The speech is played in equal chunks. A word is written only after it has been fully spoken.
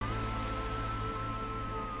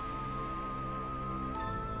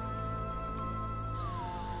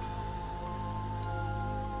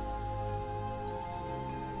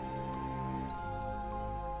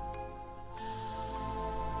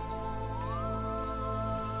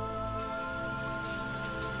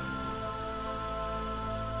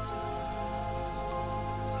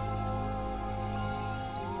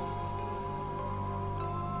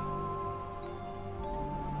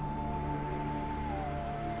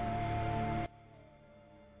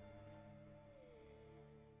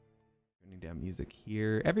down music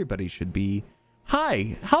here. Everybody should be.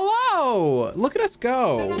 Hi. Hello. Look at us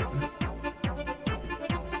go.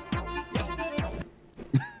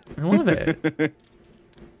 I love it.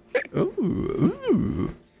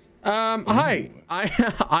 Ooh. Hi.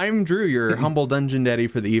 I'm Drew, your humble dungeon daddy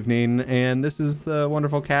for the evening, and this is the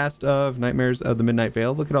wonderful cast of Nightmares of the Midnight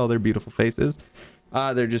Vale. Look at all their beautiful faces.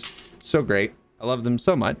 They're just so great. I love them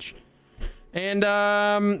so much. And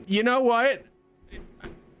you know what?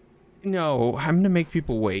 No, I'm gonna make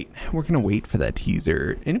people wait. We're gonna wait for that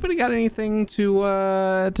teaser. Anybody got anything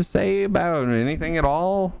to say about anything at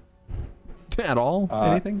all? At all?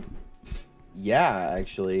 Anything? Yeah,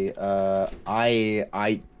 actually, I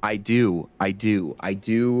do.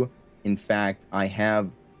 In fact, I have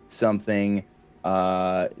something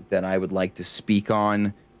that I would like to speak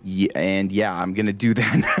on. And yeah, I'm gonna do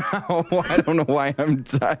that now. I don't know why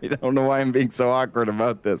I'm being so awkward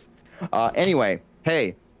about this. Anyway,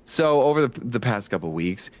 hey. So over the past couple of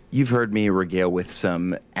weeks, you've heard me regale with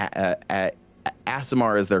some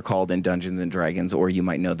ASMR, as they're called in Dungeons and Dragons, or you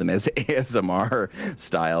might know them as ASMR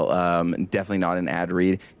style. Definitely not an ad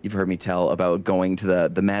read. You've heard me tell about going to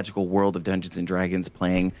the magical world of Dungeons and Dragons,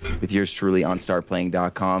 playing with yours truly on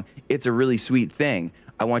startplaying.com. It's a really sweet thing.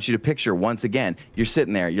 I want you to picture, once again, you're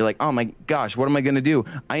sitting there, you're like, oh my gosh, what am I gonna do?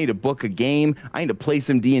 I need to book a game. I need to play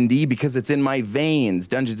some D&D because it's in my veins.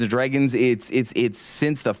 Dungeons and Dragons, it's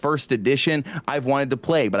since the first edition I've wanted to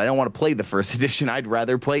play, but I don't want to play the first edition. I'd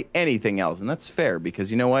rather play anything else, and that's fair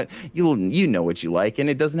because you know what? You know what you like, and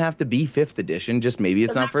it doesn't have to be 5th edition. Just maybe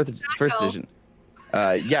it's not first edition.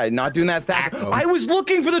 Yeah, not doing that. I was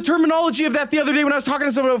looking for the terminology of that the other day when I was talking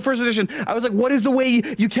to someone about first edition. I was like, what is the way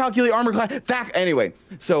you calculate armor class? Anyway,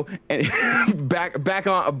 so back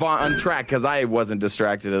on track because I wasn't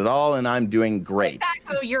distracted at all, and I'm doing great.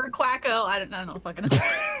 Quacko, you're a quacko. I don't know fucking know.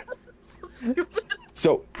 So stupid.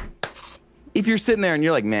 So if you're sitting there and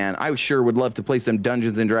you're like, man, I sure would love to play some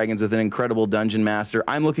Dungeons and Dragons with an incredible dungeon master.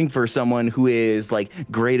 I'm looking for someone who is like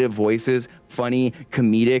great at voices, funny,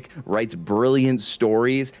 comedic, writes brilliant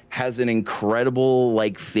stories, has an incredible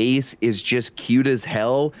like face, is just cute as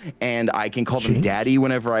hell, and I can call them daddy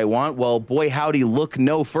whenever I want. Well, boy, howdy, look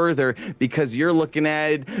no further because you're looking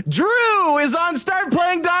at Drew is on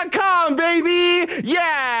startplaying.com, baby.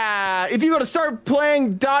 Yeah. If you go to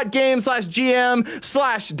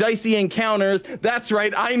startplaying.game/GM/dicey encounters, that's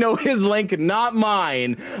right. I know his link, not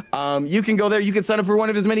mine. You can go there. You can sign up for one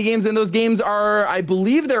of his many games, and those games are, I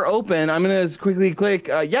believe, they're open. I'm gonna quickly click.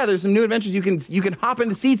 Yeah, there's some new adventures. You can hop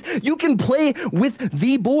into seats. You can play with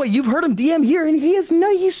the boy. You've heard him DM here, and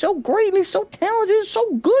he's so great, and he's so talented, he's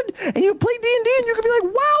so good. And you play D&D, and you can be like,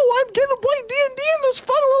 wow, I'm getting to play D&D in this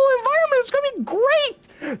fun little environment. It's gonna be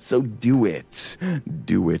great. So do it,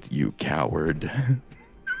 you coward.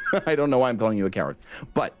 I don't know why I'm calling you a coward,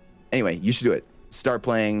 but anyway, you should do it.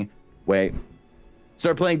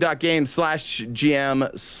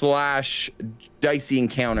 Startplaying.game/GM/dicey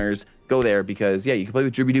encounters. Go there because yeah, you can play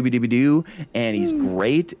with Drooby Dooby Dooby Doo, and he's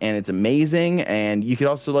great, and it's amazing. And you could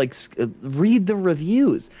also like read the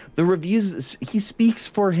reviews. The reviews, he speaks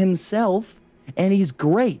for himself, and he's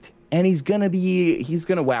great, and he's gonna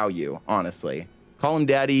wow you. Honestly, call him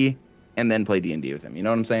daddy, and then play D&D with him. You know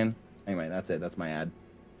what I'm saying? Anyway, that's it. That's my ad.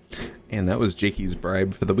 And that was Jakey's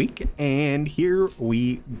bribe for the week. And here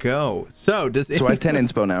we go. So I have 10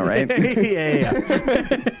 inspo now, right? yeah.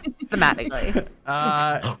 Thematically.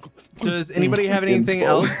 Does anybody have anything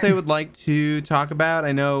else they would like to talk about?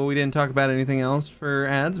 I know we didn't talk about anything else for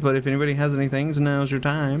ads, but if anybody has anything, now's your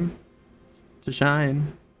time to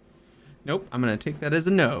shine. Nope, I'm going to take that as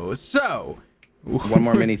a no. So one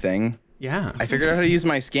more mini thing. Yeah. I figured out how to use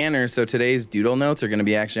my scanner, so today's doodle notes are going to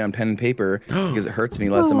be actually on pen and paper because it hurts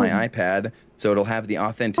me less than my iPad. So it'll have the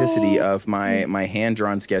authenticity of my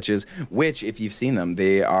hand-drawn sketches, which, if you've seen them,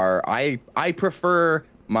 they are... I prefer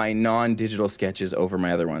my non-digital sketches over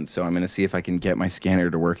my other ones, so I'm going to see if I can get my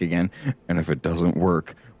scanner to work again. And if it doesn't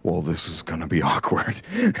work, well, this is going to be awkward.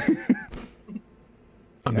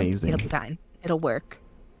 Amazing. It'll be fine. It'll work.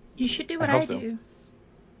 You should do what I do.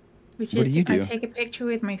 Which is I take a picture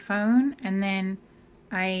with my phone, and then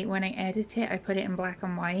when I edit it, I put it in black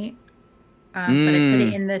and white. But I put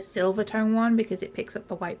it in the Silvertone one because it picks up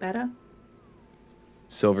the white better.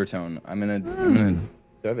 Silvertone. I'm gonna. Do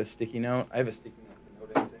I have a sticky note? I have a sticky note for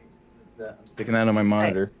noting things. I'm sticking that on my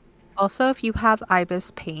monitor. Right. Also, if you have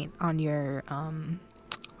Ibis Paint on your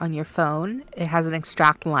phone, it has an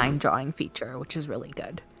extract line drawing feature, which is really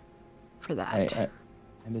good for that.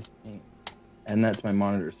 Ibis Paint. And that's my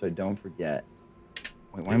monitor, so I don't forget.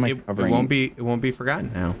 Wait, why am I covering? It won't be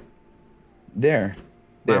forgotten now. There.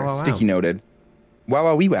 Wow. Sticky noted. Wow,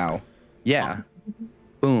 wow, wee, wow. Yeah.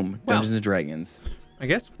 Boom. Dungeons and Dragons. I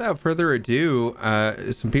guess without further ado,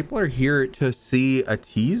 some people are here to see a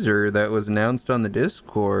teaser that was announced on the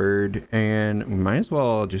Discord, and we might as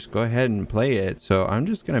well just go ahead and play it. So I'm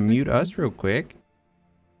just going to mute us real quick.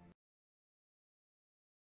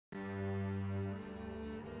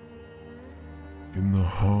 In the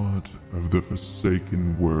heart of the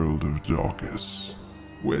forsaken world of Darkus,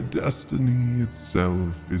 where destiny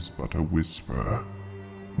itself is but a whisper,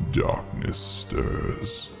 darkness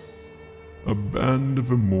stirs. A band of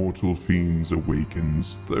immortal fiends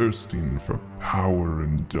awakens, thirsting for power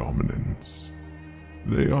and dominance.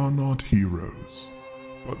 They are not heroes,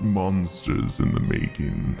 but monsters in the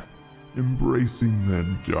making, embracing their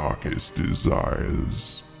darkest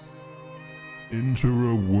desires. Enter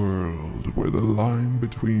a world where the line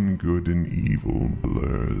between good and evil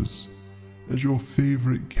blurs, as your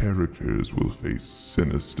favorite characters will face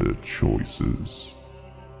sinister choices.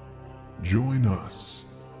 Join us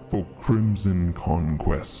for Crimson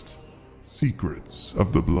Conquest, Secrets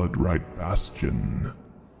of the Bloodright Bastion,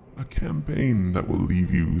 a campaign that will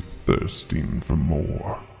leave you thirsting for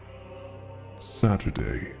more.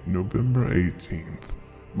 Saturday, November 18th,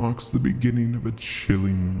 marks the beginning of a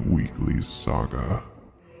chilling weekly saga.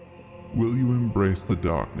 Will you embrace the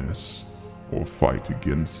darkness or fight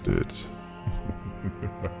against it?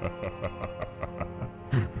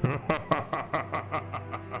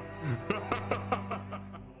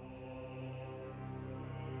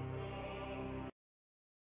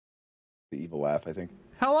 The evil laugh, I think.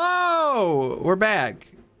 Hello, we're back.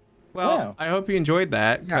 Well, Yeah. I hope you enjoyed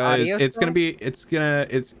that, because it's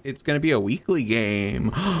gonna be a weekly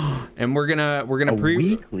game, and we're gonna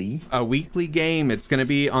a weekly game. It's gonna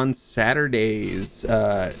be on Saturdays,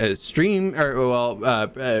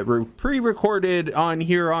 pre-recorded on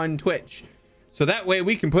here on Twitch, so that way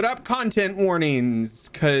we can put up content warnings,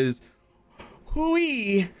 because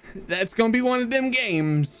that's gonna be one of them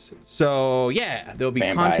games. So yeah, there'll be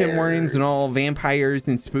content warnings and all vampires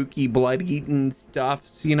and spooky blood-eating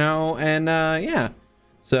stuffs, and yeah.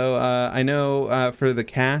 So I know for the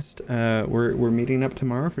cast, we're meeting up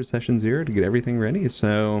tomorrow for session 0 to get everything ready.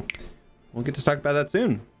 So we'll get to talk about that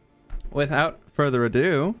soon. Without further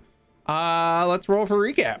ado, let's roll for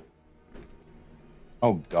recap.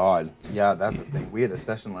 Oh God, yeah, that's the thing. We had a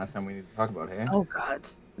session last time we need to talk about. Hey. Oh God,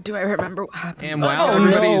 do I remember what happened? And while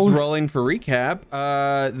everybody's rolling for recap,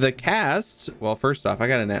 the cast. Well, first off, I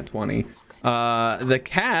got a nat 20. The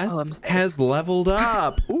cast has leveled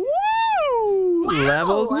up. Woo!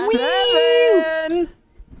 Level 7.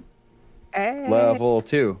 Hey. Level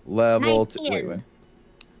 2. Level 2. Wait.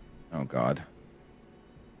 Oh God.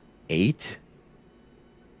 8.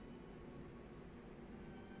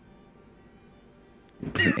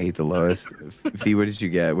 Isn't 8 the lowest? V, what did you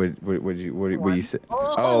get? What did you say?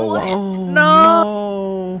 Oh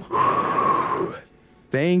No.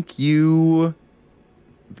 Thank you,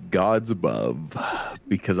 gods above,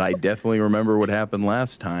 because I definitely remember what happened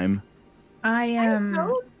last time. I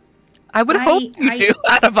would hope you do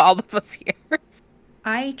out of all of us here.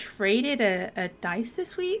 I traded a dice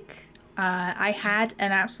this week. I had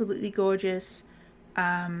an absolutely gorgeous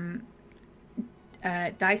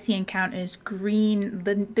dicey encounters green.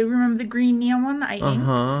 Remember the green neon one that I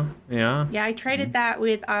inked? Yeah. Yeah, I traded that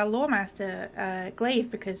with our lore master,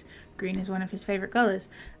 Glaive, because green is one of his favorite colors.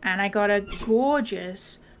 And I got a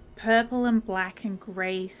gorgeous purple and black and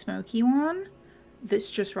gray smoky one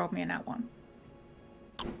that's just rolled me a nat 1.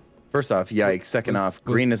 First off, yikes. Second off,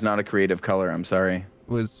 green is not a creative color. I'm sorry.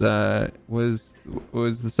 Was the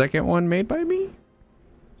second one made by me?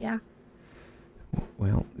 Yeah.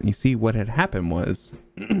 Well, you see, what had happened was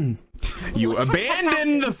you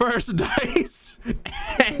abandoned the first dice,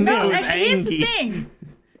 and No, it was here's angry. the thing.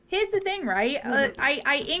 Here's the thing, right?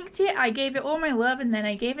 I inked it. I gave it all my love, and then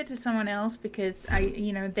I gave it to someone else because I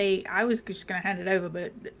was just gonna hand it over,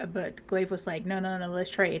 but Glaive was like, no, let's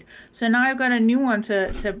trade. So now I've got a new one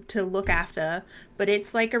to look after, but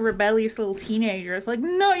it's like a rebellious little teenager. It's like,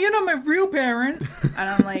 no, you're not my real parent, and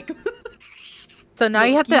I'm like. So now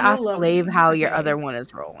you have to ask Glaive how your okay. other one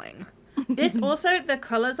is rolling. This also, the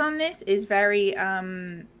colors on this is very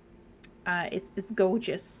it's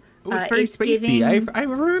gorgeous. Oh, it's very spacey. I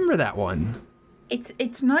remember that one.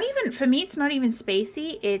 It's not even, for me, it's not even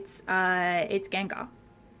spacey. It's Gengar.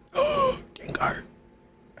 Gengar.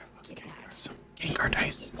 I love Gengars. Gengar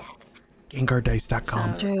dice.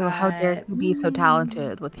 GengarDice.com. Drew, how dare you be so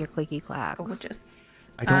talented with your clicky clacks? Gorgeous.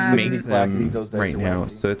 I don't make them those dice right now, away.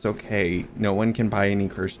 so it's okay. No one can buy any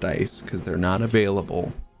cursed dice because they're not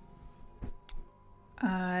available.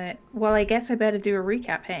 Well, I guess I better do a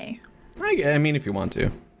recap, hey? I mean, if you want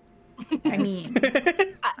to. I mean,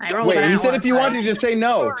 Wait, he said if you want to, just say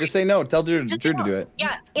no. Just say no. Tell Drew to do it.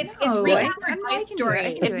 Yeah, it's recap your dice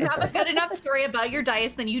story. If you have a good enough story about your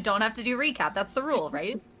dice, then you don't have to do recap. That's the rule,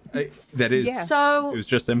 right? That is. Yeah. So it was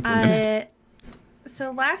just implemented.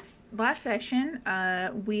 So last session,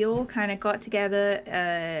 we all kind of got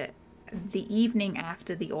together the evening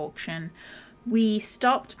after the auction. We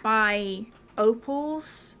stopped by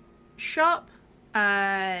Opal's shop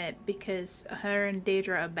because her and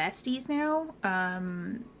Deirdre are besties now.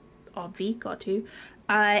 Or V got to.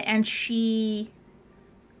 And she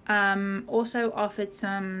also offered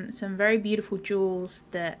some very beautiful jewels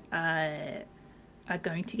that are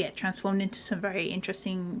going to get transformed into some very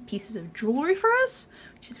interesting pieces of jewelry for us,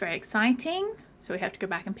 which is very exciting. So we have to go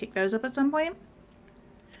back and pick those up at some point.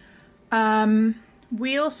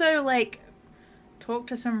 We also talked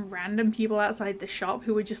to some random people outside the shop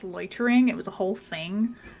who were just loitering. It was a whole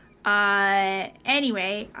thing.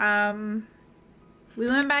 Anyway, we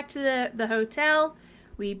went back to the hotel.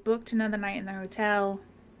 We booked another night in the hotel.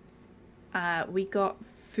 We got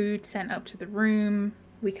food sent up to the room.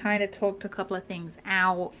 We kind of talked a couple of things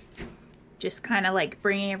out. Just kind of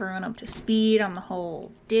bringing everyone up to speed on the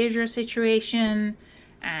whole Deirdre situation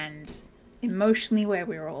and emotionally where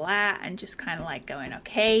we were all at, and just kind of going,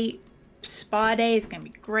 okay, spa day is going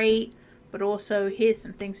to be great, but also here's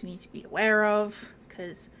some things we need to be aware of,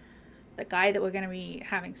 because the guy that we're going to be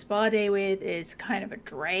having spa day with is kind of a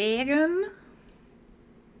dragon.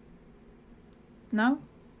 No?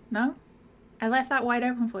 I left that wide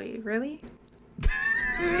open for you, really?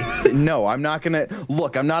 No, I'm not gonna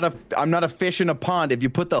look. I'm not a fish in a pond. If you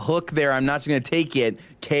put the hook there, I'm not just gonna take it.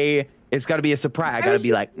 Okay, it's got to be a surprise. I gotta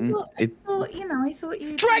be I thought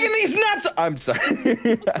you dragging these nuts. I'm sorry.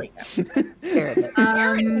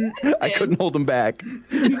 I couldn't hold them back.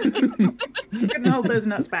 Couldn't hold those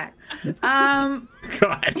nuts back.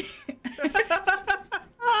 God.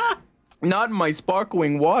 Not my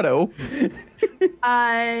sparkling Watto.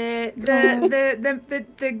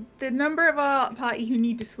 The number of our party who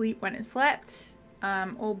need to sleep when it slept,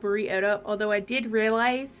 all burritoed up. Although I did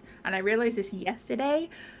realize, and I realized this yesterday,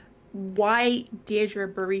 why Deirdre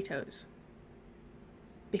burritos?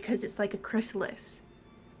 Because it's like a chrysalis.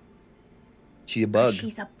 She's a bug.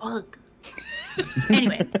 She's a bug.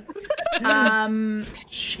 Anyway,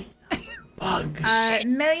 She's a bug.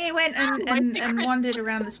 Melia went and wandered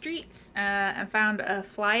around the streets and found a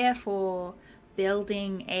flyer for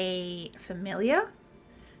building a familiar,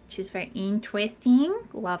 which is very interesting.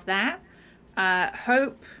 Love that.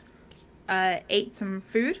 Hope ate some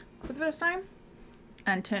food for the first time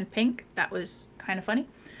and turned pink. That was kind of funny.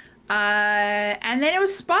 And then it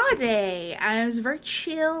was spa day, and it was very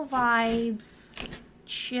chill vibes.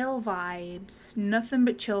 Nothing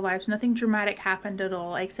but chill vibes. Nothing dramatic happened at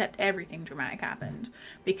all, except everything dramatic happened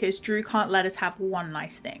because Drew can't let us have one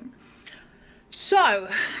nice thing. So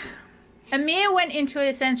Amir went into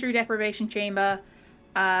a sensory deprivation chamber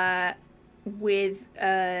with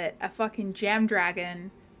a fucking gem dragon,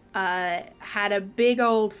 had a big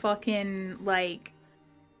old fucking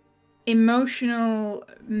emotional,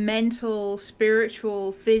 mental,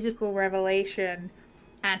 spiritual, physical revelation,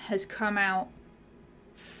 and has come out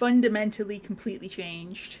fundamentally completely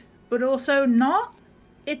changed, but also not.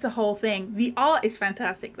 It's a whole thing. The art is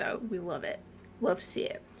fantastic though. We love it. Love to see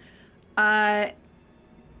it.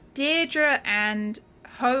 Deirdre and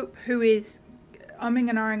Hope, who is umming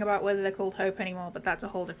and ahhing about whether they're called Hope anymore, but that's a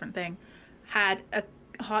whole different thing, had a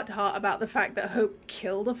heart-to-heart about the fact that Hope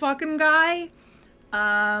killed a fucking guy,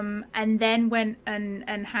 and then went and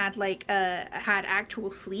had had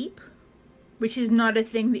actual sleep, which is not a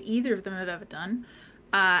thing that either of them have ever done,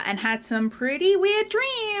 and had some pretty weird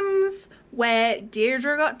dreams where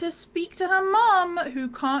Deirdre got to speak to her mom, who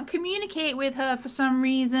can't communicate with her for some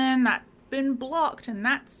reason. That's been blocked, and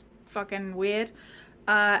that's fucking weird.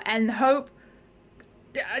 And Hope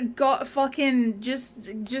got fucking just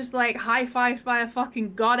high-fived by a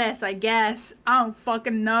fucking goddess, I guess. I don't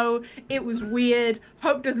fucking know. It was weird.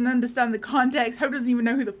 Hope doesn't understand the context. Hope doesn't even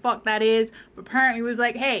know who the fuck that is. But apparently was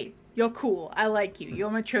like, hey, you're cool. I like you. You're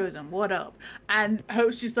my chosen. What up? And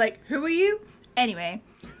Hope's just like, who are you? Anyway.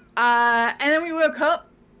 And then we woke up,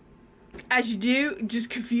 as you do, just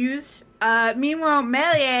confused. Meanwhile,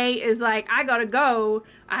 Melia is like, I gotta go.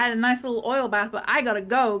 I had a nice little oil bath, but I gotta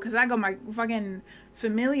go because I got my fucking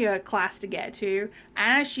familiar class to get to.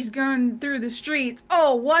 And as she's going through the streets,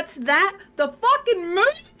 oh, what's that? The fucking moon?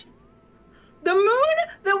 The moon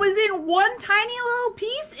that was in one tiny little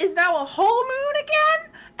piece is now a whole moon again?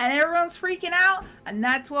 And everyone's freaking out, and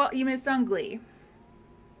that's what you missed on Glee.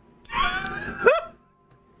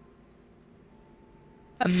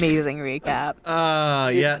 Amazing recap.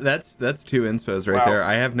 Yeah, that's 2 inspos right there.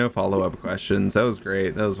 I have no follow-up questions. That was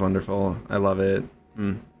great. That was wonderful. I love it.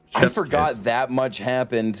 I forgot that much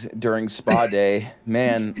happened during spa day.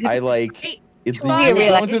 Man, you were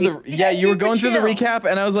going through the recap,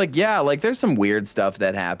 and I was like, yeah, like there's some weird stuff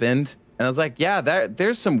that happened, and I was like, yeah,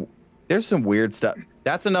 there's some weird stuff.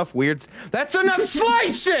 That's enough That's enough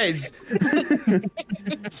slices.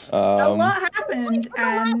 A lot happened,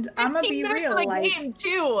 and I'm gonna be real. Like, game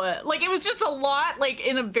too. Like, it was just a lot, like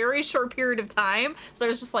in a very short period of time. So I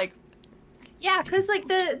was just like, yeah, because like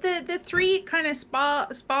the 3 kind of spa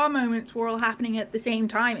moments were all happening at the same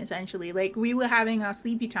time. Essentially, like we were having our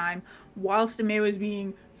sleepy time whilst Amir was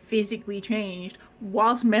being physically changed,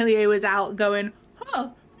 whilst Melier was out going, "Huh,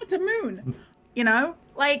 it's a moon," you know,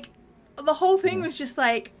 like. The whole thing was just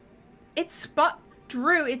like, it's spa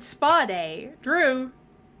day. Drew,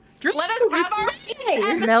 let us have our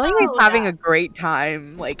day. Melly is having a great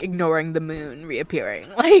time, like ignoring the moon reappearing.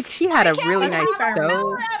 Like she had a really nice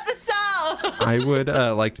stove. I would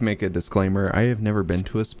like to make a disclaimer. I have never been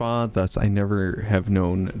to a spa, thus I never have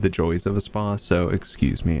known the joys of a spa. So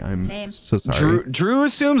excuse me, I'm so sorry. Drew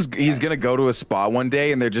assumes he's gonna go to a spa one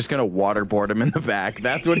day and they're just gonna waterboard him in the back.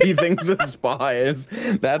 That's what he thinks a spa is.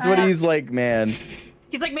 That's what he's like, man.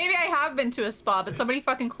 He's like, maybe I have been to a spa, but somebody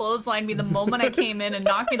fucking clotheslined me the moment I came in and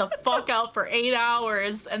knocked me the fuck out for 8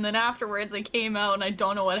 hours, and then afterwards I came out and I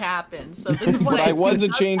don't know what happened. So this is what I was a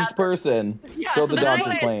changed person. Yeah, so the doctor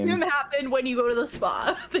doctor claims. I assume happened when you go to the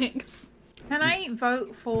spa. Thanks. Can I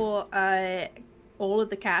vote for all of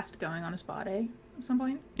the cast going on a spa day at some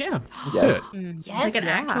point? Yeah, let's do it. Yes, like an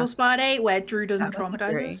actual spa day where Drew doesn't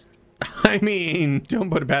traumatize us. I mean, don't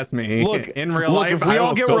put it past me. Look, in real life, if we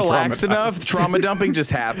all get relaxed enough, trauma dumping just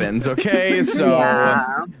happens, okay?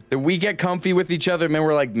 So we get comfy with each other, and then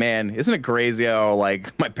we're like, man, isn't it crazy how,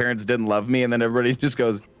 like, my parents didn't love me? And then everybody just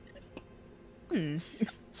goes,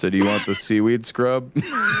 so do you want the seaweed scrub?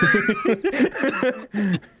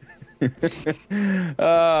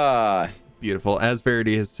 Beautiful. As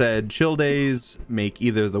Verity has said, chill days make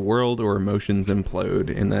either the world or emotions implode,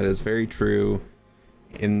 and that is very true.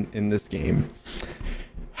 In this game.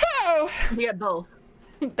 We have both.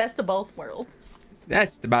 Best of both worlds.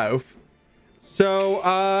 That's the both. So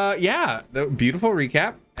yeah, the beautiful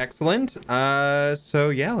recap. Excellent. So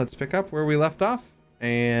yeah, let's pick up where we left off.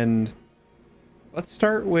 And let's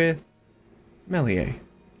start with Melier.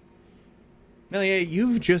 Melier,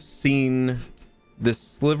 you've just seen this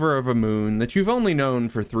sliver of a moon that you've only known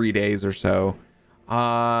for 3 days or so.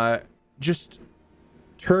 Just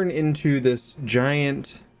turn into this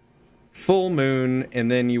giant full moon,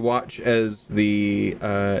 and then you watch as the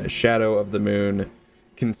shadow of the moon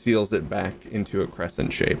conceals it back into a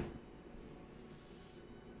crescent shape.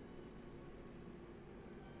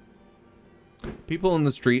 People in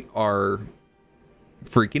the street are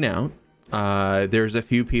freaking out. There's a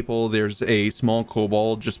few people. There's a small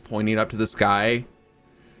kobold just pointing up to the sky.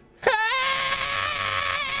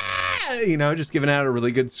 You know, just giving out a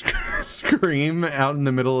really good scream out in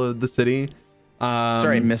the middle of the city.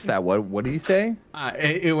 Sorry, I missed that. What did he say?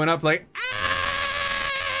 It went up like,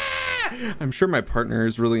 ah! I'm sure my partner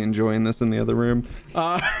is really enjoying this in the other room. To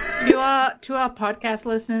our podcast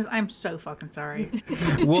listeners, I'm so fucking sorry.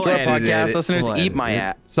 We'll to our podcast it. listeners, We'll eat my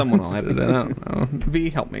ass. Someone will edit it. I don't know.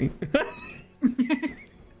 V, help me.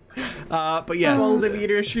 But yes. All the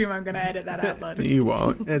video stream, I'm gonna edit that out, bud. You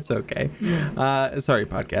won't. It's okay. Sorry,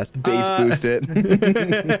 podcast. Bass boost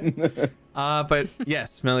it. But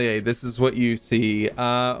yes, Melier, this is what you see.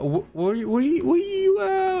 What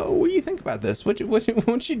do you think about this? What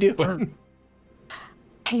you doing?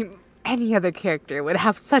 Any other character would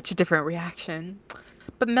have such a different reaction,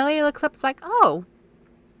 but Melier looks up. It's like, oh,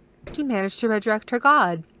 she managed to resurrect her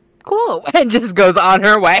god. Cool, and just goes on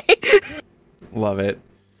her way. Love it.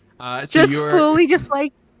 So fully just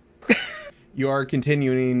like you are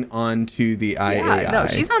continuing on to the IAI. Yeah, no,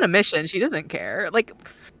 she's on a mission. She doesn't care. Like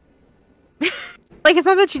it's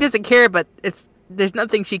not that she doesn't care, but there's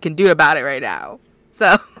nothing she can do about it right now.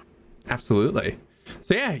 So absolutely.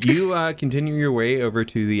 So yeah, you continue your way over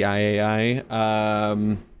to the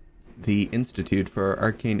IAI, the Institute for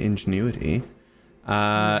Arcane Ingenuity.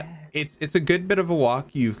 It's a good bit of a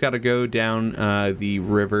walk. You've got to go down the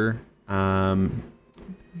river.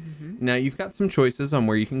 Now you've got some choices on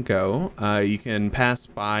where you can go. You can pass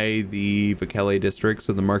by the Vale district,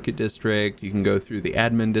 so the market district. You can go through the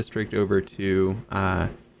admin district over to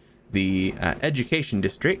the education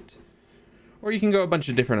district, or you can go a bunch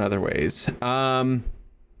of different other ways.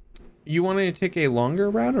 You want to take a longer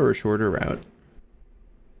route or a shorter route?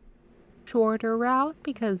 Shorter route,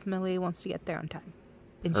 because Millie wants to get there on time.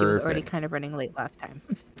 And she was already kind of running late last time.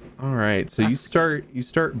 All right, so you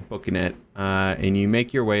start booking it, and you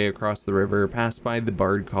make your way across the river, pass by the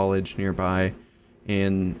Bard College nearby,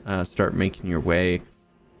 and start making your way.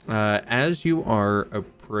 As you are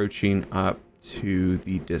approaching up to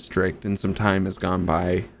the district, and some time has gone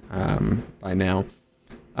by now,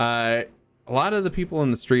 a lot of the people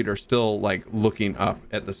in the street are still like looking up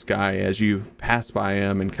at the sky as you pass by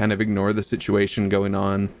them and kind of ignore the situation going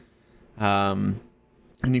on.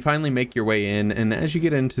 And you finally make your way in, and as you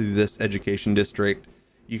get into this education district,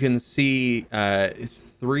 you can see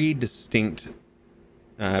 3 distinct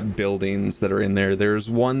buildings that are in there.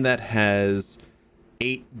 There's one that has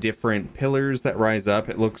 8 different pillars that rise up.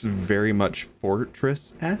 It looks very much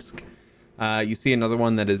fortress-esque. You see another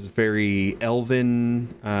one that is very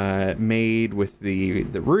elven made with the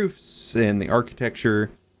roofs and the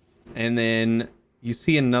architecture. And then you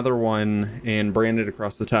see another one, and branded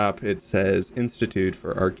across the top, it says Institute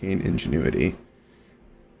for Arcane Ingenuity.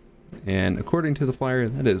 And according to the flyer,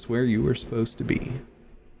 that is where you were supposed to be.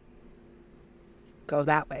 Go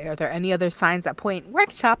that way. Are there any other signs that point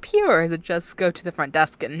workshop here, or is it just go to the front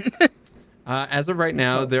desk and... As of right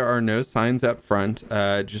now, there are no signs up front.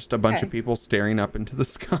 Just a bunch of people staring up into the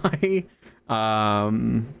sky.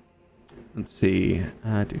 Let's see.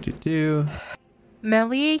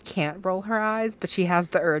 Melly can't roll her eyes, but she has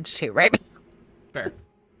the urge to, right? Fair.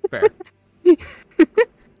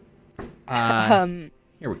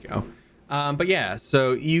 Here we go. But yeah,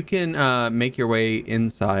 so you can make your way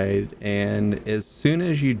inside, and as soon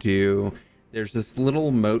as you do, there's this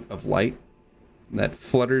little mote of light that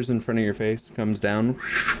flutters in front of your face, comes down.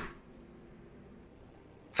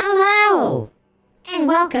 Hello! And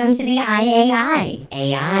welcome to the IAI.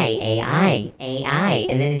 AI.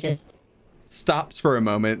 And then it just stops for a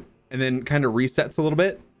moment, and then kind of resets a little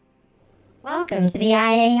bit. Welcome to the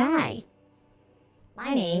IAI.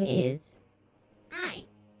 My name is I.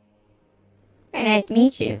 Very nice to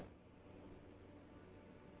meet you.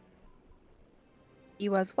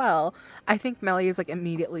 You as well. I think Melly is like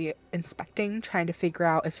immediately inspecting, trying to figure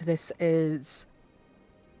out if this is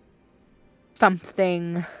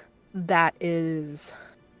something that is...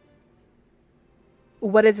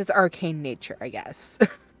 What is its arcane nature, I guess?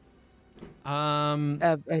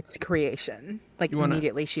 Of its creation. Like,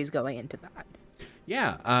 immediately she's going into that.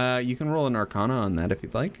 Yeah, you can roll an Arcana on that if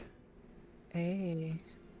you'd like. Hey.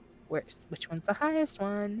 Which one's the highest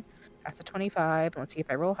one? That's a 25. Let's see if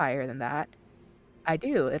I roll higher than that. I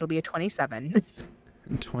do. It'll be a 27.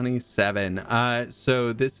 27.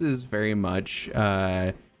 So this is very much,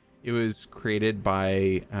 it was created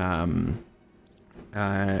by,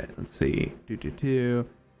 let's see.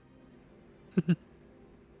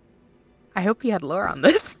 I hope you had lore on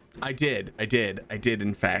this. I did,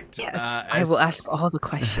 in fact. Yes, I will ask all the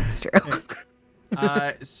questions, Drew.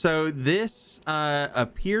 So this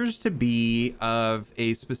appears to be of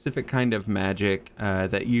a specific kind of magic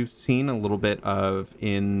that you've seen a little bit of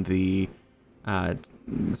in the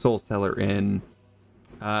Soul Cellar Inn.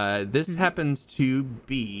 This happens to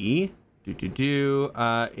be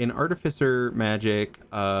an artificer magic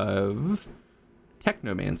of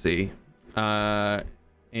technomancy.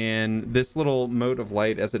 And this little mote of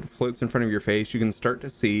light, as it floats in front of your face, you can start to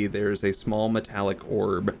see there's a small metallic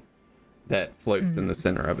orb that floats in the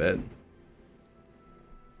center of it.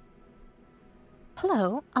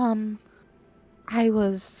 Hello. I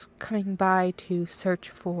was coming by to search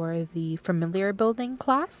for the familiar building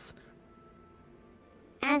class.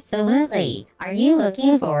 Absolutely. Are you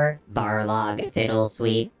looking for Barlog Fiddle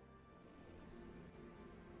Sweep?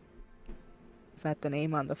 Is that the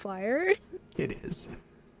name on the flyer? It is.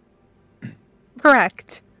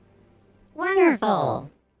 Correct. Wonderful.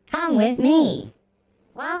 Come with me.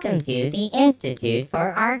 Welcome to the Institute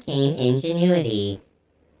for Arcane Ingenuity.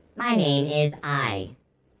 My name is I.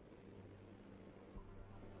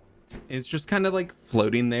 It's just kind of like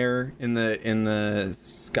floating there in the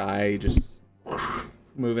sky, just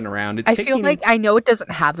moving around. I feel like I know it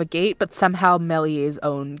doesn't have a gate, but somehow Melia's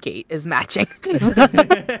own gate is matching.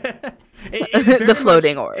 The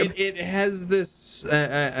floating orb. It has this.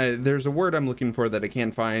 There's a word I'm looking for that I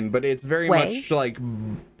can't find, but it's very much like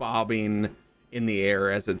bobbing in the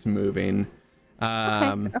air as it's moving.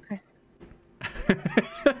 Okay.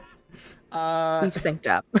 We've synced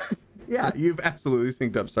up. Yeah, you've absolutely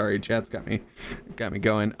synced up. Sorry, chat's got me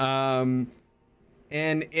going.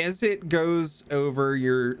 And as it goes over,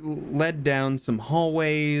 you're led down some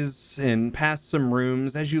hallways and past some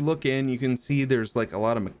rooms. As you look in, you can see there's like a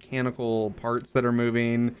lot of mechanical parts that are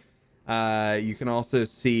moving. You can also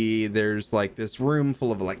see there's like this room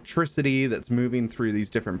full of electricity that's moving through these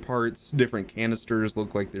different parts. Different canisters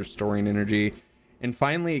look like they're storing energy. And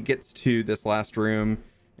finally it gets to this last room,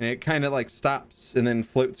 and it kind of like stops and then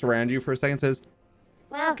floats around you for a second and says,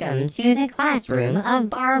 Welcome to the classroom of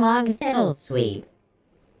Barlog Fiddlesweep.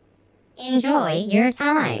 Enjoy your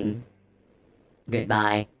time.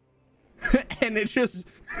 Goodbye. and it just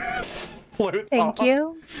floats Thank off.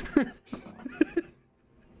 you.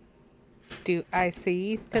 Do I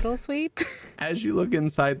see Fiddlesweep? As you look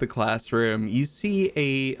inside the classroom, you see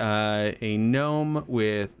a gnome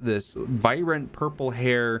with this vibrant purple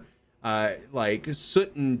hair, like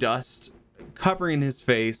soot and dust covering his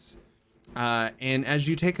face. And as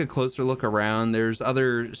you take a closer look around, there's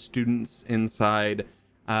other students inside.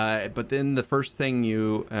 But then the first thing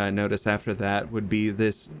you notice after that would be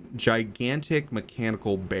this gigantic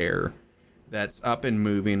mechanical bear that's up and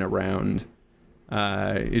moving around.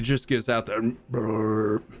 It just gives out the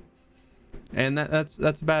brrr, and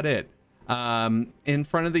that's about it. In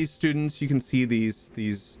front of these students, you can see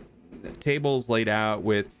these tables laid out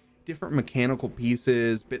with different mechanical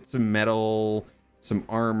pieces, bits of metal, some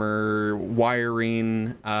armor,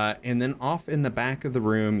 wiring, and then off in the back of the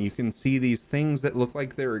room, you can see these things that look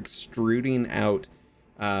like they're extruding out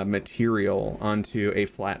material onto a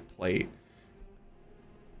flat plate.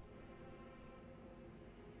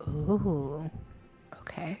 Ooh.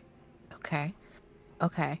 Okay.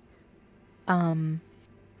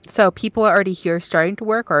 So people are already here starting to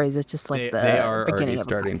work, or is it just like They are beginning already of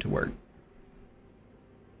starting class? to work.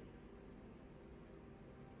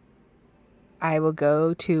 I will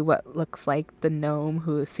go to what looks like the gnome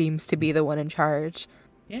who seems to be the one in charge.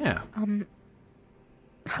 Yeah.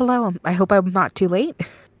 Hello. I hope I'm not too late.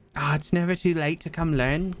 It's never too late to come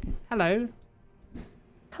learn. Hello.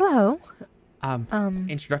 Hello.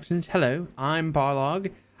 Introductions. Hello, I'm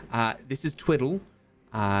Barlog. This is Twiddle,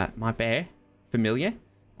 my bear. Familiar?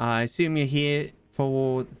 I assume you're here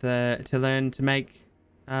to learn to make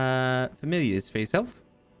familiars for yourself.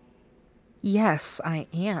 Yes, I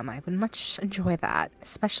am. I would much enjoy that,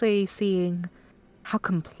 especially seeing how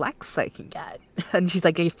complex they can get. And she's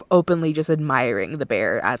like openly just admiring the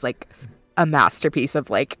bear as like a masterpiece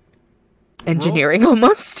of like engineering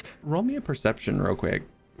almost. Roll me a perception real quick.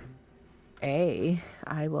 I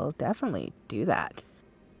will definitely do that.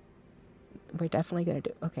 We're definitely gonna do.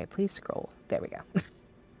 Okay, please scroll. There we go.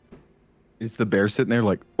 Is the bear sitting there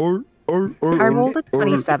like, I rolled a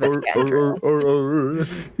 27 again, Drew.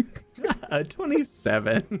 A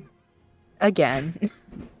 27. Again.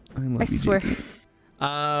 I swear.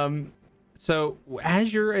 So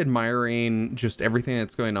as you're admiring just everything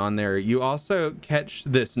that's going on there, you also catch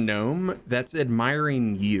this gnome that's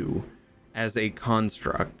admiring you as a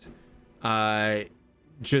construct.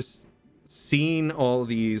 Just seeing all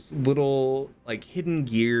these little like hidden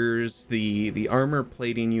gears, the armor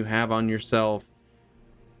plating you have on yourself,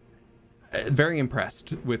 very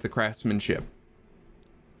impressed with the craftsmanship.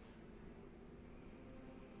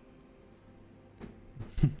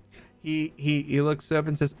 He looks up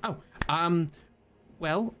and says,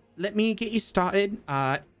 well, let me get you started.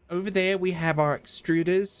 Over there we have our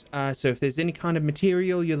extruders. So if there's any kind of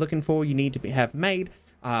material you're looking for, you need to have made,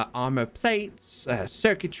 armor plates,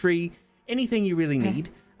 circuitry, anything you really need,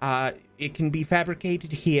 it can be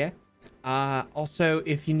fabricated here. Also,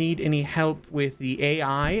 if you need any help with the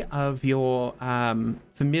AI of your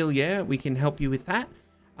familiar, we can help you with that.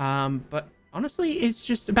 But honestly, it's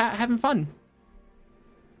just about having fun.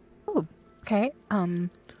 Oh, okay.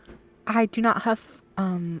 I do not have.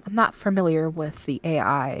 I'm not familiar with the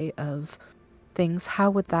AI of things. How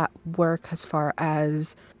would that work as far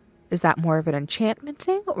as? Is that more of an enchantment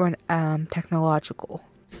thing or an technological?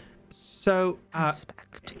 So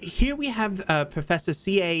here we have Professor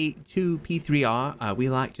CA2P3R. We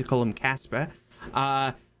like to call him Casper,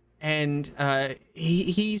 and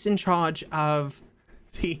he's in charge of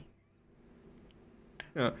the.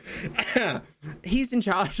 He's in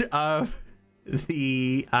charge of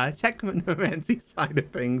the technomancy side of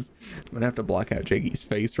things. I'm gonna have to block out Jiggy's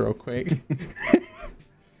face real quick.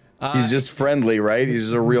 He's just friendly, right? He's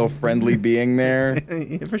just a real friendly being there.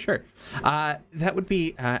 For sure. That would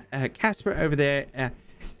be Casper over there.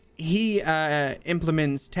 He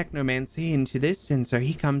implements technomancy into this, and so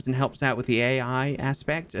he comes and helps out with the AI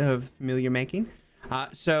aspect of familiar making.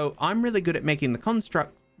 So I'm really good at making the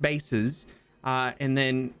construct bases, and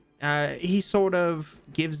then he sort of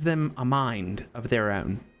gives them a mind of their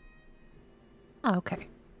own. Oh, okay.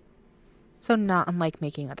 So not unlike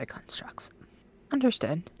making other constructs.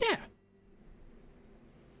 Understood. Yeah.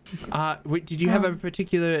 Did you have a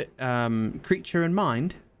particular creature in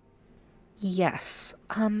mind? Yes.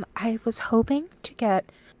 I was hoping to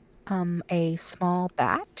get a small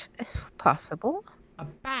bat, if possible. A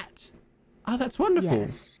bat. Oh, that's wonderful.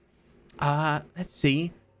 Yes. Let's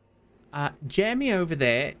see. Jeremy over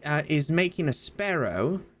there is making a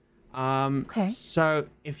sparrow. Okay. So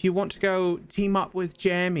if you want to go team up with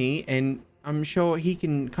Jeremy, and I'm sure he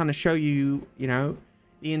can kind of show you, the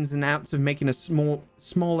ins and outs of making a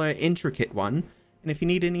smaller, intricate one. And if you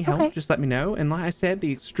need any help, just let me know. And like I said,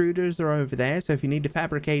 the extruders are over there. So if you need to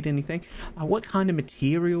fabricate anything, what kind of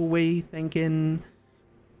material were you thinking?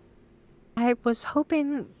 I was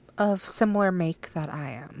hoping of similar make that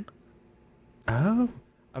I am. Oh,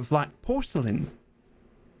 of like porcelain.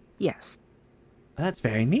 Yes. That's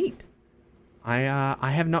very neat.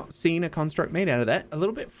 I have not seen a construct made out of that. A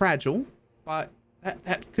little bit fragile, but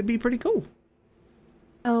that could be pretty cool.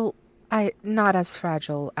 Oh, not as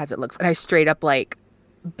fragile as it looks. And I straight up like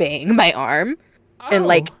bang my arm, and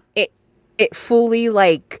like it fully,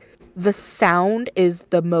 like, the sound is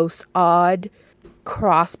the most odd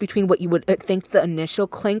cross between what you would think the initial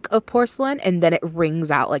clink of porcelain, and then it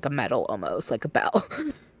rings out like a metal, almost like a bell.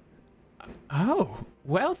 Oh,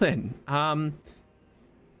 well then.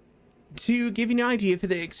 To give you an idea for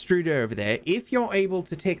the extruder over there, if you're able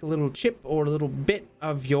to take a little chip or a little bit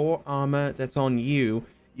of your armor that's on you,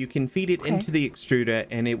 you can feed it into the extruder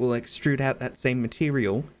and it will extrude out that same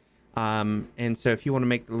material. And so if you want to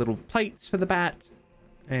make the little plates for the bat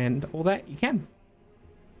and all that, you can.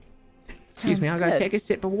 Excuse me, I gotta take a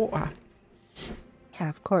sip of water. Yeah,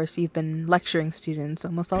 of course. You've been lecturing students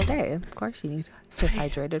almost all day. Of course you need to stay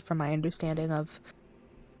hydrated, from my understanding of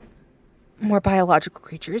more biological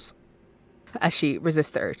creatures. As she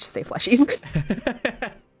resists the urge to say fleshies.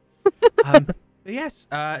 Yes,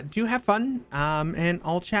 do have fun, and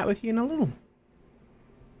I'll chat with you in a little.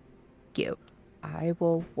 Thank you. I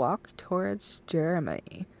will walk towards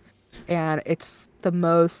Jeremy. And it's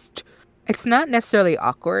not necessarily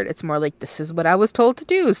awkward. It's more like, this is what I was told to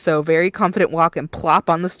do. So very confident walk and plop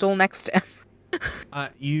on the stool next to him.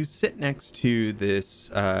 You sit next to this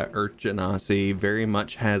Urchinasi, very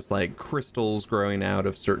much has like crystals growing out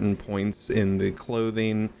of certain points in the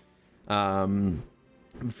clothing. Very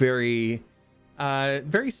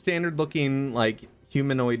standard looking, like,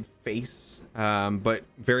 humanoid face, but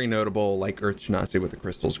very notable, like Urchinasi with the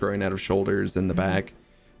crystals growing out of shoulders in the back.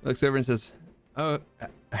 Looks over and says, "Oh,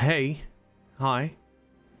 hey, hi."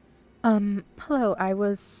 Hello. I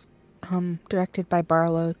was directed by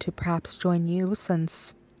Barlow to perhaps join you,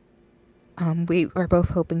 since we are both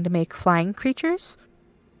hoping to make flying creatures.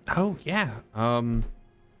 Oh, yeah.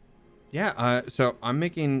 So I'm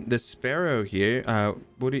making this sparrow here.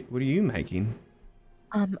 What are you making?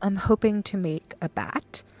 I'm hoping to make a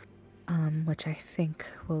bat, which I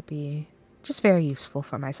think will be just very useful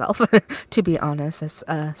for myself, to be honest, as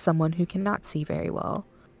someone who cannot see very well.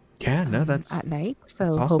 Yeah, no, that's at night. So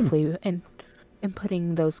awesome. Hopefully, and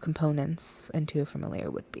putting those components into a familiar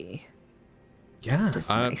would be just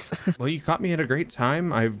nice. Well, you caught me at a great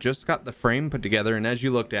time. I've just got the frame put together, and as you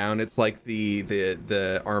look down, it's like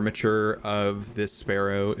the armature of this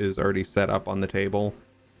sparrow is already set up on the table.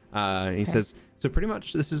 He says, so pretty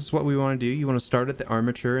much this is what we want to do. You want to start at the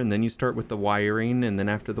armature, and then you start with the wiring, and then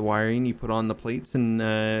after the wiring, you put on the plates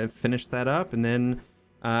and finish that up, and then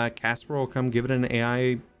Casper will come give it an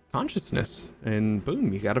AI consciousness, and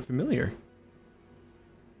boom, you got a familiar.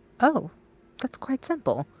 Oh, that's quite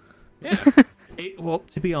simple. Yeah. Well,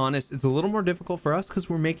 to be honest, it's a little more difficult for us because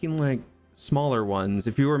we're making, like, smaller ones.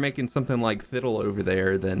 If you were making something like Fiddle over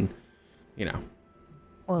there, then,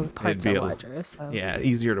 well, the parts are larger, so yeah,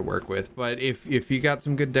 easier to work with. But if you got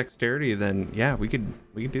some good dexterity, then yeah, we could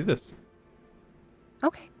do this.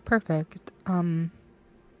 Okay, perfect.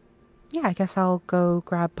 Yeah, I guess I'll go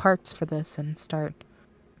grab parts for this and start.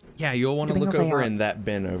 Yeah, you'll want to look over in that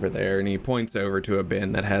bin over there, and he points over to a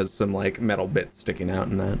bin that has some, like, metal bits sticking out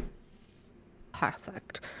in that.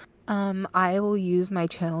 Perfect. I will use my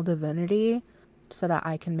channel divinity so that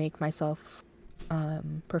I can make myself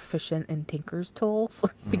proficient in Tinker's tools,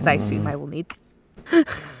 because I assume I will need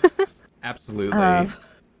Absolutely.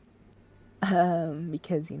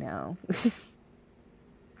 Because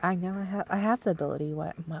I know I have the ability.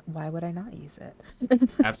 Why would I not use it?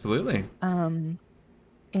 Absolutely.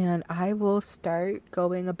 And I will start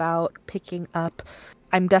going about picking up.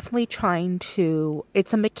 I'm definitely trying to.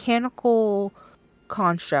 It's a mechanical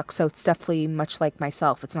construct, so it's definitely much like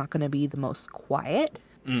myself. It's not going to be the most quiet,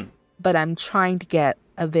 but I'm trying to get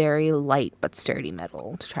a very light but sturdy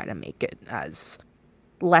metal to try to make it as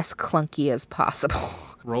less clunky as possible.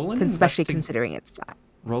 Especially considering its size.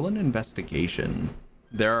 Roll an investigation.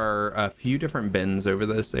 There are a few different bins over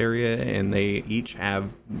this area, and they each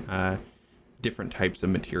have different types of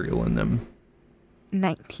material in them.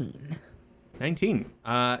 19. 19.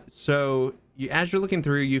 So as you're looking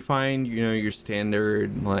through, you find, your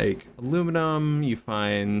standard like aluminum. You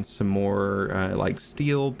find some more like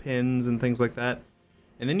steel pins and things like that.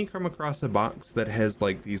 And then you come across a box that has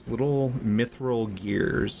like these little mithril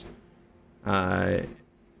gears. And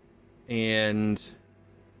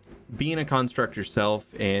being a construct yourself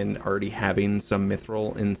and already having some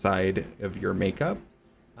mithril inside of your makeup,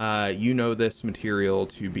 you know this material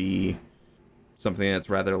to be something that's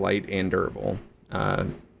rather light and durable.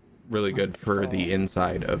 Really good for the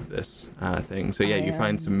inside of this thing. So yeah, you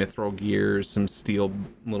find some mithril gears, some steel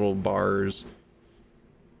little bars.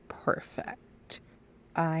 Perfect.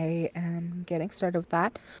 I am getting started with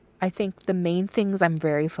that. I think the main things I'm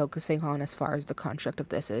very focusing on as far as the construct of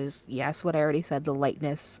this is, yes, what I already said, the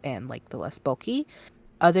lightness and like the less bulky.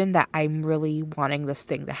 Other than that, I'm really wanting this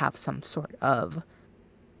thing to have some sort of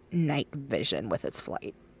night vision with its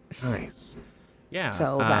flight. Nice. Yeah.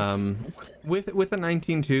 So that's with a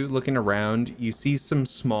 19.2, looking around, you see some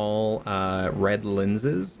small red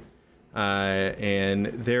lenses. And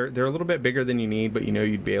they're a little bit bigger than you need, but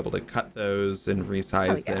you'd be able to cut those and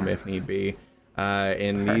resize them if need be.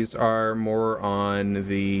 And these are more on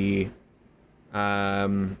the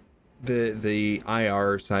IR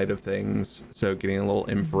side of things, so getting a little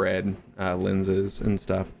infrared lenses and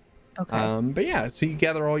stuff. okay. But yeah, so you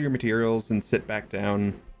gather all your materials and sit back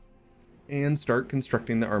down and start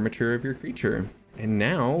constructing the armature of your creature. And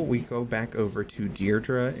now we go back over to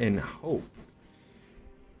Deirdre and Hope.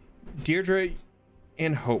 Deirdre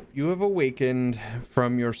and Hope, you have awakened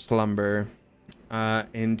from your slumber.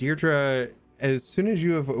 And Deirdre, as soon as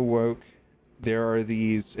you have awoke, there are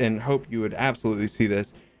these, and Hope, you would absolutely see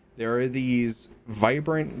this, there are these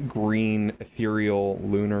vibrant green ethereal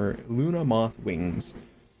Luna moth wings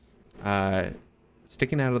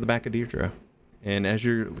sticking out of the back of Deirdre. And as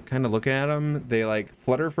you're kind of looking at them, they like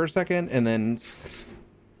flutter for a second and then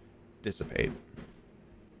dissipate.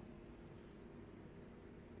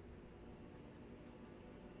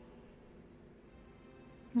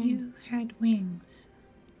 You had wings.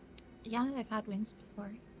 Yeah, I've had wings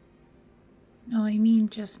before. No, I mean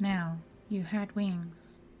just now. You had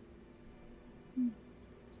wings.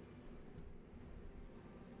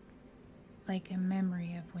 Like a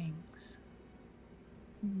memory of wings.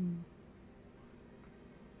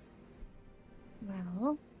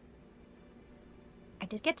 Well, I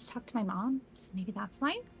did get to talk to my mom, so maybe that's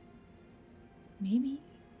why. Maybe.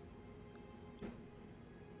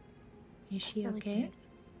 Is she Really okay? good.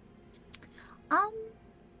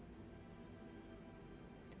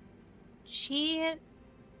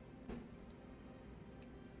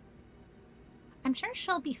 I'm sure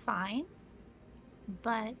she'll be fine,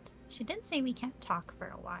 but she did say we can't talk for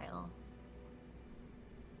a while.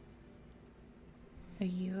 Are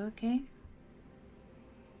you okay?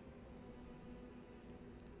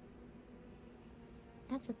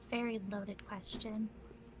 That's a very loaded question.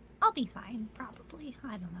 I'll be fine, probably.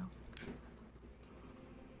 I don't know.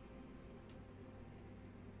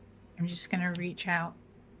 I'm just gonna reach out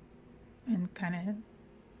and kind of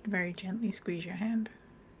very gently squeeze your hand.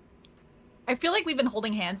 I feel like we've been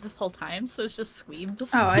holding hands this whole time, so it's just squeebs.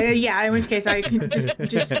 Oh, yeah, in which case I can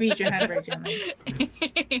just squeeze your hand very gently.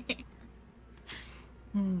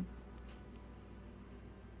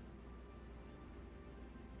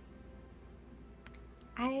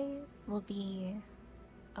 I will be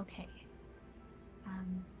okay.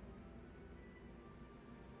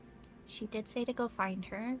 She did say to go find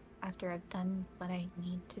her after I've done what I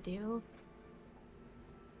need to do.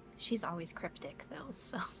 She's always cryptic, though,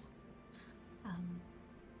 so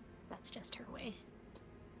that's just her way.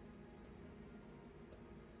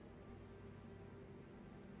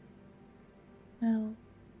 Well,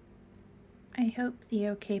 I hope the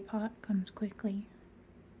okay part comes quickly.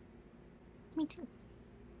 Me too.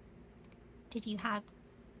 Did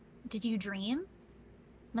you dream?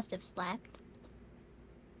 Must have slept.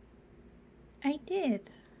 I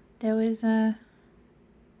did. There was a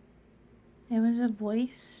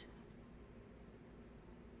voice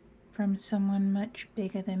from someone much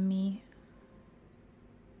bigger than me.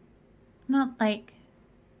 Not like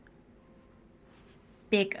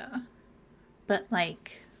bigger, but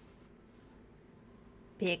like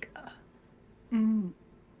bigger.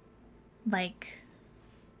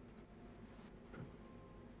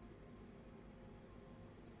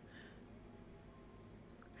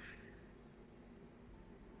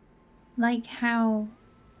 Like how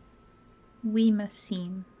we must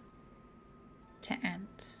seem to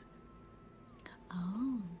ants.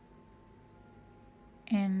 Oh.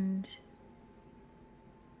 And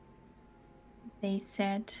they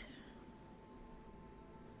said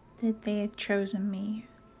that they had chosen me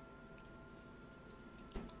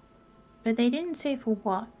But they didn't say for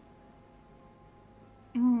what.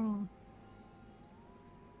 Mm.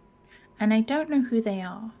 And I don't know who they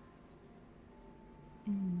are.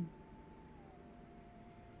 Mm.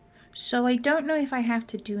 So I don't know if I have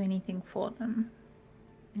to do anything for them.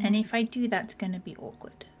 And if I do, that's going to be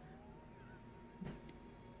awkward.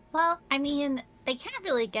 Well, I mean, they can't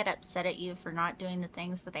really get upset at you for not doing the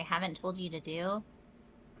things that they haven't told you to do.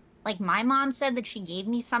 Like, my mom said that she gave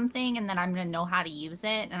me something and then I'm gonna know how to use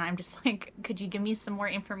it. And I'm just like, could you give me some more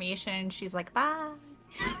information? She's like, bye.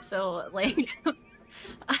 So, like,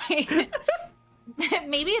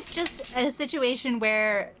 maybe it's just a situation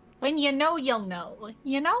where when you know, you'll know,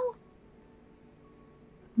 you know?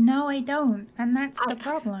 No, I don't. And that's the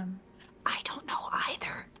problem. I don't know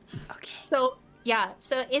either. Okay. So, yeah,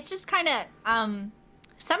 so it's just kind of,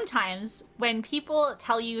 sometimes when people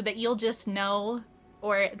tell you that you'll just know,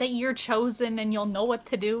 or that you're chosen and you'll know what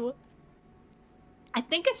to do, I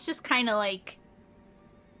think it's just kind of like,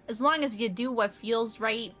 as long as you do what feels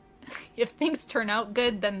right, if things turn out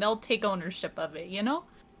good, then they'll take ownership of it, you know?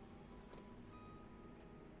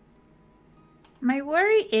 My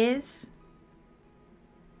worry is,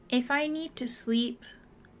 if I need to sleep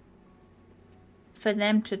for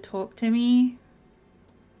them to talk to me,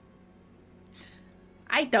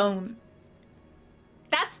 I don't.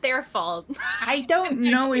 That's their fault. I don't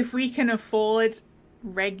know if we can afford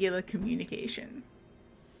regular communication.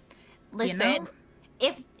 Listen, you know?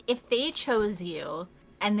 if they chose you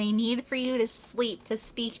and they need for you to sleep to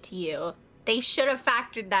speak to you, they should have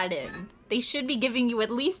factored that in. They should be giving you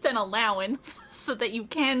at least an allowance so that you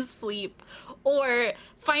can sleep or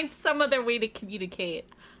find some other way to communicate.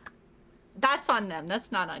 That's on them.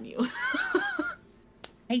 That's not on you.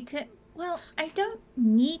 Well, I don't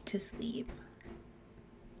need to sleep.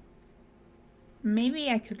 Maybe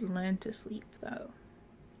I could learn to sleep, though.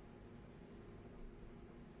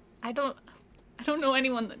 I don't know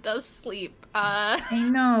anyone that does sleep. I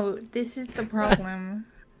know, this is the problem.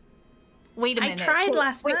 Wait a minute. I tried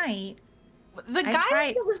last night. The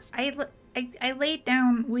guy was... I laid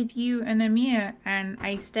down with you and Amir, and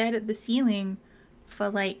I stared at the ceiling for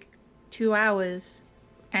like 2 hours,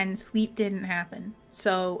 and sleep didn't happen.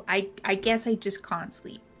 So I guess I just can't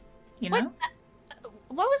sleep. You know?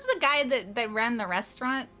 What was the guy that ran the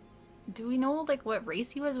restaurant? Do we know like what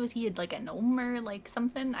race he was? Was he like a gnome or like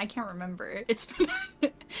something? I can't remember. It's been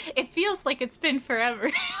it feels like it's been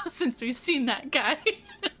forever since we've seen that guy.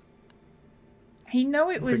 I know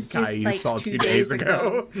it was the guy just you like saw 2 days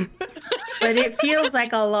ago. But it feels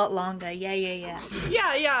like a lot longer. Yeah.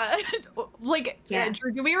 Yeah. Like,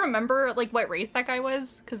 Drew, do we remember like what race that guy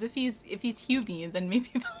was? Because if he's Hubie, then maybe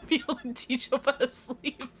they'll be able to teach you how to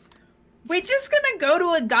sleep. We're just gonna go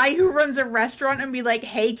to a guy who runs a restaurant and be like,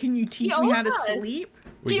 "Hey, can you teach me how to sleep?"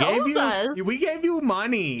 We gave you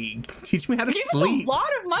money. Teach me how to sleep. A lot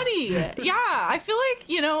of money. Yeah, I feel like,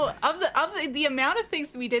 you know, of the amount of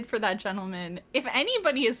things that we did for that gentleman, if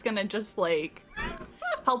anybody is gonna just like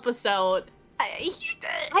help us out, I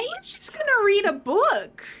was just gonna read a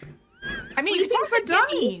book. I mean, Sleeping for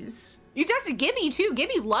dummies. You talk to Gibby too.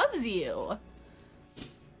 Gibby loves you.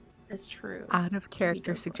 That's true. Out of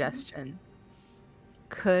character suggestion.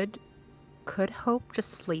 Could Hope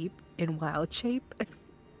just sleep in wild shape?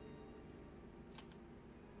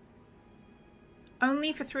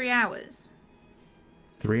 Only for 3 hours.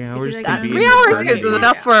 3 hours? Because could be 3 an hours eternity. is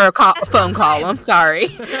enough for a phone call. I'm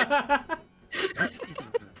sorry.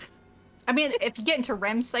 I mean, if you get into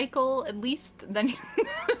REM cycle, at least, then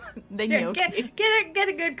you're okay. Get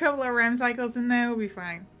a good couple of REM cycles in there, we'll be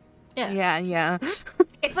fine. Yeah.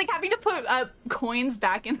 It's like having to put coins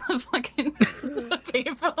back in the fucking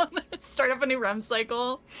payphone. Start up a new REM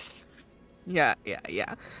cycle. Yeah.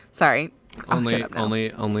 Sorry. I'll shut up now.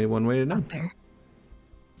 Only one way to know. There.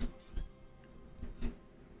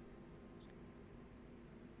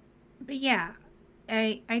 But yeah,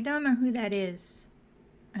 I don't know who that is.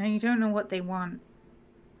 I don't know what they want,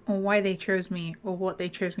 or why they chose me, or what they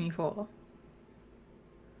chose me for.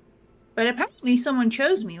 But apparently someone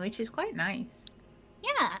chose me, which is quite nice.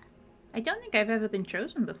 Yeah. I don't think I've ever been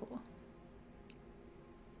chosen before.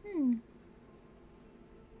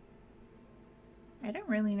 I don't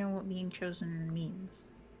really know what being chosen means.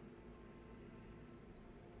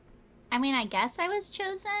 I mean, I guess I was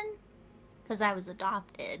chosen because I was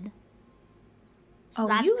adopted. So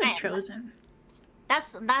Oh, you were chosen.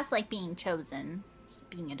 That's like being chosen,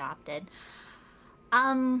 being adopted.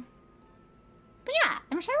 But yeah,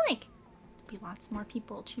 I'm sure like there'll be lots more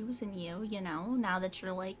people choosing you, you know, now that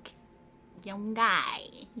you're like young guy,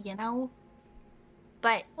 you know.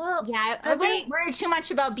 But well, yeah, I wouldn't worry too much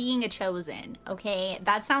about being a chosen, okay?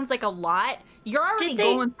 That sounds like a lot. You're already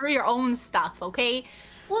going through your own stuff, okay?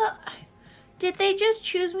 Well, did they just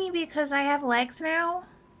choose me because I have legs now?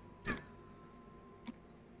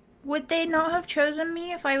 Would they not have chosen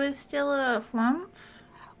me if I was still a flump?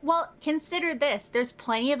 Well, consider this. There's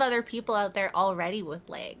plenty of other people out there already with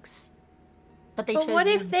legs. But what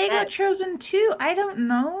if they got chosen too? I don't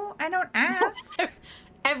know. I don't ask.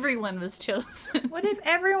 Everyone was chosen. What if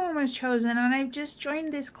everyone was chosen and I've just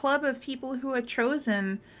joined this club of people who are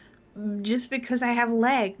chosen just because I have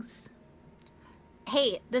legs?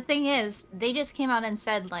 Hey, the thing is, they just came out and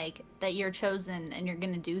said, like, that you're chosen and you're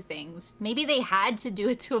gonna do things. Maybe they had to do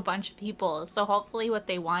it to a bunch of people, so hopefully what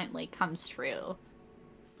they want, like, comes true.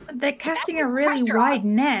 They're casting a really wide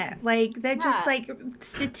net. Like, they're just, like,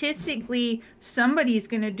 statistically, somebody's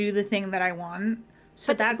gonna do the thing that I want.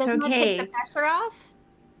 So that's okay. Doesn't that take the pressure off?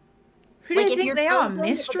 Who do you think they are,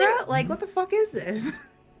 Mistra? Like, what the fuck is this?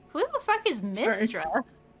 Who the fuck is Mistra?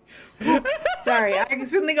 Sorry, I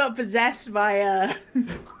suddenly got possessed by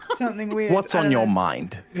something weird. What's on your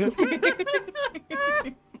mind? Why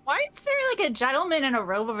is there like a gentleman in a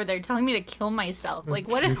robe over there telling me to kill myself? Like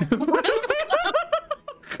what?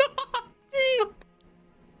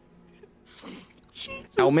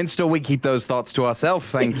 Elminster, we keep those thoughts to ourselves,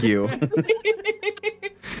 thank you.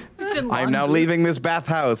 I'm now leaving this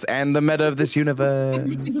bathhouse and the meta of this universe.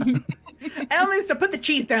 Elminster, put the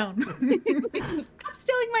cheese down. Stop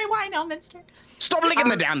stealing my wine, Elminster. Stop licking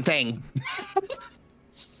the damn thing.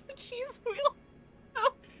 It's just the cheese wheel.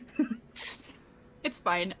 Oh. It's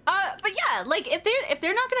fine. But yeah, like if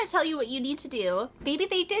they're not gonna tell you what you need to do, maybe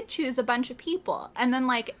they did choose a bunch of people, and then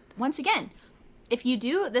like once again, if you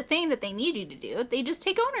do the thing that they need you to do, they just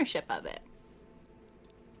take ownership of it.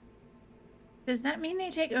 Does that mean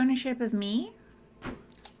they take ownership of me?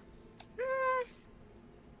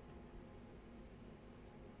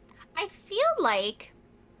 I feel like,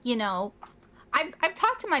 you know, I've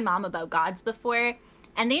talked to my mom about gods before,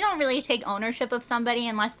 and they don't really take ownership of somebody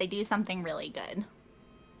unless they do something really good.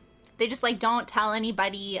 They just like don't tell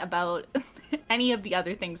anybody about any of the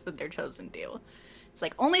other things that they're chosen to do. It's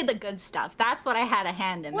like only the good stuff. That's what I had a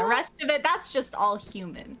hand in. The rest of it, that's just all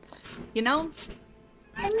human. You know?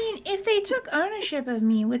 I mean, if they took ownership of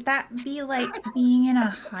me, would that be like being in a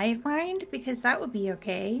hive mind? Because that would be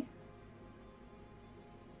okay.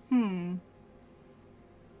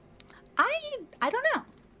 I don't know.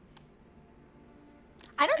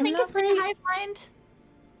 I don't think it's like a hive mind.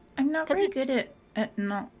 I'm not very good at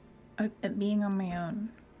being on my own.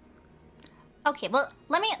 Okay, well,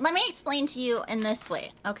 let me explain to you in this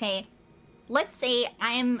way, okay? Let's say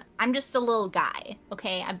I'm just a little guy,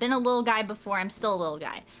 okay? I've been a little guy before, I'm still a little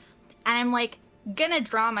guy. And I'm like gonna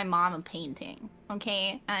draw my mom a painting,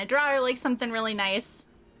 okay? And I draw her like something really nice,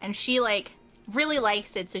 and she like really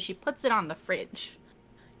likes it, so she puts it on the fridge.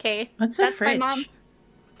 Okay? What's a fridge? My mom.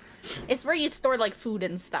 It's where you store like food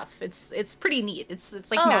and stuff. It's pretty neat. It's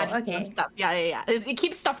like magical and stuff. Yeah. It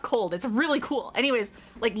keeps stuff cold. It's really cool. Anyways,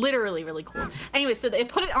 like literally really cool. Anyways, so they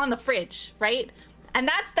put it on the fridge, right? And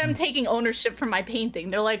that's them taking ownership for my painting.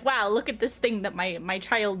 They're like, wow, look at this thing that my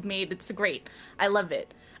child made. It's great. I love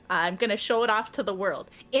it. I'm gonna show it off to the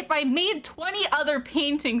world. If I made 20 other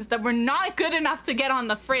paintings that were not good enough to get on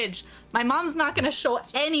the fridge, my mom's not gonna show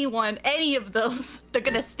anyone any of those. They're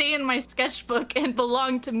gonna stay in my sketchbook and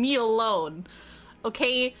belong to me alone.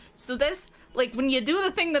 Okay? So this, like, when you do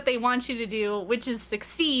the thing that they want you to do, which is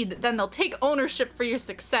succeed, then they'll take ownership for your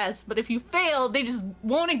success. But if you fail, they just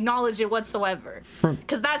won't acknowledge it whatsoever.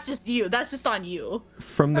 Because that's just you. That's just on you.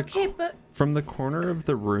 From the corner of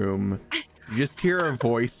the room, you just hear a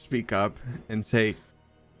voice speak up and say,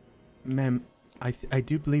 "Ma'am, I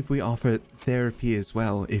do believe we offer therapy as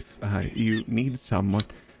well if you need someone."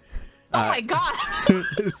 Oh my god!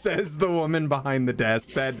 Says the woman behind the desk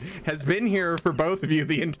that has been here for both of you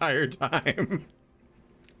the entire time.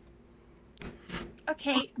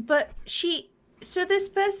 Okay, but so this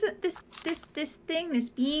person, this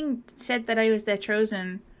being said that I was their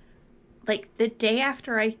chosen, like the day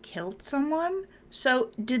after I killed someone.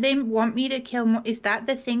 So do they want me to kill more? Is that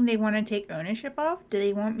the thing they want to take ownership of? Do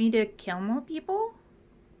they want me to kill more people?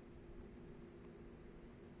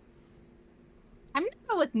 I'm gonna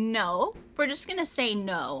go with no. We're just gonna say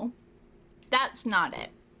no. That's not it.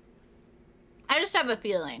 I just have a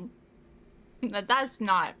feeling that that's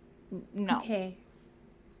not no.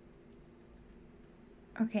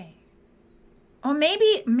 Okay. Or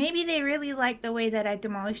maybe they really like the way that I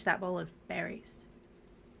demolished that bowl of berries.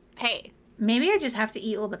 Hey. Maybe I just have to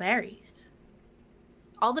eat all the berries.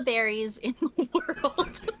 All the berries in the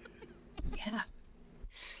world. Yeah.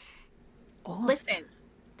 Listen,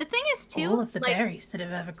 the thing is too, all of the like, berries that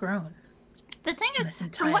have ever grown. The thing on is, this from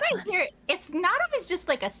entire what planet. I hear, it's not always just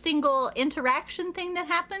like a single interaction thing that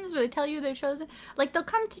happens where they tell you they're chosen. Like, they'll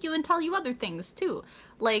come to you and tell you other things too.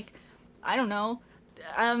 Like, I don't know,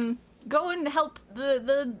 go and help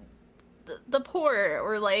the poor,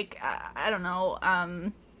 or like, I don't know,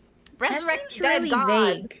 resurrect the dead really god,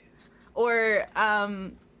 vague. or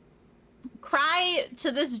cry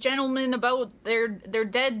to this gentleman about their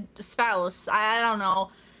dead spouse. I don't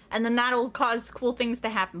know. And then that'll cause cool things to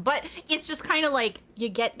happen. But it's just kind of like you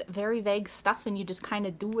get very vague stuff and you just kind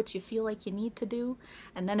of do what you feel like you need to do.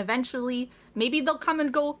 And then eventually, maybe they'll come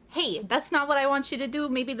and go, hey, that's not what I want you to do.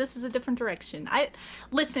 Maybe this is a different direction.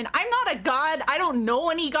 Listen, I'm not a god. I don't know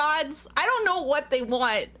any gods. I don't know what they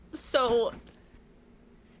want. So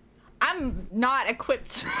I'm not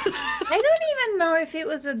equipped. I don't even know if it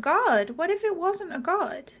was a god. What if it wasn't a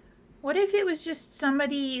god? What if it was just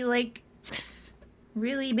somebody, like,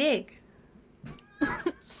 really big?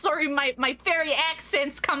 Sorry, my fairy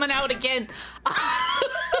accent's coming out again.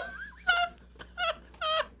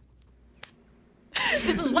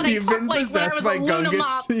 This is what I talk like when I was a Luna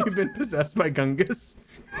mop. You've been possessed by Gungus.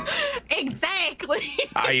 Exactly.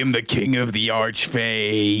 I am the king of the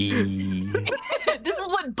archfey. This is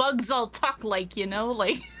what bugs all talk like, you know?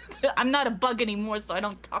 Like, I'm not a bug anymore, so I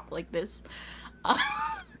don't talk like this.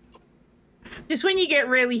 Just when you get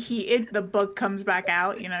really heated, the bug comes back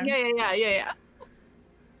out, you know? Yeah.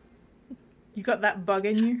 You got that bug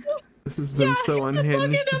in you? This has been so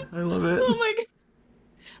unhinged. I love it. Oh my god.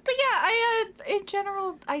 But yeah, in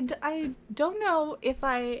general, I don't know if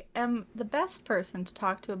I am the best person to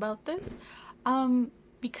talk to about this,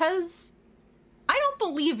 because I don't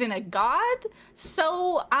believe in a god,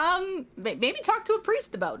 so, maybe talk to a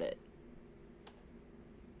priest about it.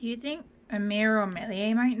 You think Amir or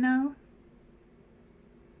Melie might know?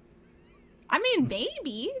 I mean, maybe.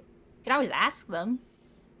 You can always ask them.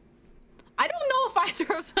 I don't know if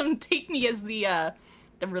either of them take me as the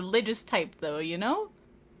religious type, though, you know?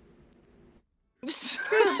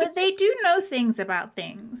 True, but they do know things about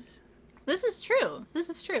things. This is true.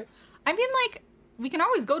 I mean, like, we can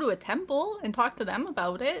always go to a temple and talk to them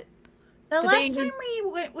about it. The last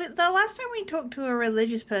time we talked to a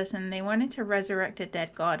religious person, they wanted to resurrect a dead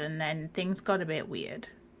god, and then things got a bit weird.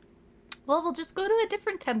 Well, we'll just go to a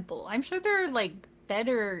different temple. I'm sure there are, like,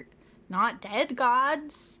 better not dead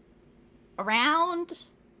gods around.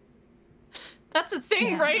 That's a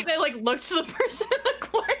thing, right? I, like, look to the person in the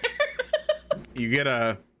corner. You get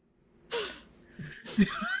a...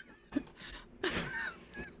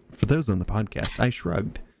 For those on the podcast, I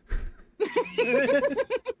shrugged.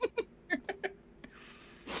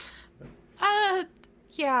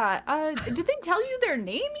 Did they tell you their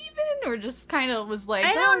name even, or just kind of was like,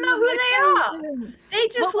 I don't know who they are. They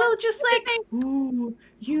just just like, ooh,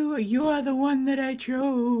 you are the one that I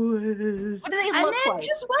chose. What do they look and then like?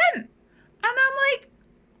 just went, and I'm like,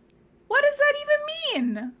 what does that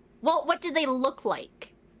even mean? Well, what did they look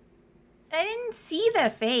like? I didn't see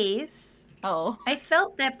their face. Oh. I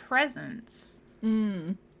felt their presence.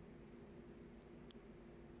 Well,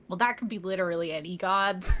 that could be literally any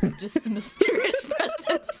god, just a mysterious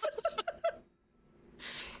presence.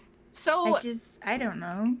 So I don't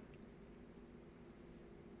know.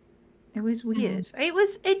 It was weird.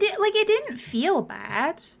 It didn't feel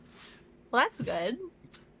bad. Well, that's good.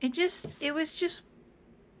 It was just,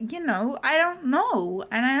 you know, I don't know,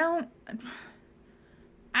 and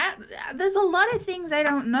there's a lot of things I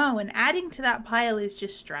don't know, and adding to that pile is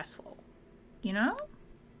just stressful, you know?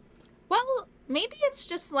 Well, maybe it's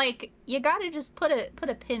just like, you gotta just put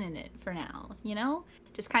a pin in it for now, you know?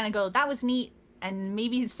 Just kind of go, that was neat, and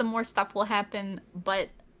maybe some more stuff will happen, but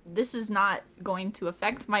this is not going to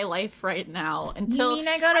affect my life right now until... You mean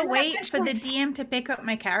I gotta wait for the DM to pick up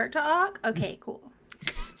my character arc? Okay, cool.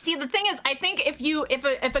 See, the thing is, I think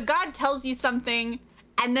if a god tells you something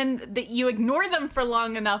and then you ignore them for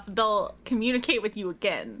long enough, they'll communicate with you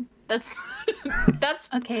again. That's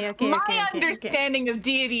my understanding of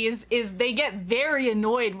deities is they get very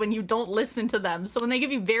annoyed when you don't listen to them. So when they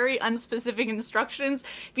give you very unspecific instructions,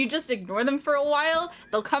 if you just ignore them for a while,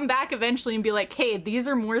 they'll come back eventually and be like, hey, these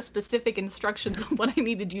are more specific instructions of what I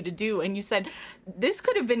needed you to do. And you said, this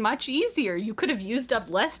could have been much easier. You could have used up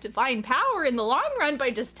less divine power in the long run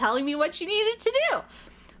by just telling me what you needed to do.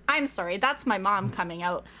 I'm sorry, that's my mom coming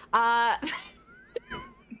out.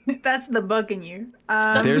 That's the bug in you.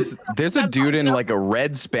 There's a dude in like a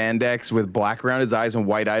red spandex with black around his eyes and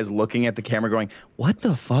white eyes looking at the camera going, what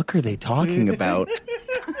the fuck are they talking about?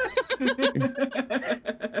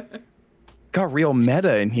 Got real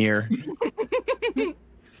meta in here.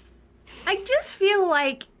 I just feel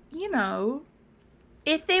like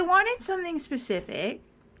if they wanted something specific,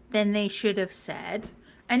 then they should have said.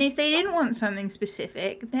 And if they didn't want something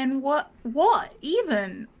specific, then what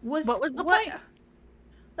even was what was the point?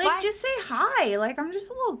 Like, why? Just say hi. Like, I'm just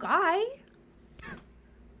a little guy.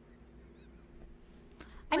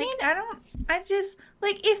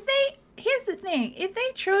 Here's the thing. If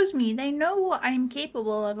they chose me, they know what I'm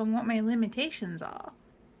capable of and what my limitations are.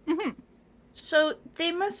 Mm-hmm. So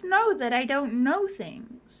they must know that I don't know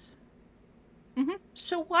things. Mm-hmm.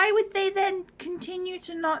 So why would they then continue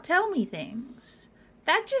to not tell me things?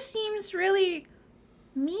 That just seems really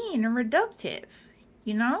mean and reductive,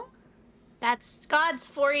 you know? That's gods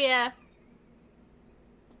for you.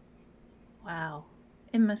 Wow.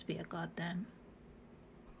 It must be a god then.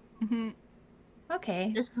 Mm-hmm.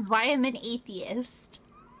 Okay. This is why I'm an atheist.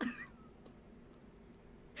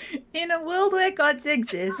 In a world where gods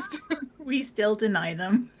exist, we still deny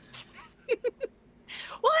them.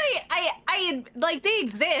 Well, I like, they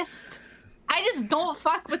exist. I just don't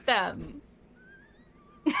fuck with them.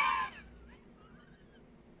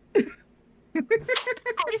 I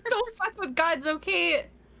just don't fuck with gods, okay?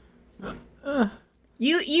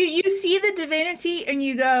 You see the divinity and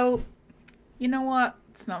you go, you know what?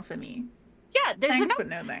 It's not for me. Yeah, there's thanks, enough, but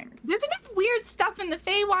no thanks. There's enough weird stuff in the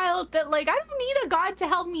Feywild that, like, I don't need a god to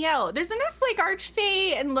help me out. There's enough, like,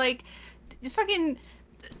 archfey and, like, fucking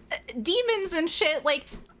demons and shit. Like,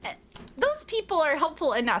 those people are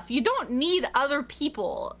helpful enough. You don't need other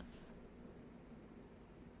people.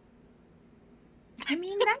 I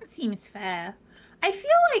mean, that seems fair. I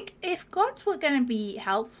feel like if gods were gonna be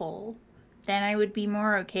helpful, then I would be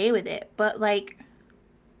more okay with it. But, like,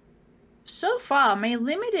 so far, my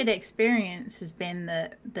limited experience has been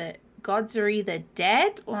that gods are either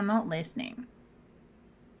dead or not listening.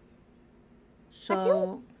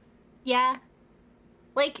 So, yeah,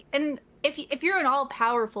 like, and if you're an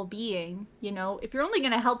all-powerful being, you know, if you're only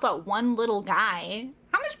gonna help out one little guy,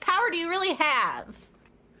 how much power do you really have?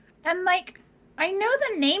 And, like, I know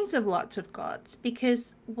the names of lots of gods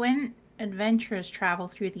because when adventurers travel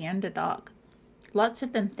through the Underdark, lots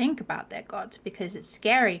of them think about their gods because it's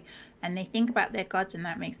scary, and they think about their gods and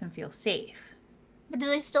that makes them feel safe. But do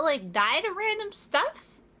they still, like, die to random stuff?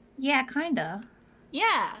 Yeah, kinda.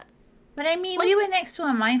 Yeah. But I mean, like, we were next to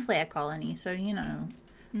a mind flayer colony, so, you know.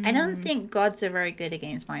 I don't think gods are very good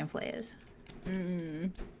against mind flayers.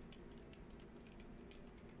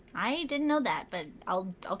 I didn't know that, but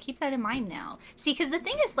I'll keep that in mind now. See, because the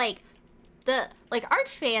thing is, like, the, like,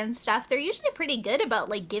 archfey and stuff, they're usually pretty good about,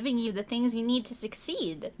 like, giving you the things you need to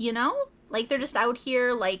succeed, you know? Like, they're just out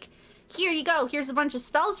here, like, here you go, here's a bunch of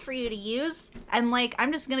spells for you to use, and, like,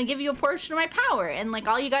 I'm just gonna give you a portion of my power, and, like,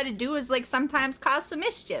 all you gotta do is, like, sometimes cause some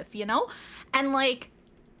mischief, you know? And, like,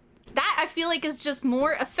 that, I feel like, is just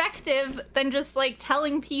more effective than just, like,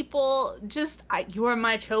 telling people, just, you are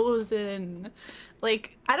my chosen.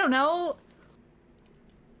 Like, I don't know.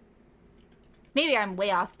 Maybe I'm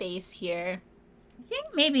way off base here. I think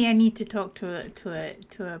maybe I need to talk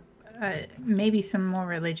to maybe some more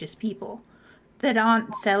religious people that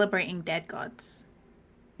aren't celebrating dead gods.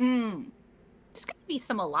 There's gotta be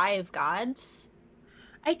some alive gods.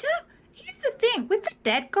 Here's the thing, with the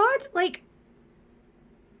dead gods, like,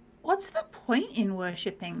 what's the point in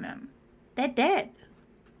worshipping them? They're dead.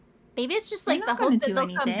 Maybe it's just, like, the hope that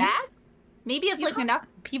they'll come back? Maybe if, like, enough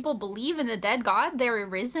people believe in a dead god, they're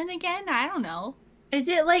risen again? I don't know. Is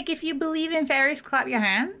it like if you believe in fairies, clap your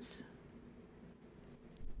hands?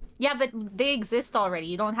 Yeah, but they exist already.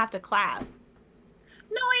 You don't have to clap.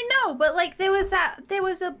 No, I know, but, like, there was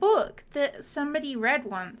a book that somebody read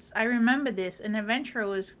once. I remember this. An adventurer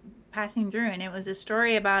was passing through, and it was a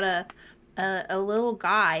story about a little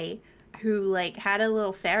guy who, like, had a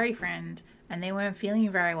little fairy friend, and they weren't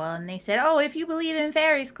feeling very well, and they said, oh, if you believe in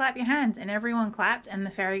fairies, clap your hands. And everyone clapped, and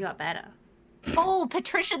the fairy got better. Oh,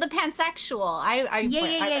 Patricia the Pansexual.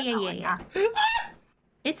 Yeah.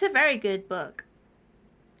 It's a very good book.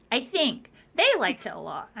 I think. They liked it a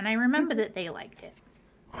lot, and I remember that they liked it.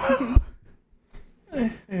 I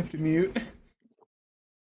have to mute.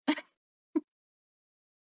 It's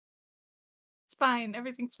fine.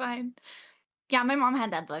 Everything's fine. Yeah, my mom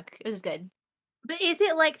had that book. It was good. But is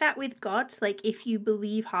it like that with gods? Like, if you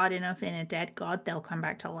believe hard enough in a dead god, they'll come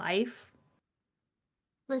back to life?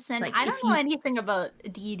 Listen, like, I don't know anything about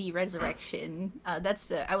deity resurrection.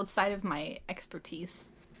 That's outside of my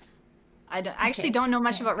expertise. I actually don't know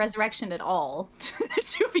much about resurrection at all,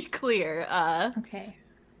 to be clear. Okay.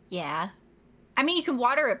 Yeah. I mean, you can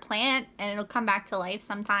water a plant and it'll come back to life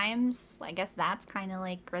sometimes. I guess that's kind of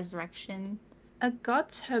like resurrection. Are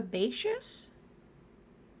gods herbaceous?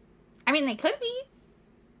 I mean, they could be.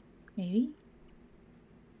 Maybe.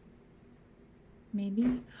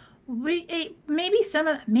 Maybe maybe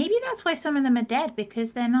maybe that's why some of them are dead,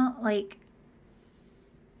 because they're not like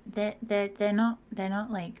they're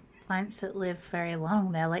not like plants that live very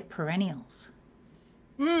long. They're like perennials.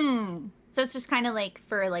 So it's just kind of like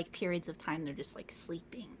for like periods of time they're just like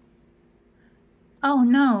sleeping. Oh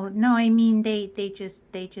no, I mean they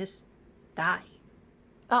just die.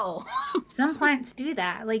 Oh. Some plants do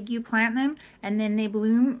that. Like you plant them and then they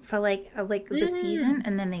bloom for like the season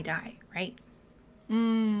and then they die, right?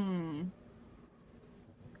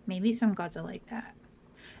 Maybe some gods are like that.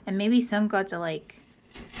 And maybe some gods are like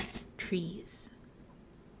trees.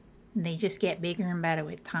 They just get bigger and better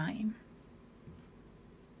with time.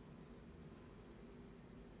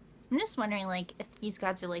 I'm just wondering, like, if these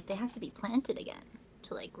gods are like, they have to be planted again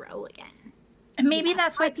to like grow again. And maybe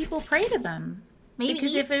that's why people pray to them. Maybe.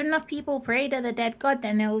 Because if enough people pray to the dead god,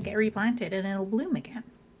 then it'll get replanted and it'll bloom again.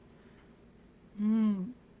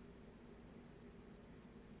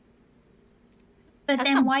 But that's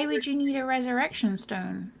then why would you need a resurrection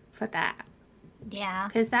stone for that? Yeah.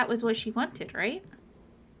 Because that was what she wanted, right?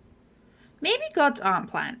 Maybe gods aren't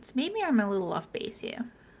plants. Maybe I'm a little off base here.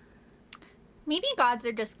 Maybe gods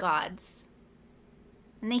are just gods.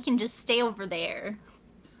 And they can just stay over there.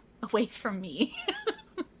 Away from me.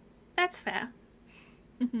 That's fair.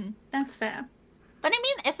 That's fair. But I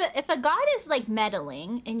mean, if a god is like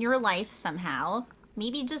meddling in your life somehow,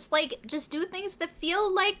 maybe just do things that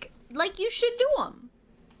feel like you should do them.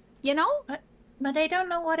 You know? But I don't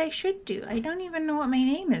know what I should do. I don't even know what my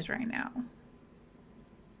name is right now.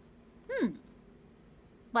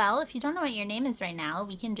 Well, if you don't know what your name is right now,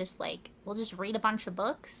 we can just we'll just read a bunch of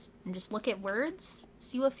books and just look at words,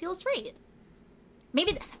 see what feels right.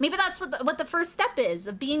 Maybe that's what the first step is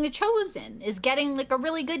of being a chosen, is getting like a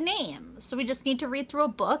really good name. So we just need to read through a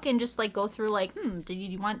book and just like go through like, do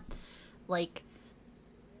you want like,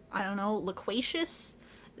 I don't know, loquacious?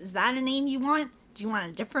 Is that a name you want? Do you want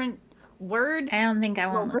a different word? I don't think I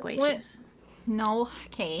want loquacious. No?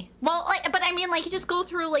 Okay. Well, but I mean, like, you just go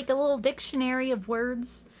through, like, a little dictionary of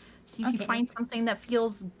words, see if you find something that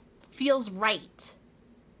feels right.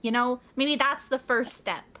 You know? Maybe that's the first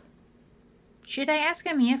step. Should I ask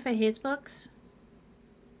Amir for his books?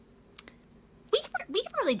 We can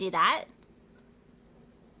probably do that.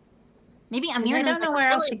 Maybe Amir I don't know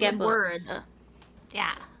where else to get books.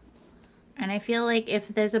 Yeah. And I feel like if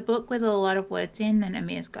there's a book with a lot of words in, then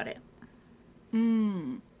Amir's got it.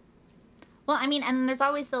 Well, I mean, and there's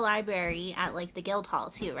always the library at, like, the guild hall,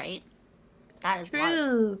 too, right? That is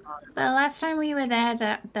true. But last time we were there,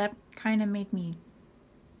 that kind of made me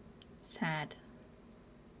sad.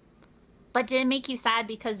 But did it make you sad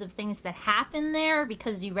because of things that happened there, or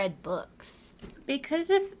because you read books?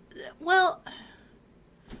 Because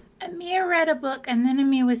Amir read a book, and then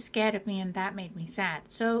Amir was scared of me, and that made me sad.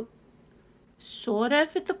 So, sort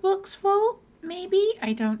of the book's fault, maybe?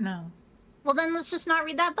 I don't know. Well, then let's just not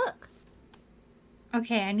read that book.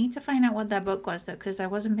 Okay, I need to find out what that book was, though, because I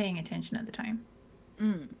wasn't paying attention at the time.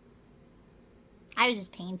 I was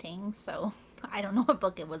just painting, so I don't know what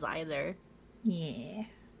book it was either. Yeah.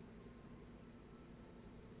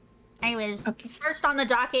 Anyways, first on the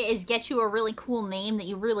docket is get you a really cool name that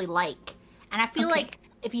you really like. And I feel like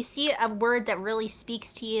if you see a word that really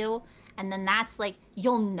speaks to you, and then that's like,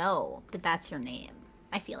 you'll know that that's your name,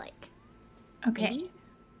 I feel like. Okay. Maybe?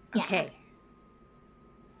 Okay.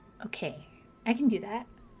 I can do that.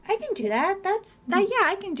 I can do that. Yeah,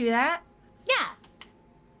 I can do that. Yeah.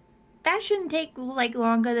 That shouldn't take, like,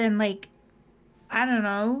 longer than, like, I don't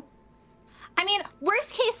know. I mean,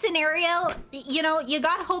 worst case scenario, you know, you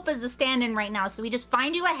got Hope as the stand-in right now, so we just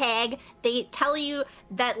find you a hag, they tell you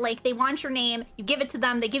that, like, they want your name, you give it to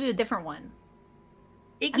them, they give you a different one.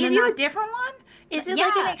 They give you a different one? Is it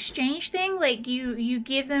like an exchange thing? Like, you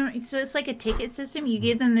give them, so it's like a ticket system, you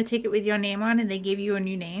give them the ticket with your name on and they give you a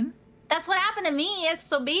new name? That's what happened to me,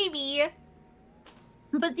 so baby.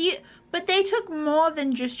 But they took more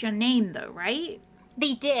than just your name, though, right?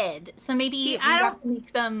 They did. So maybe you have to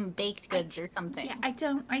make them baked goods or something. Yeah, I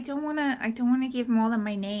don't wanna give more than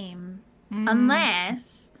my name.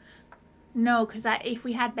 Unless because if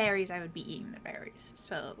we had berries, I would be eating the berries.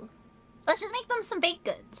 So let's just make them some baked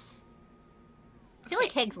goods. I feel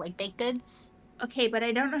like hags like baked goods. Okay, but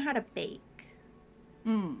I don't know how to bake.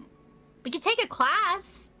 We could take a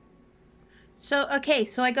class. So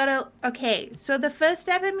so the first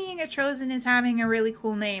step in being a chosen is having a really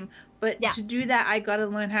cool name. But to do that, I gotta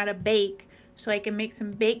learn how to bake so I can make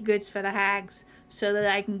some baked goods for the hags so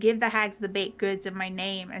that I can give the hags the baked goods of my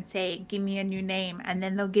name and say, give me a new name. And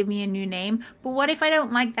then they'll give me a new name. But what if I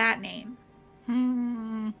don't like that name?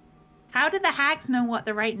 How do the hags know what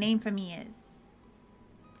the right name for me is?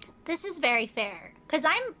 This is very fair. Because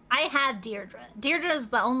I have Deirdre. Deirdre's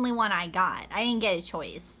the only one I got. I didn't get a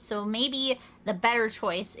choice. So maybe the better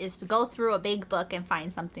choice is to go through a big book and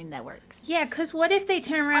find something that works. Yeah, because what if they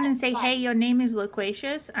turn around and say, hey, your name is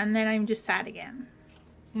Loquacious, and then I'm just sad again?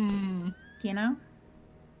 You know?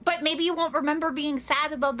 But maybe you won't remember being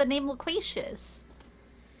sad about the name Loquacious.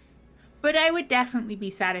 But I would definitely be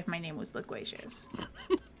sad if my name was Loquacious.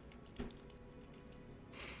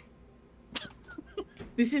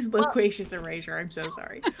 This is Loquacious Erasure. I'm so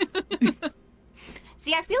sorry.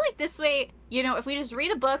 See, I feel like this way, you know, if we just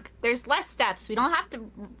read a book, there's less steps. We don't have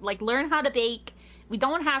to, like, learn how to bake. We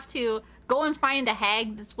don't have to go and find a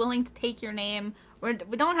hag that's willing to take your name. We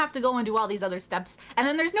don't have to go and do all these other steps. And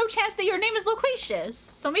then there's no chance that your name is Loquacious.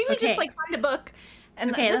 So maybe just, like, find a book.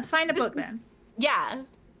 And okay, let's find a book then. Yeah.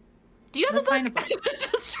 Do you have let's a book? Find a book.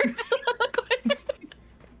 Just turn to the book.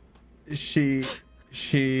 She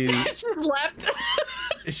just left.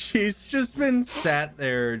 She's just been sat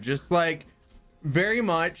there, just like very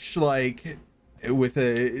much like with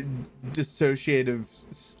a dissociative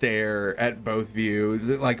stare at both of you,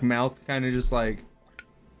 like mouth kind of just like.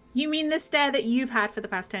 You mean the stare that you've had for the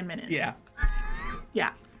past 10 minutes? Yeah.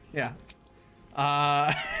 Yeah. Yeah.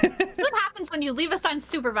 That's what happens when you leave us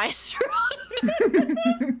unsupervised.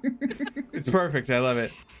 It's perfect. I love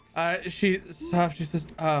it. She stops. She says,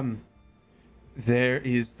 there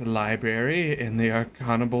is the library in the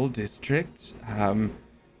Arcanable district.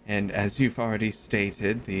 And as you've already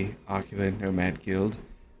stated, the Ocular Nomad Guild,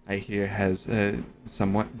 I hear, has a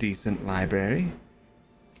somewhat decent library.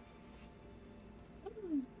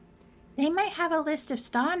 They might have a list of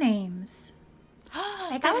star names.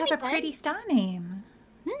 I gotta have a pretty star name.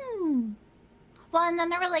 Well, and then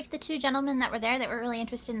there were like the two gentlemen that were there that were really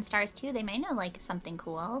interested in stars too. They may know like something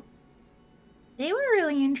cool. They were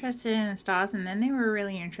really interested in the stars, and then they were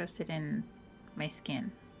really interested in my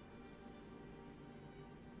skin.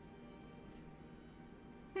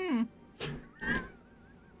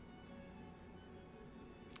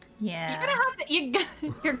 Yeah.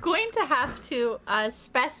 You're going to have to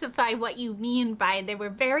specify what you mean by they were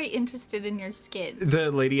very interested in your skin.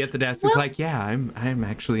 The lady at the desk is like, yeah, I'm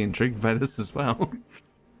actually intrigued by this as well.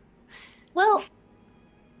 Well,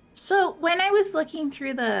 so when I was looking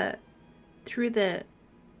through the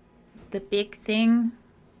big thing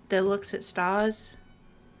that looks at stars,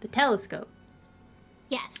 the telescope.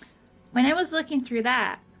 Yes. When I was looking through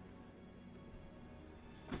that,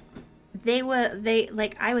 I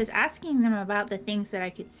was asking them about the things that I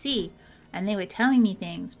could see, and they were telling me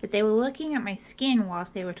things, but they were looking at my skin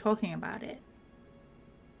whilst they were talking about it.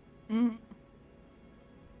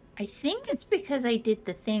 I think it's because I did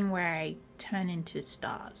the thing where I turn into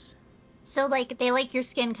stars. So, like, they like your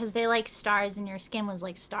skin because they like stars, and your skin was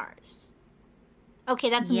like stars.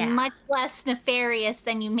 Okay, that's much less nefarious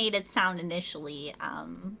than you made it sound initially.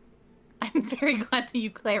 I'm very glad that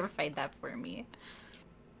you clarified that for me.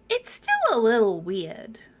 It's still a little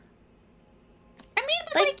weird. I mean,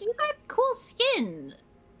 but like you got cool skin,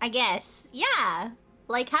 I guess. Yeah.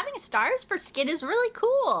 Like, having stars for skin is really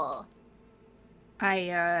cool.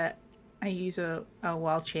 I use a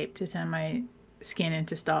wild shape to turn my skin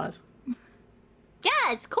into stars.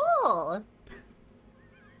 Yeah, it's cool.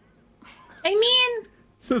 I mean...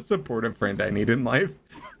 It's the supportive friend I need in life.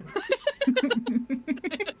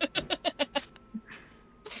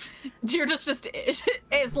 You're just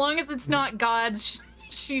as long as it's not God's,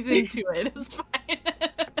 she's into it. It's fine.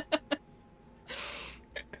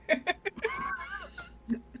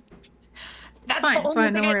 That's fine. It's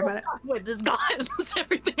fine. Don't worry about it. With this God,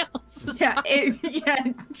 everything else is fine.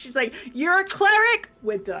 Yeah. She's like, you're a cleric.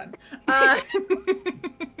 We're done.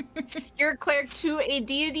 You're a cleric to a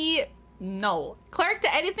deity. No. Cleric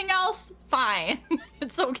to anything else. Fine.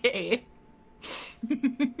 It's okay.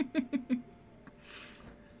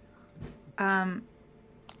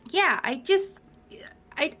 Yeah, I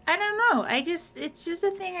don't know. It's just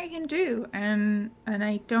a thing I can do, and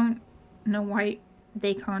I don't know why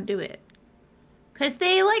they can't do it. Cause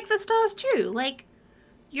they like the stars too. Like,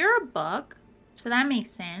 you're a bug, so that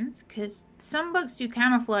makes sense. Cause some bugs do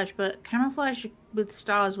camouflage, but camouflage with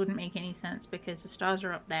stars wouldn't make any sense because the stars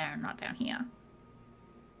are up there and not down here.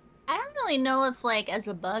 I don't really know if, like, as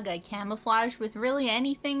a bug, I camouflage with really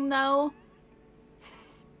anything though.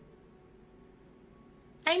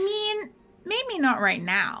 I mean, maybe not right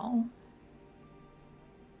now.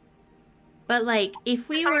 But like, if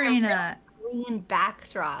we were in a green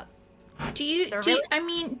backdrop, do you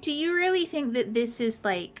really think that this is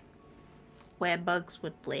like where bugs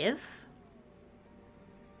would live?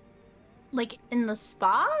 Like in the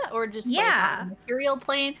spa, or just like on the material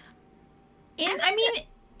plane?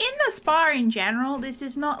 in the spa in general, this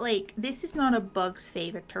is not a bug's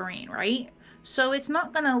favorite terrain, right? So it's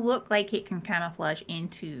not gonna look like it can camouflage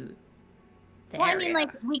into the area. I mean,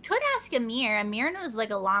 like, we could ask Amir. Amir knows like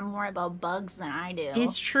a lot more about bugs than I do.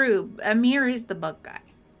 It's true. Amir is the bug guy.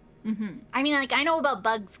 I mean, like, I know about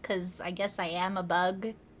bugs because I guess I am a bug.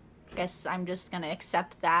 I guess I'm just gonna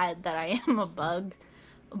accept that I am a bug.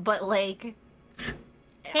 But like,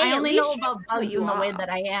 Hey, I only know about what bugs you in the way are.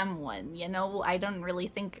 that I am one. You know, I don't really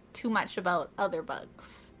think too much about other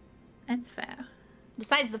bugs. That's fair.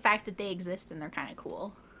 Besides the fact that they exist and they're kind of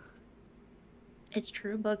cool. It's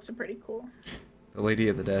true. Bugs are pretty cool. The lady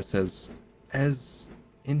at the desk says, as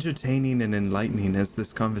entertaining and enlightening as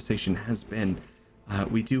this conversation has been,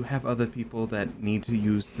 we do have other people that need to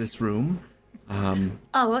use this room.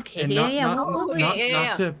 Oh, okay. And Yeah.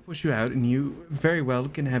 not to push you out, and you very well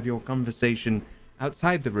can have your conversation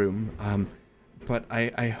outside the room. But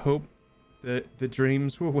I hope that the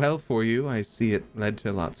dreams were well for you. I see it led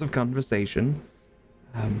to lots of conversation.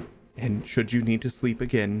 And should you need to sleep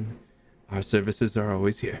again, our services are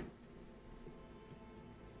always here.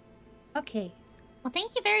 Okay. Well,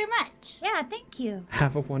 thank you very much. Yeah, thank you.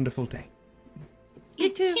 Have a wonderful day. You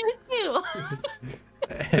too. You too.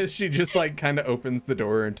 As she just like kind of opens the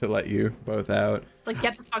door to let you both out. Like,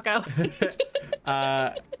 get the fuck out.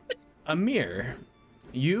 Amir,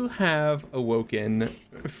 you have awoken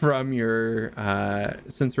from your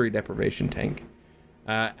sensory deprivation tank.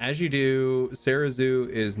 As you do, Sarazu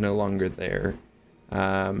is no longer there.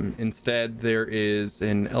 Instead, there is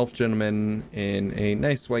an elf gentleman in a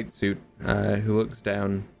nice white suit who looks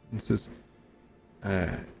down and says,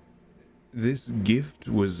 this gift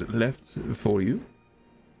was left for you.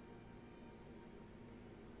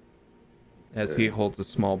 As he holds a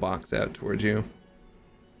small box out towards you.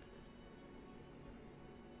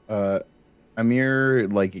 Amir,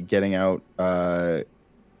 like, getting out,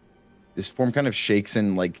 his form kind of shakes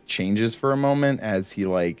and, like, changes for a moment as he,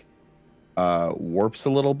 like, warps a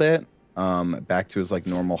little bit, back to his, like,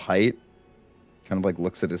 normal height. Kind of, like,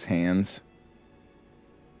 looks at his hands.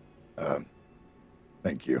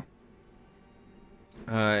 Thank you.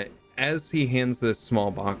 As he hands this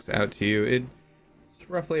small box out to you, it's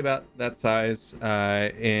roughly about that size,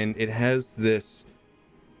 and it has this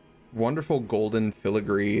wonderful golden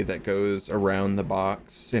filigree that goes around the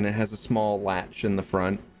box, and it has a small latch in the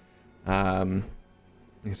front.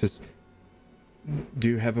 He says, do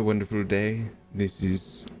you have a wonderful day? This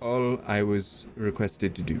is all I was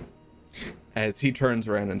requested to do. As he turns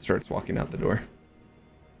around and starts walking out the door.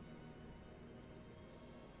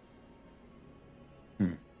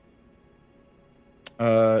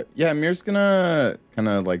 Yeah, Amir's gonna kind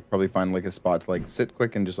of, like, probably find, like, a spot to, like, sit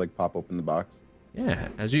quick and just, like, pop open the box. Yeah,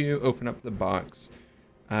 as you open up the box,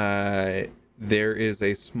 there is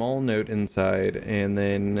a small note inside, and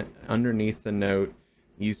then underneath the note,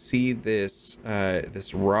 you see this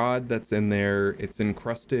this rod that's in there. It's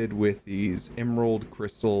encrusted with these emerald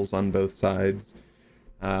crystals on both sides,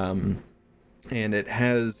 and it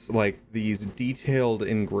has like these detailed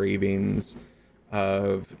engravings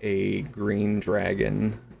of a green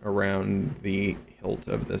dragon around the hilt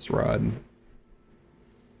of this rod.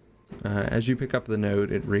 As you pick up the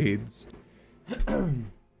note, it reads,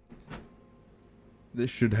 this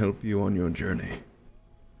should help you on your journey.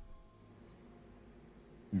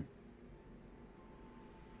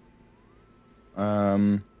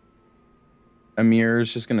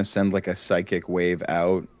 Amir's just gonna send, like, a psychic wave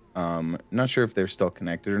out. Not sure if they're still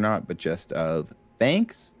connected or not, but just of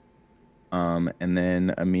thanks. And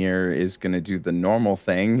then Amir is gonna do the normal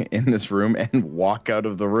thing in this room and walk out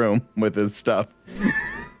of the room with his stuff.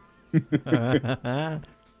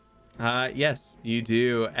 Yes, you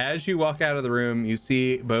do. As you walk out of the room, you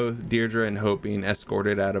see both Deirdre and Hope being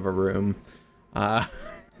escorted out of a room. Oh,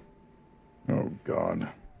 God.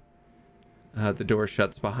 The door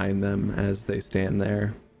shuts behind them as they stand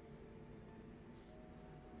there.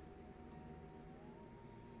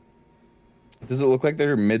 Does it look like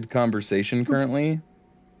they're mid-conversation currently?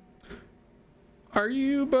 Are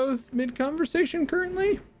you both mid-conversation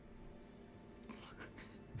currently?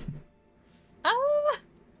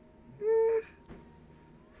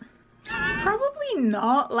 Probably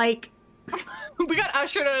not. Like, We got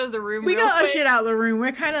ushered out of the room. we real got quick. ushered out of the room.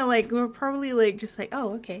 We're kind of like, we're probably like, just like,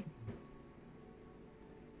 oh, okay.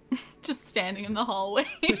 Just standing in the hallway.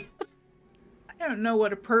 I don't know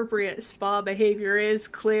what appropriate spa behavior is,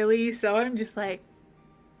 clearly, so I'm just like...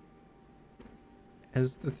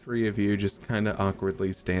 As the three of you just kind of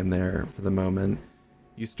awkwardly stand there for the moment,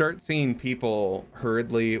 you start seeing people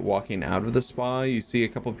hurriedly walking out of the spa. You see a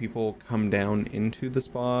couple people come down into the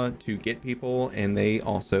spa to get people, and they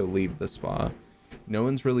also leave the spa. no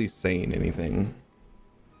one's really saying anything.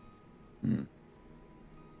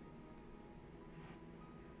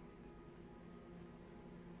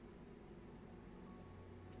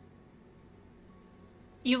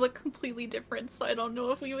 You look completely different, so I don't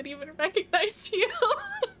know if we would even recognize you.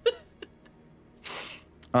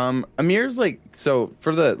 Amir's like, so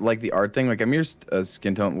for the the art thing, like Amir's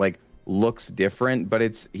skin tone like looks different, but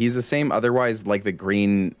he's the same otherwise, like the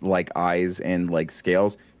green like eyes and like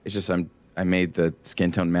scales. It's just I made the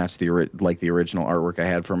skin tone match the original artwork I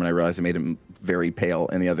had for him, and I realized I made him very pale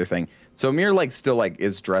in the other thing. So Amir like still like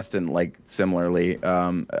is dressed in like similarly,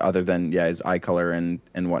 other than his eye color and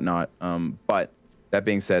whatnot. But that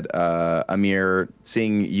being said, Amir,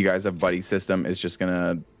 seeing you guys have buddy system is just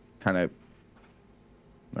gonna kind of.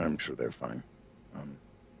 I'm sure they're fine.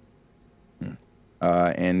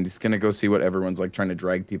 And he's gonna go see what everyone's like trying to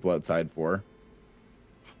drag people outside for.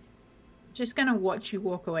 Just gonna watch you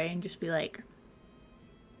walk away and just be like,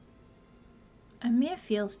 Amir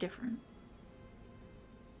feels different.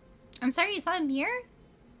 I'm sorry, you saw a mirror?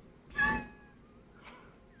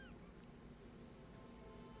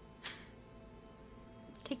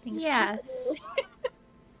 Take things. Yes.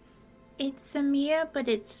 It's Amir, but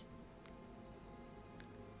it's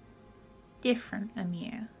different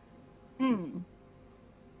Amir.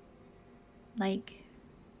 Like,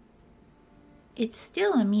 it's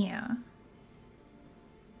still Amir,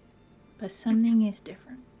 but something is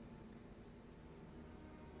different.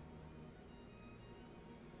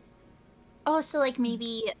 Oh, so like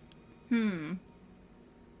maybe, yeah,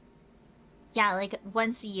 like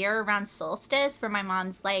once a year around solstice, where my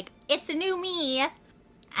mom's like, "It's a new me,"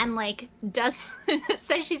 and like does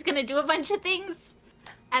says she's gonna do a bunch of things,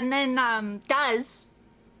 and then does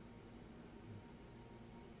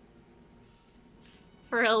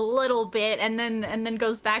for a little bit, and then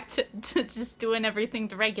goes back to just doing everything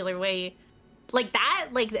the regular way, like that.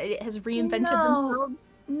 Like it has reinvented themselves.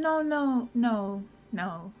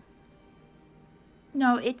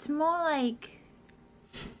 No, it's more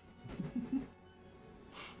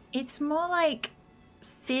like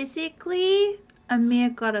physically Amir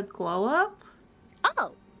got a glow up.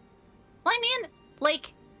 Oh. Well, I mean,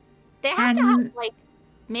 like, they have to have, like,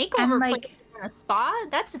 makeover like, places in a spa.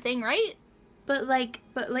 That's the thing, right? But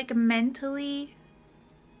mentally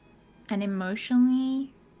and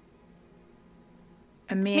emotionally,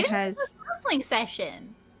 Amir has a counseling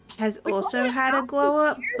session. Has also had a glow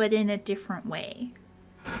up, but in a different way.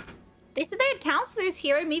 They said they had counselors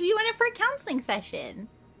here, and maybe you went in for a counseling session.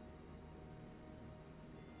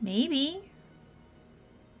 Maybe.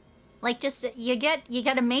 Like, just you get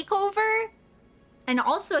a makeover, and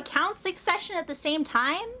also a counseling session at the same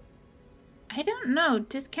time. I don't know.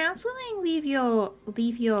 Does counseling leave your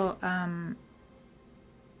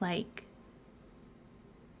like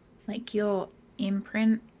your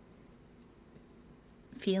imprint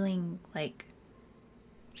feeling like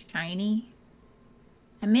shiny?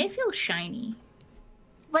 I may feel shiny.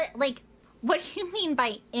 What do you mean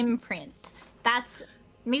by imprint? That's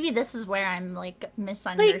maybe this is where I'm like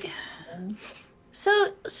misunderstanding. So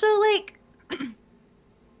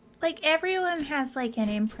like everyone has like an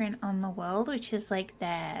imprint on the world, which is like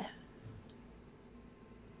their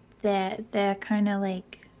kind of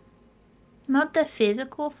like not the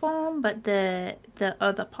physical form, but the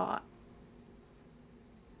other part.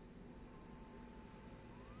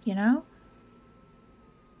 You know?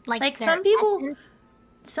 Like some people,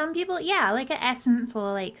 yeah, like an essence,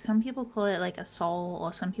 or like some people call it like a soul,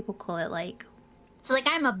 or some people call it like. So like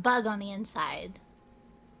I'm a bug on the inside.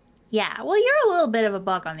 Yeah, well, you're a little bit of a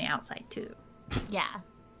bug on the outside too. Yeah.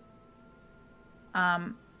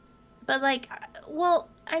 But like, well,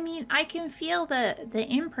 I mean, I can feel the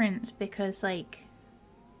imprints because like,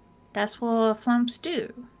 that's what flumps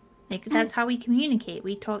do. Like that's how we communicate.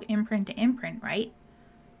 We talk imprint to imprint, right?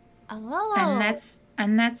 Oh.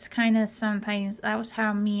 And that's kind of sometimes that was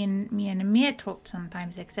how me and Amir talked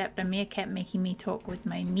sometimes, except Amir kept making me talk with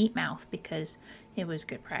my meat mouth because it was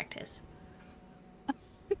good practice.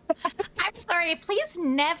 I'm sorry, please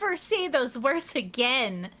never say those words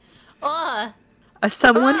again. Ugh. As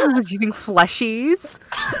someone who was using fleshies,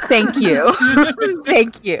 thank you.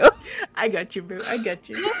 Thank you. I got you, boo. I got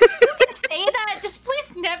you. You can say that. Just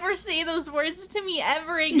please never say those words to me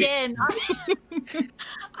ever again.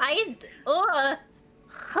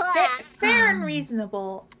 Fair and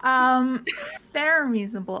reasonable. Fair and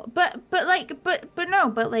reasonable. But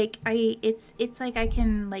it's like I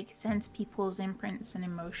can like sense people's imprints and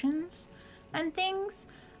emotions and things.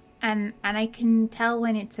 And I can tell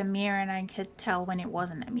when it's Amir, and I could tell when it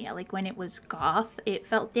wasn't Amir. Like when it was Goth, it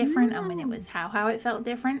felt different, and when it was how it felt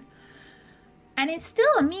different. And it's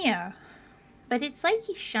still Amir, But it's like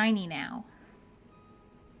he's shiny now.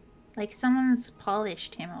 Like someone's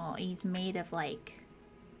polished him, or he's made of like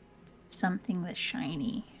something that's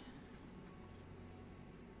shiny.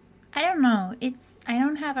 I don't know. I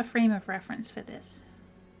don't have a frame of reference for this.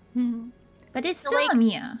 But it's still like,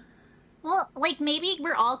 Amir. Well, like maybe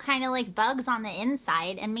we're all kind of like bugs on the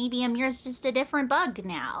inside, and maybe Amir's just a different bug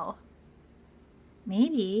now.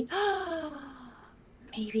 Maybe.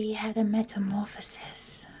 Maybe he had a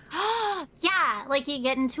metamorphosis. Yeah, like you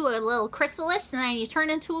get into a little chrysalis and then you turn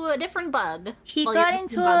into a different bug. He got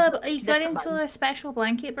into a special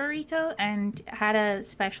blanket burrito and had a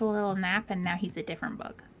special little nap, and now he's a different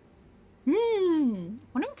bug. Wonder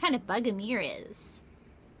what kind of bug Amir is.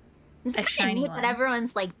 It's a shiny one. That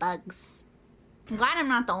everyone's like bugs. I'm glad I'm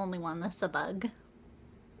not the only one that's a bug.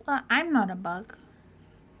 Well, I'm not a bug.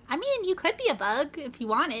 I mean, you could be a bug if you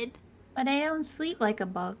wanted. But I don't sleep like a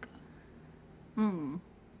bug.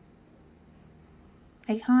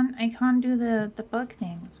 I can't do the bug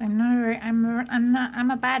things. I'm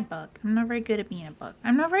a bad bug. I'm not very good at being a bug.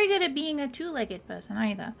 I'm not very good at being a two-legged person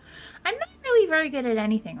either. I'm not really very good at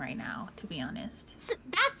anything right now, to be honest. So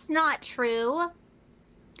that's not true.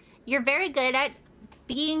 You're very good at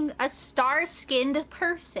being a star-skinned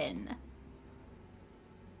person.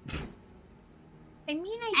 I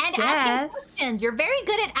mean, I guess. Asking questions. You're very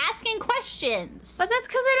good at asking questions. But that's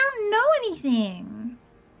because I don't know anything.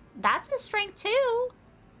 That's a strength too.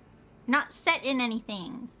 Not set in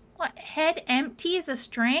anything. What, head empty is a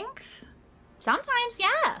strength? Sometimes,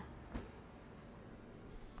 yeah.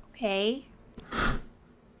 Okay. I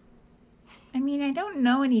mean, I don't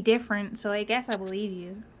know any different, so I guess I believe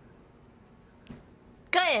you.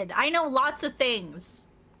 Good. I know lots of things.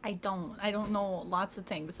 I don't know lots of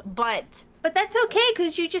things, but that's okay,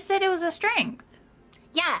 because you just said it was a strength.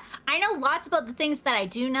 Yeah, I know lots about the things that I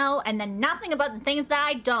do know, and then nothing about the things that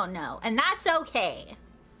I don't know, and that's okay.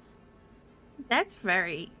 That's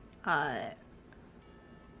very,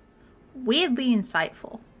 weirdly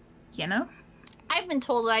insightful, you know? I've been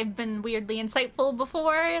told I've been weirdly insightful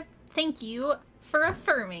before. Thank you for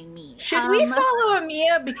affirming me. Should we follow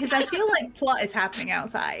Amir? Because I feel like plot is happening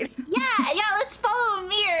outside. Yeah, let's follow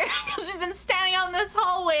Amir, because we've been standing out in this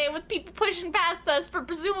hallway with people pushing past us for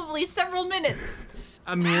presumably several minutes.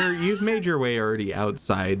 Amir, you've made your way already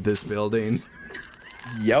outside this building.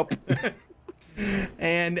 Yep.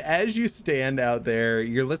 And as you stand out there,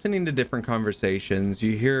 you're listening to different conversations.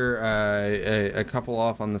 You hear a couple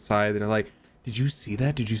off on the side that are like, "Did you see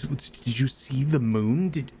that? Did you see the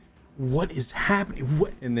moon? What is happening?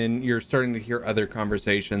 What?" And then you're starting to hear other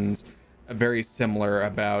conversations, very similar,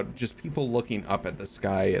 about just people looking up at the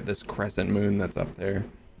sky at this crescent moon that's up there.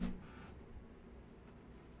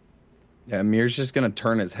 Yeah, Amir's just gonna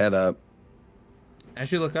turn his head up.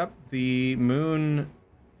 As you look up, the moon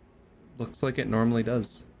looks like it normally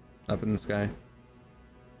does up in the sky.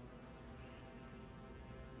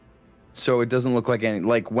 So it doesn't look like any,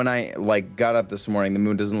 like when I got up this morning, the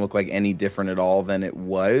moon doesn't look like any different at all than it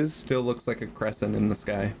was. Still looks like a crescent in the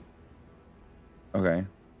sky. Okay.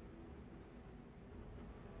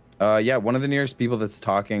 Yeah, one of the nearest people that's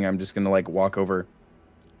talking, I'm just gonna walk over.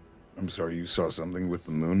 I'm sorry, you saw something with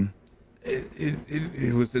the moon?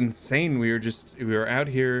 It was insane. We were out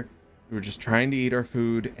here, we were just trying to eat our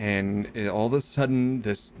food, and all of a sudden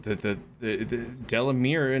the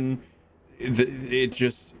Delamiran,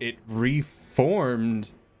 it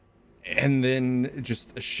reformed, and then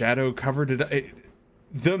just a shadow covered it.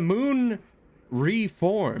 The moon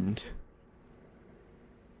reformed.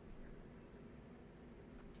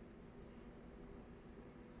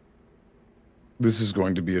 This is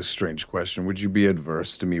going to be a strange question. Would you be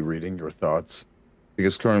adverse to me reading your thoughts?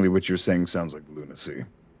 Because currently what you're saying sounds like lunacy.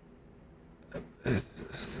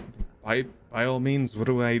 By all means, what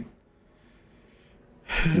do I...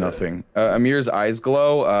 Nothing. Amir's eyes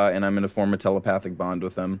glow, and I'm going to form a telepathic bond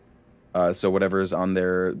with them. So whatever's on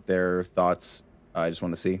their thoughts, I just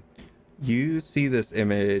want to see. You see this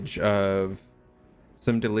image of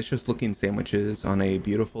some delicious looking sandwiches on a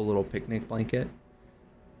beautiful little picnic blanket.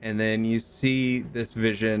 And then you see this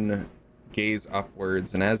vision gaze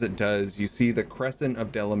upwards, and as it does, you see the crescent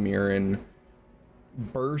of Delamiran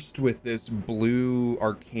burst with this blue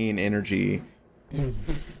arcane energy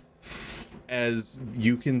as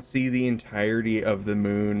you can see the entirety of the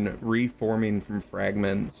moon reforming from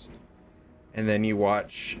fragments, and then you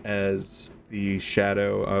watch as the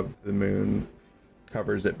shadow of the moon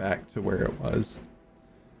covers it back to where it was.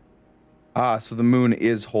 So the moon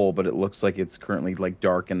is whole, but it looks like it's currently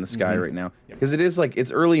dark in the sky right now. Because it is it's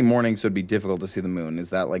early morning, so it'd be difficult to see the moon. Is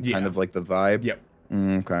that kind of the vibe? Yep.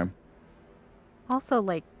 Okay. Also,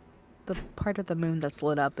 the part of the moon that's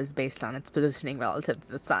lit up is based on its positioning relative to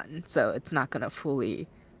the sun, so it's not going to fully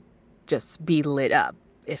just be lit up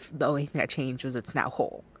if the only thing that changed was it's now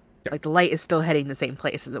whole. Yep. Like, the light is still heading the same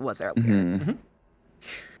place as it was earlier. Mm-hmm.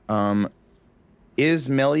 Mm-hmm. Is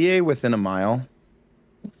Melier within a mile?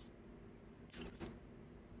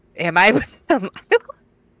 Am I within a mile?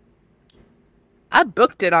 I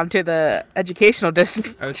booked it onto the educational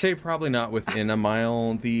distance. I would say probably not within a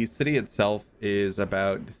mile. The city itself is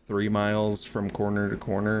about 3 miles from corner to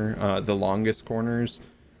corner, the longest corners.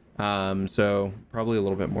 So probably a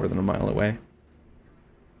little bit more than a mile away.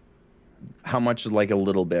 How much, like a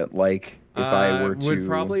little bit? Like, if I were to... Would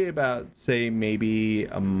probably about, say, maybe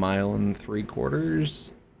 1.75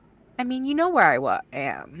 miles. I mean, you know where I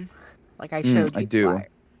am. Like, I showed you. I do.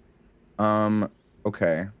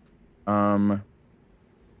 Okay.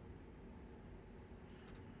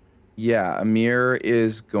 Yeah, Amir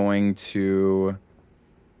is going to...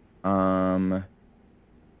 It's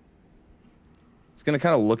going to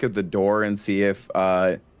kind of look at the door and see if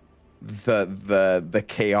the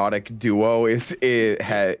chaotic duo is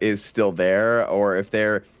still there, or if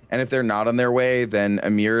they're not on their way, then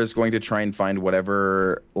Amir is going to try and find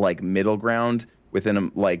whatever like middle ground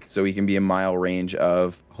within so he can be a mile range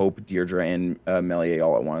of Hope, Deirdre, and Melier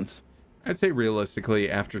all at once. I'd say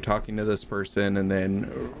realistically, after talking to this person and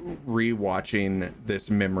then re-watching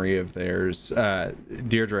this memory of theirs,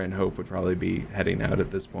 Deirdre and Hope would probably be heading out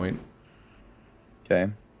at this point.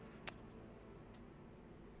 Okay.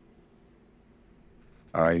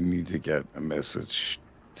 I need to get a message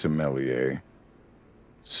to Melier,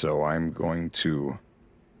 so I'm going to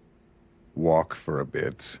walk for a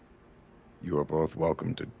bit. You are both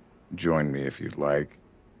welcome to join me if you'd like,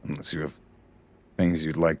 unless you have things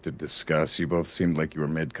you'd like to discuss. You both seemed like you were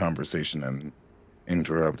mid-conversation and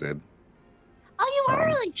interrupted. Oh, you are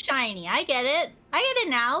really shiny. I get it. I get it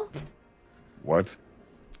now. What?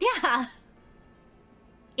 Yeah.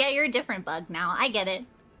 Yeah, you're a different bug now. I get it.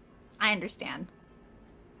 I understand.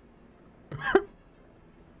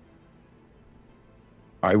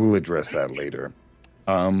 I will address that later.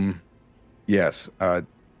 Yes, I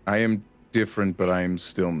am different, but I am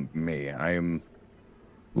still me.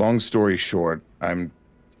 Long story short, I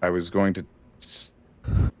was going to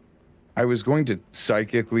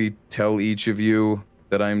psychically tell each of you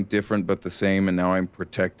that I'm different but the same, and now I'm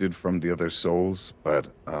protected from the other souls, but,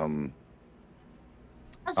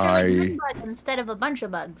 Oh, so you're like one bug instead of a bunch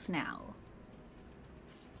of bugs now.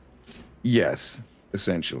 Yes,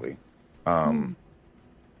 essentially. But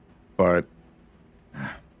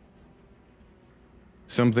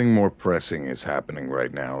something more pressing is happening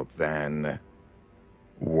right now than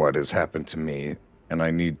what has happened to me, and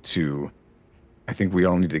I think we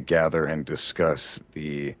all need to gather and discuss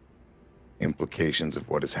the implications of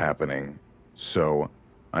what is happening. So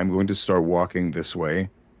I'm going to start walking this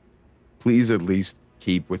way. Please at least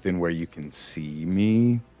keep within where you can see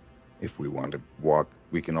me. If we want to walk,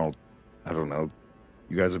 we can all, I don't know.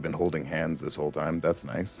 You guys have been holding hands this whole time. That's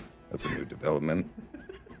nice. That's a new development.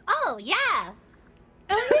 Oh, yeah.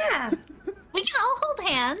 Oh, yeah. We can all hold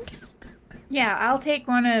hands. Yeah, I'll take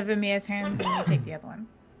one of Amir's hands and you take the other one.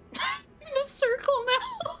 You're in a circle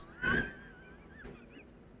now.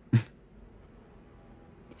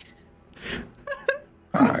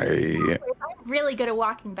 I'm really good at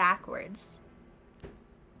walking backwards.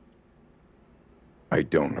 I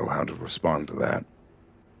don't know how to respond to that.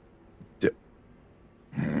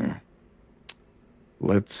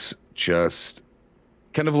 Let's just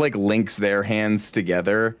kind of like links their hands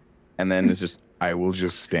together, and then it's just, I will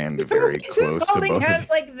just stand very close to both of you. Holding hands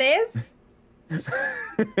like this?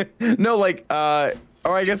 No, like, or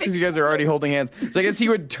I guess because you guys are already holding hands. So I guess he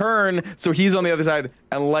would turn so he's on the other side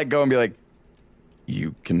and let go and be like,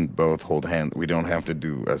 you can both hold hands. We don't have to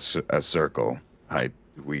do a circle.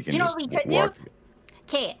 We can just walk.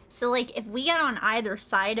 Okay, so like if we get on either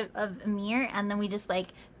side of Amir and then we just like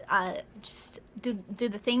just do the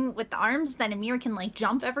thing with the arms, then Amir can like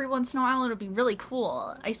jump every once in a while. It'll be really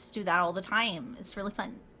cool. I used to do that all the time. It's really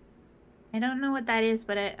fun. I don't know what that is,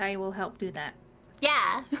 but I will help do that.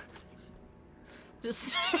 Yeah.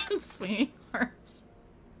 Just swinging arms.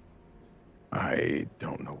 I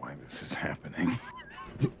don't know why this is happening.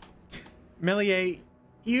 Melier,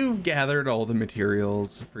 you've gathered all the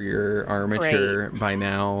materials for your armature by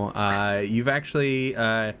now. You've actually,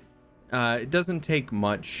 it doesn't take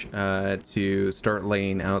much to start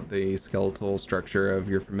laying out the skeletal structure of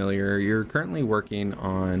your familiar. You're currently working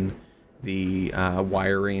on the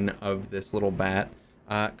wiring of this little bat.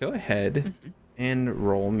 Go ahead and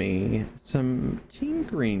roll me some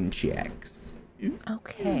tinkering checks.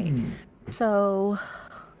 Okay. So,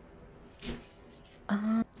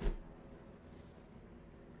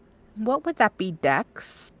 What would that be?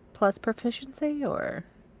 Dex plus proficiency, or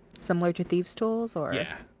similar to thieves' tools, or?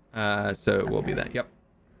 Yeah. So it will be that. Yep.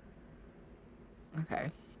 Okay.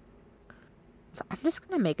 So I'm just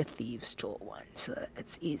gonna make a thieves' tool one so that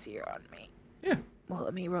it's easier on me. Yeah. Well,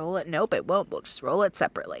 let me roll it. Nope, it won't. We'll just roll it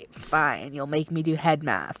separately. Fine. You'll make me do head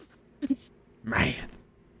math. Man.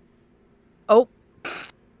 Oh.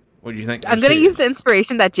 What do you think? I'm gonna use the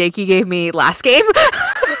inspiration that Jakey gave me last game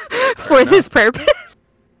for this purpose.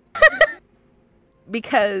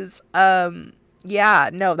 Because, yeah,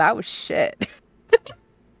 no, that was shit.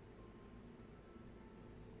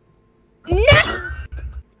 No!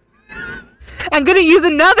 I'm gonna use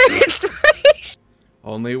another inspiration.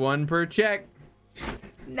 Only one per check.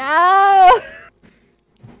 No.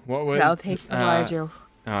 What was? I'll take the larger.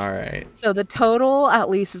 All right. So the total at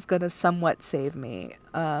least is gonna somewhat save me.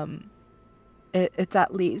 It's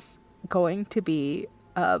at least going to be,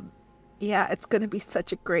 yeah, it's gonna be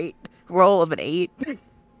such a great roll of an 8.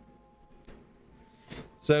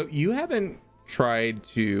 So you haven't tried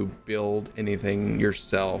to build anything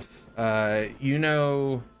yourself. You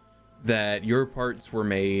know that your parts were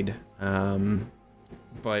made,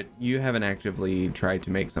 but you haven't actively tried to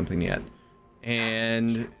make something yet.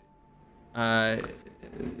 And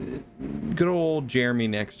good old Jeremy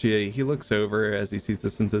next to you, he looks over as he sees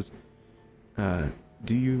this and says,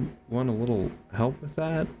 do you want a little help with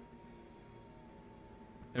that?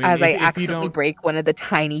 I mean, as I accidentally break one of the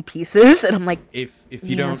tiny pieces, and I'm like, if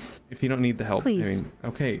you don't need the help, please. I mean,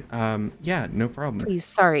 okay, yeah, no problem. Please,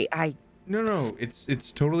 sorry, No,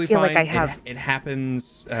 it's totally feel fine. Like I have... It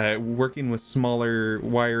happens. Working with smaller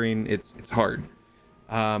wiring, it's hard.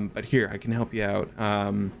 But here, I can help you out.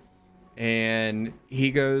 And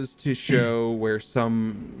he goes to show where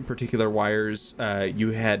some particular wires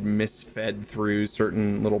you had misfed through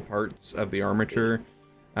certain little parts of the armature.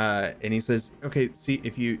 And he says, okay, see,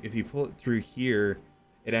 if you pull it through here,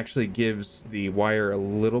 it actually gives the wire a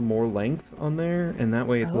little more length on there, and that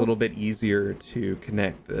way it's a little bit easier to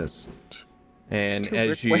connect this. And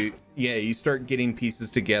as you start getting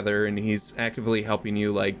pieces together, and he's actively helping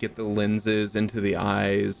you like get the lenses into the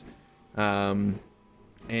eyes, and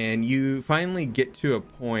you finally get to a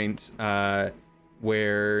point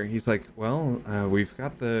where he's like, well, we've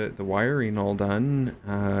got the wiring all done.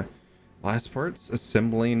 Last part's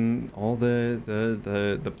assembling all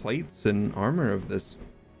the plates and armor of this.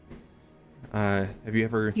 Have you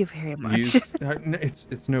ever Thank you very much. used,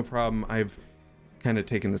 it's no problem. I've kind of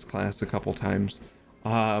taken this class a couple times.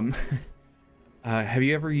 Have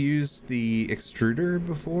you ever used the extruder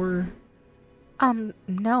before?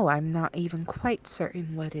 No, I'm not even quite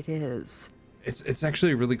certain what it is. It's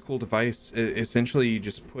actually a really cool device. Essentially, you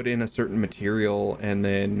just put in a certain material, and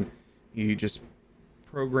then you just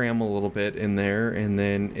program a little bit in there, and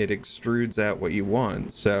then it extrudes out what you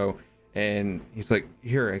want. So, and he's like,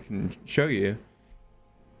 here, I can show you.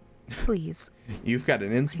 Please. You've got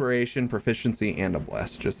an inspiration, proficiency, and a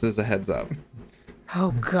bless, just as a heads up.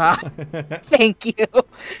 Oh god. Thank you.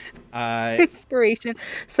 Inspiration.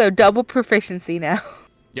 So double proficiency now.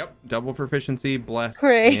 Yep, double proficiency, bless,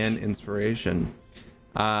 Great. and inspiration.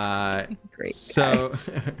 Great. So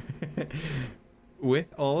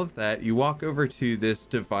with all of that, you walk over to this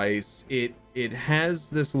device. It has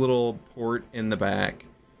this little port in the back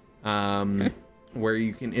where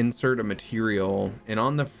you can insert a material, and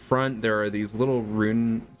on the front there are these little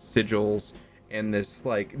rune sigils and this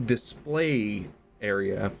like display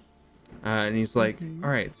area. And he's like, all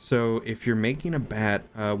right, so if you're making a bat,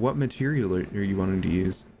 what material are you wanting to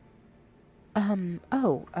use?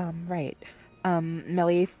 Right.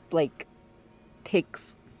 Melly like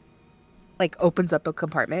takes, like opens up a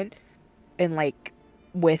compartment and like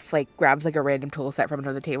with like grabs like a random tool set from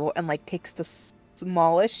another table and like takes the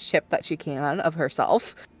smallest chip that she can of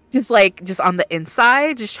herself, just on the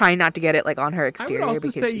inside, just trying not to get it like on her exterior. I would also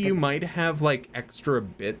say you might have like extra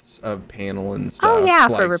bits of panel and stuff. Oh yeah,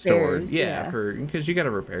 like, for repairs. Stored. Yeah, because you got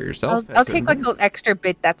to repair yourself. I'll take like an extra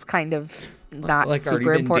bit that's kind of not like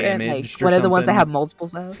super important, like one of the ones I have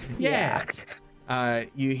multiples of. Yeah.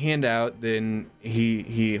 You hand out, then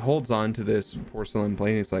he holds on to this porcelain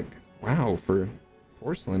plate. He's like, wow, for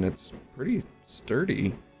porcelain, it's pretty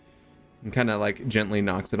sturdy. And kind of like gently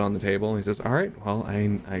knocks it on the table. And he says, all right, well,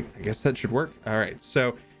 I guess that should work. All right,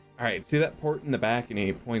 see that port in the back? And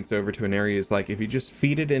he points over to an area. He's like, if you just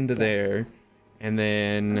feed it into there, and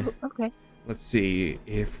then okay. Let's see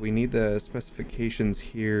if we need the specifications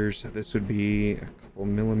here. So this would be a couple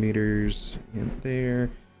millimeters in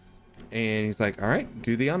there. And he's like, all right,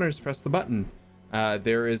 do the honors, press the button.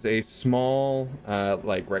 There is a small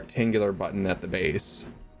like rectangular button at the base.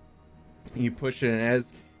 You push it, and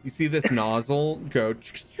You see this nozzle go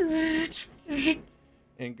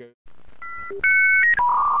and go.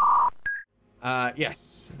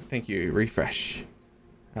 Yes. Thank you. Refresh.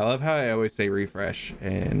 I love how I always say refresh,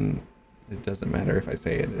 and it doesn't matter if I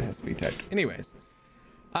say it. It has to be typed. Anyways,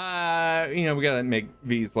 we gotta make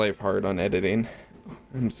V's life hard on editing.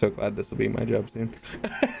 I'm so glad this will be my job soon.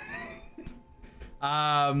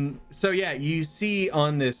 So yeah, you see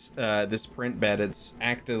on this this print bed, it's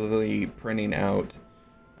actively printing out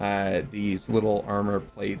these little armor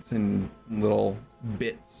plates and little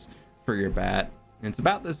bits for your bat. And it's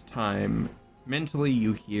about this time, mentally,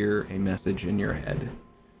 you hear a message in your head.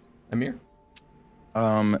 Amir?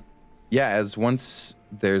 Yeah, as once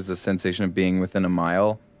there's a sensation of being within a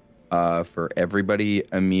mile, for everybody,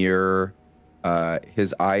 Amir,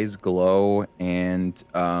 his eyes glow, and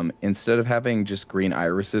instead of having just green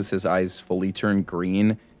irises, his eyes fully turn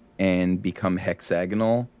green and become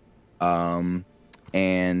hexagonal. And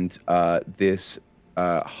this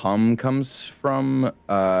hum comes from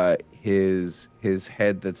his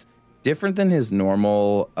head that's different than his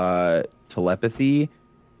normal telepathy.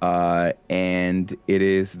 And it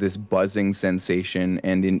is this buzzing sensation,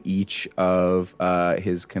 and in each of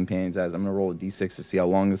his companions' eyes, I'm gonna roll a d6 to see how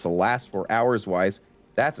long this will last for hours wise.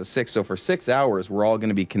 That's a 6, so for 6 hours we're all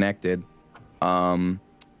gonna be connected. All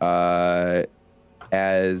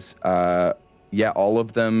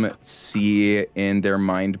of them see in their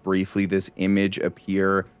mind briefly this image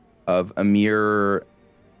appear of Amir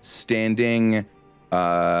standing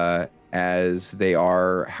as they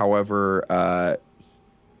are. However,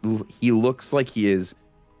 he looks like he is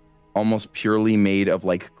almost purely made of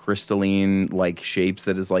like crystalline like shapes.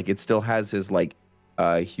 That is like, it still has his like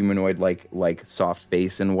humanoid like soft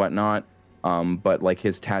face and whatnot, but like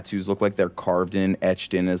his tattoos look like they're carved in,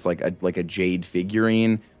 etched in as like a jade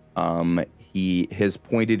figurine. His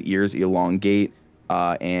pointed ears elongate,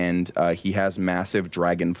 and he has massive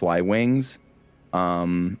dragonfly wings,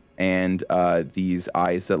 and these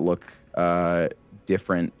eyes that look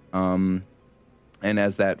different. And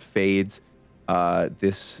as that fades,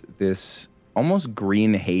 this almost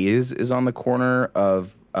green haze is on the corner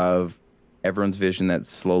of everyone's vision that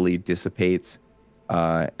slowly dissipates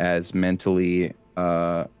as mentally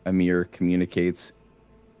Amir communicates.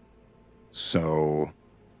 So,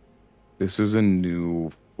 this is a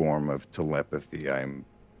new form of telepathy I'm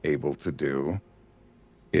able to do.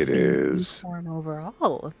 It Seems is new form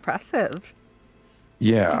overall. Impressive.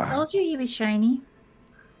 Yeah. I told you he was shiny.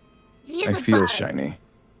 I feel shiny.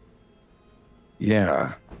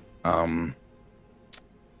 Yeah.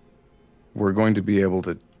 We're going to be able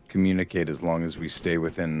to communicate as long as we stay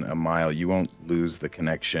within a mile. You won't lose the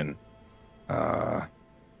connection.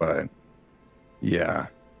 But yeah.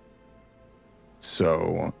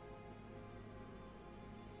 So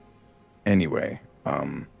anyway,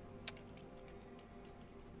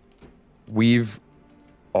 we've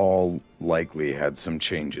all likely had some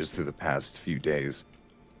changes through the past few days.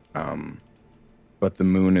 But the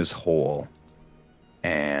moon is whole,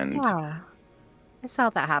 and Yeah, I saw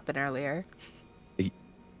that happen earlier.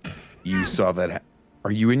 You saw that.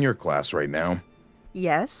 Are you in your class right now?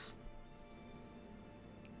 Yes.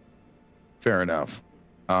 Fair enough.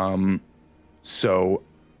 So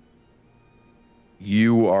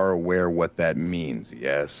you are aware what that means,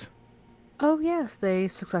 yes? Oh yes, they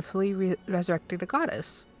successfully resurrected a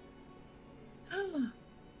goddess.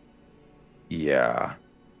 Yeah.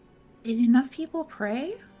 Did enough people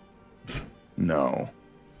pray? No.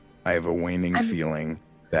 I have a waning feeling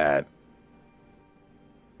that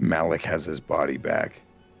Malik has his body back.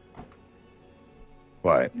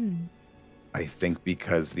 But I think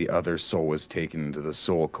because the other soul was taken into the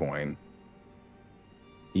soul coin,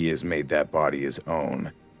 he has made that body his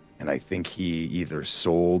own. And I think he either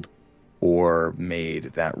sold or made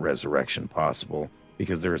that resurrection possible,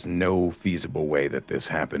 because there is no feasible way that this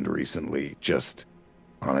happened recently just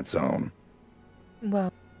on its own.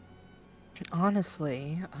 Well,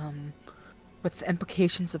 honestly, with the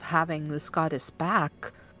implications of having this goddess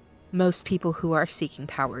back, most people who are seeking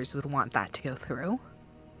powers would want that to go through.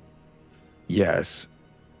 Yes.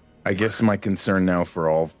 I guess my concern now for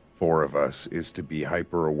all four of us is to be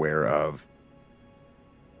hyper aware of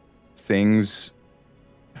things.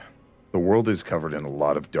 The world is covered in a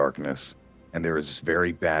lot of darkness, and there is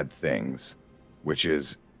very bad things,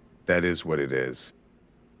 that is what it is.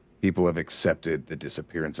 People have accepted the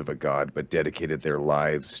disappearance of a god, but dedicated their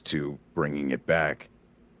lives to bringing it back.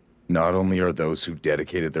 Not only are those who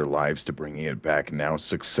dedicated their lives to bringing it back now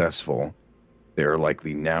successful, they are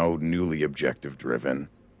likely now newly objective-driven,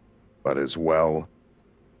 but as well,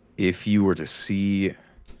 if you were to see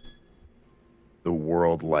the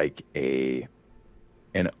world like a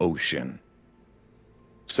an ocean.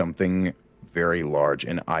 Something very large,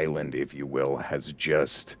 an island, if you will, has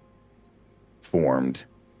just formed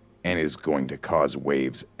and is going to cause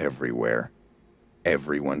waves everywhere.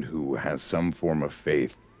 Everyone who has some form of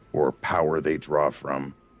faith or power they draw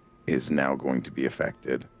from is now going to be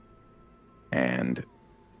affected. And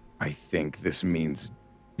I think this means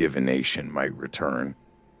divination might return.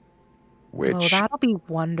 Which Oh, that'll be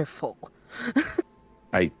wonderful.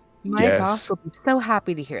 I My guess. boss will be so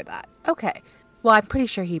happy to hear that. Okay. Well, I'm pretty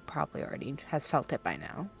sure he probably already has felt it by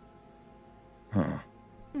now. Huh.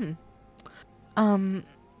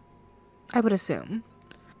 I would assume.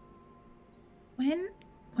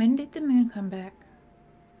 When did the moon come back?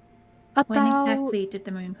 When exactly did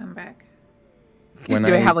the moon come back? When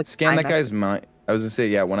I scan that guy's mind, I was gonna say,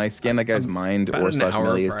 yeah, when I scan that guy's mind or slash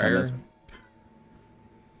Melia's time,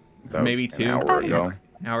 maybe 2 hours ago.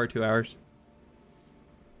 Hour, 2 hours.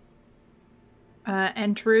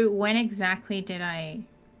 And Drew, when exactly did I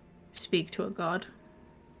speak to a god?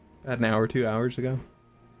 About an hour, 2 hours ago.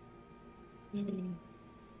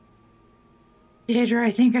 Deirdre,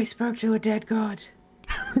 I think I spoke to a dead god.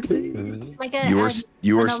 Like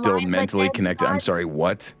you are still mentally connected. God? I'm sorry,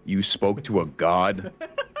 what? You spoke to a god?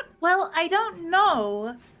 Well, I don't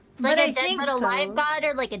know. Like but a I dead but alive god,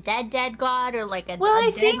 or like a dead god, or like a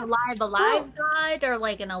dead alive god, or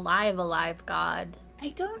like an alive god? I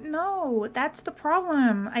don't know. That's the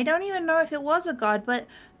problem. I don't even know if it was a god, but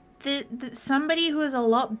the somebody who is a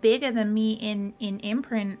lot bigger than me in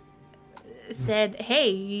imprint said,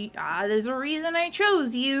 "Hey, there's a reason I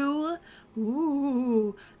chose you."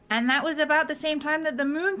 Ooh. And that was about the same time that the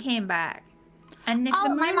moon came back. And if the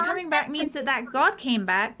moon coming back means that god came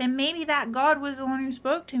back, then maybe that god was the one who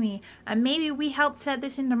spoke to me. And maybe we helped set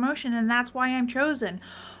this into motion, and that's why I'm chosen.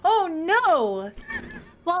 Oh, no!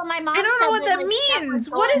 Well, my mom I don't know what that means!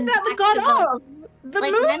 What is that the god of? The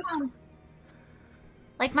moon?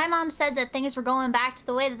 My mom said that things were going back to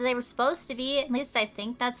the way that they were supposed to be. At least I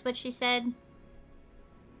think that's what she said.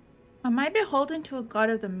 Am I beholden to a god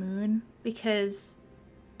of the moon? Because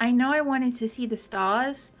I know I wanted to see the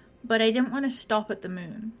stars, but I didn't want to stop at the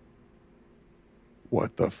moon.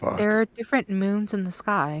 What the fuck? There are different moons in the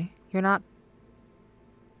sky. You're not...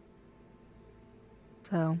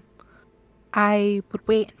 So, I would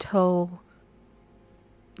wait until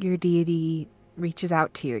your deity reaches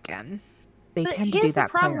out to you again. They tend to do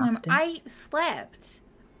that quite often. Here's the problem. I slept.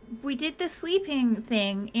 We did the sleeping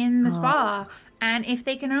thing in the spa, and if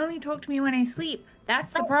they can only talk to me when I sleep,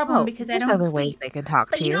 that's the problem, because I don't sleep. There's other ways they can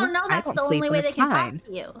talk to you. But you don't know that's the only way they can talk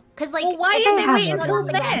to you. Because, like, well, why didn't they wait until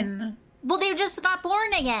then? Well, they just got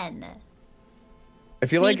born again. I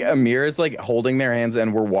feel like Amir is like holding their hands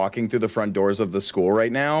and we're walking through the front doors of the school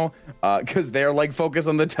right now because they're like focused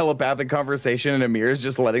on the telepathic conversation and Amir is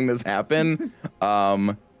just letting this happen.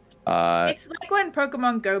 It's like when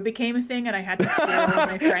Pokemon Go became a thing and I had to steal all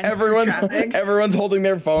my friends through traffic. Everyone's holding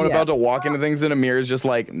their phone about to walk into things and Amir is just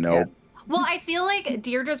like, nope. Yeah. Well, I feel like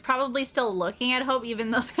Deirdre's probably still looking at Hope even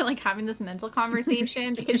though they're like having this mental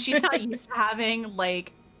conversation because she's not used to having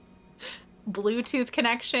like Bluetooth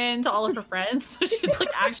connection to all of her friends, so she's like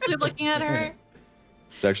actually looking at her.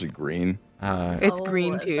 It's actually green. It's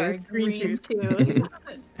green tooth. Sorry, green tooth.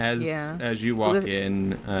 As you walk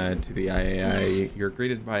in to the IAI, you're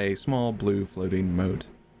greeted by a small blue floating moat.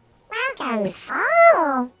 Welcome.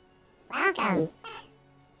 Oh, welcome.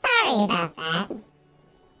 Sorry about that.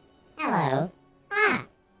 Hello.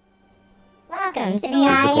 Welcome to the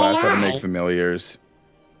IAI. Is the class how to make familiars?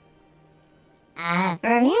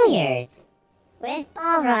 Familiars. With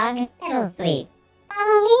Balrog Fiddle Sweep.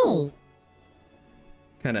 Follow me.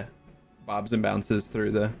 Kind of bobs and bounces through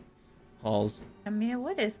the halls. Amir,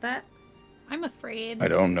 what is that? I'm afraid. I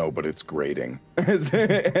don't know, but it's grating. As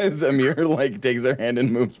Amir like takes her hand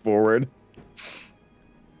and moves forward.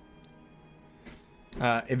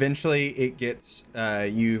 Eventually, it gets.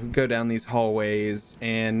 You go down these hallways,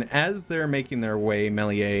 and as they're making their way,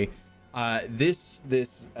 Melier. This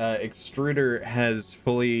extruder has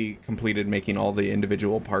fully completed making all the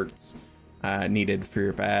individual parts needed for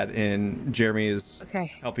your bat, and Jeremy is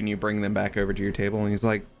helping you bring them back over to your table, and he's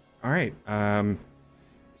like, all right,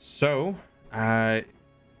 so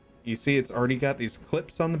you see it's already got these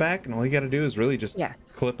clips on the back, and all you got to do is really just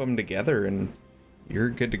clip them together, and you're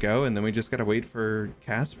good to go, and then we just got to wait for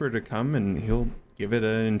Casper to come, and he'll give it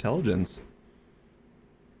an intelligence.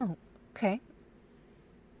 Oh, okay.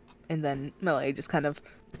 And then Melee just kind of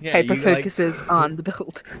hyper-focuses on the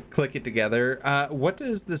build. Click it together. What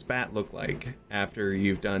does this bat look like after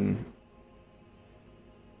you've done...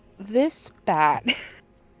 This bat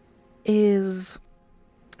is,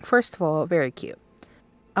 first of all, very cute.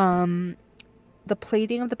 the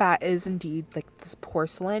plating of the bat is indeed like this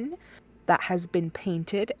porcelain that has been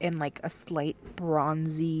painted in like a slight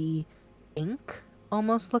bronzy ink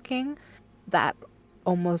almost looking that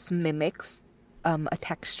almost mimics a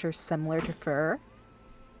texture similar to fur.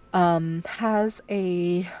 Has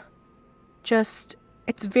a just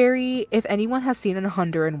it's very, if anyone has seen a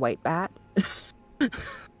Honduran white bat,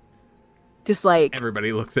 just like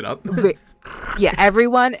Everybody looks it up. yeah,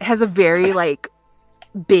 everyone has a very like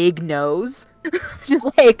big nose, just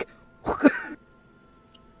like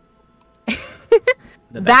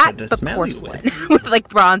that, but porcelain with like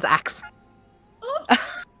bronze accent.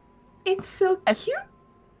 It's so cute.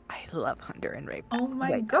 I love Honduran white bat. Oh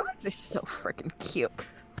my gosh, they're so freaking cute.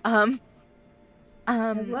 I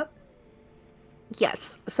love.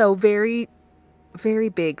 Yes, so very, very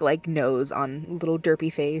big like nose on little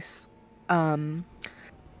derpy face, and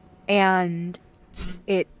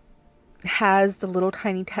it has the little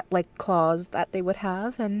tiny like claws that they would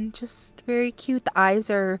have, and just very cute. The eyes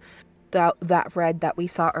are that red that we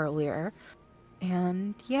saw earlier,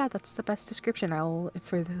 and yeah, that's the best description.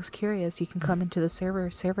 For those curious, you can come into the server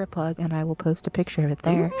plug, and I will post a picture of it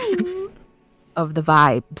there, of the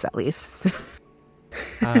vibes at least.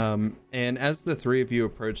 And as the three of you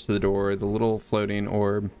approach the door, the little floating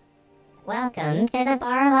orb. Welcome to the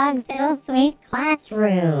Barlog Fiddle Suite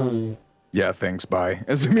classroom. Yeah, thanks, bye.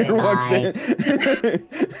 As Amir walks in.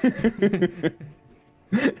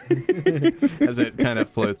 As it kind of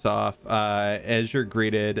floats off, as you're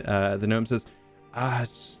greeted, the gnome says,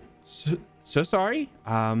 so sorry.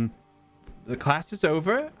 The class is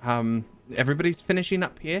over. Everybody's finishing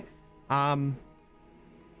up here.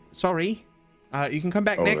 Sorry. You can come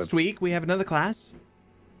back next week. We have another class.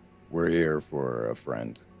 We're here for a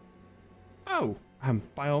friend. Oh,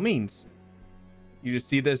 by all means. You just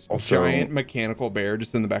see this Also, giant mechanical bear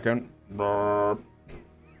just in the background.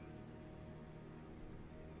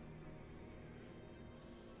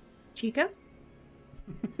 Chica?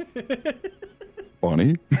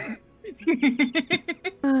 Bonnie?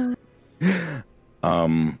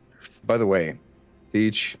 By the way,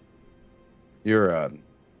 Teach, you're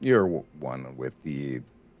one with the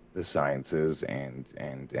sciences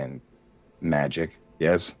and magic,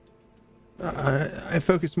 yes? I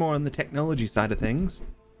focus more on the technology side of things.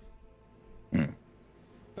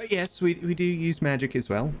 But yes, we do use magic as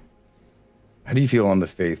well. How do you feel on the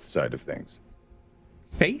faith side of things?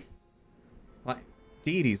 Faith? Like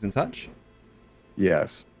deities and such?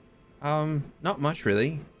 Yes. Not much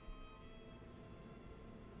really.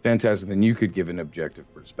 Fantastic. Then you could give an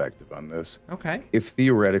objective perspective on this. Okay. If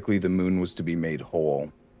theoretically the moon was to be made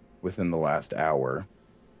whole within the last hour,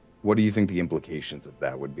 what do you think the implications of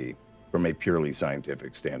that would be from a purely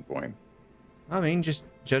scientific standpoint? I mean, just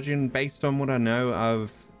judging based on what I know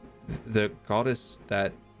of the goddess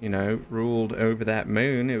that, ruled over that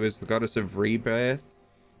moon, it was the goddess of rebirth,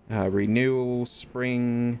 renewal,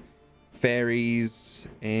 spring, fairies,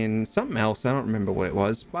 and something else. I don't remember what it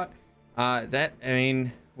was, but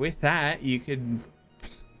with that, you could,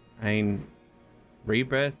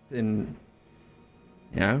 rebirth and,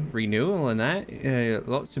 renewal and that.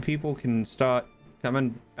 Lots of people can start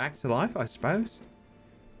coming back to life, I suppose.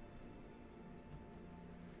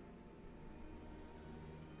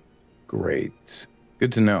 Great.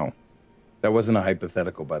 Good to know. That wasn't a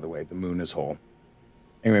hypothetical, by the way. The moon is whole.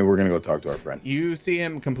 Anyway, we're going to go talk to our friend. You see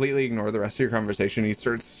him completely ignore the rest of your conversation. He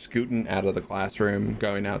starts scooting out of the classroom,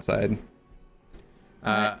 going outside.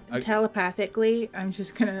 Telepathically, I'm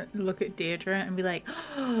just going to look at Deirdre and be like,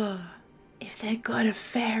 oh, if they're god of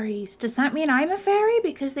fairies, does that mean I'm a fairy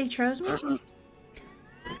because they chose me?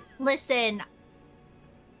 Listen,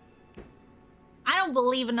 I don't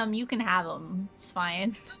believe in them. You can have them. It's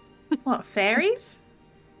fine. What, fairies?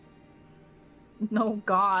 No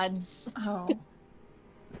gods. Oh.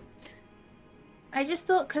 I just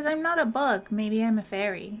thought, because I'm not a bug, maybe I'm a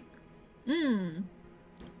fairy. Well,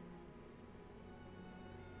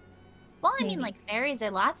 I mean, like, fairies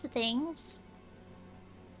are lots of things.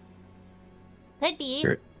 Could be.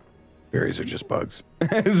 Fairies are just bugs.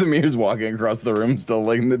 Zamir's walking across the room, still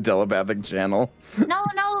like in the telepathic channel. No,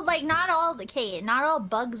 like, not all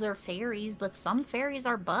bugs are fairies, but some fairies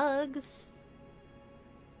are bugs.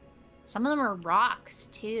 Some of them are rocks,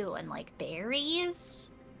 too, and, like, berries.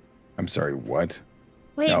 I'm sorry, what?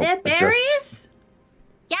 Wait, they're berries?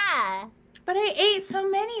 Yeah. But I ate so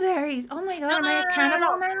many berries. Oh my god, am I a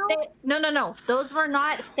cannibal now? No. Those were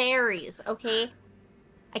not fairies, okay?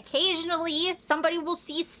 Occasionally, somebody will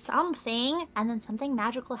see something, and then something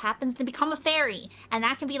magical happens to become a fairy. And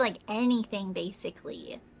that can be, like, anything,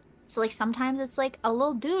 basically. So, like, sometimes it's, like, a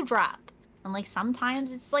little dewdrop. And like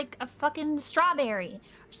sometimes it's like a fucking strawberry.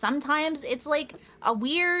 Sometimes it's like a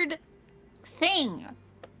weird thing.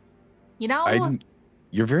 You know?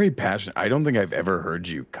 You're very passionate. I don't think I've ever heard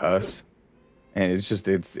you cuss. And it's just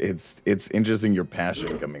it's interesting your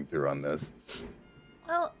passion coming through on this.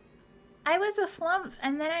 Well, I was a flump,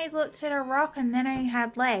 and then I looked at a rock, and then I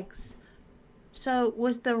had legs. So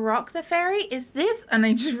was the rock the fairy? Is this? And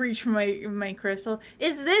I just reached for my crystal.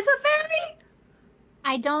 Is this a fairy?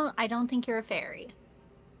 I don't think you're a fairy.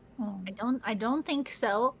 Oh. I don't think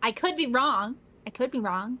so. I could be wrong.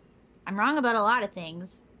 I'm wrong about a lot of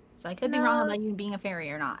things. So I could be wrong about you being a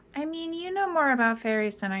fairy or not. I mean, you know more about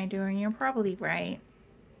fairies than I do, and you're probably right.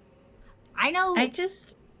 I know I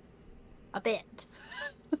just a bit.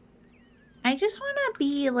 I just want to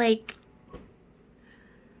be like,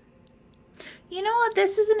 you know what?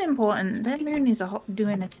 This isn't important. That moon is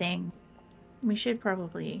doing a thing. We should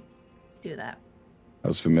probably do that.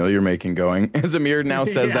 How's familiar making going? As Amir now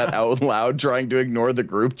says that out loud, trying to ignore the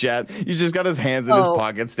group chat. He's just got his hands in his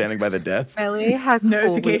pocket, standing by the desk. Ellie has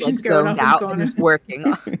notifications zoned out and is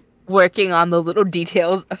working on the little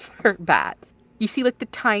details of her bat. You see, like the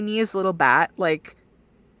tiniest little bat, like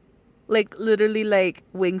literally like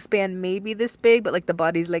wingspan maybe this big, but like the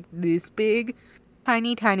body's like this big,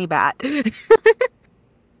 tiny bat.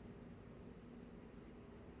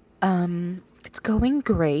 It's going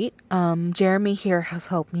great. Jeremy here has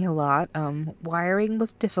helped me a lot. Wiring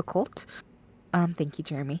was difficult. Thank you,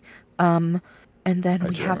 Jeremy. And then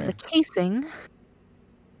we have the casing.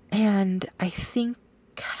 And I think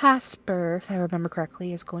Casper, if I remember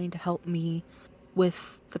correctly, is going to help me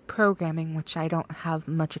with the programming, which I don't have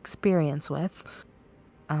much experience with.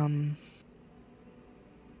 But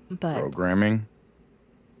programming?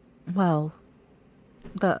 Well,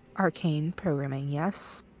 the arcane programming,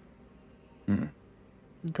 yes.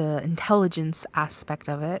 The intelligence aspect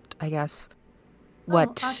of it, I guess.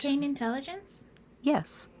 What? Arcane intelligence?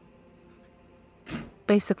 Yes.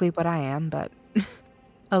 Basically what I am, but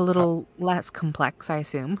a little less complex, I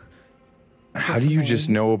assume. How do you just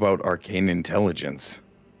know about arcane intelligence?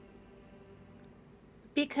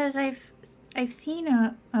 Because I've seen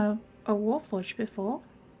a Warforged before.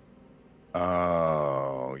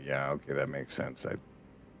 Oh, yeah, okay, that makes sense.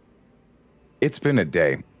 It's been a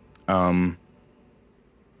day.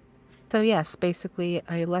 So yes, basically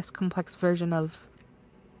a less complex version of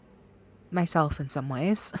myself in some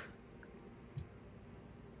ways.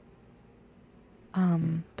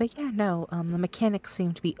 But yeah, no, the mechanics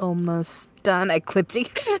seem to be almost done. I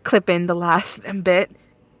clip in the last bit.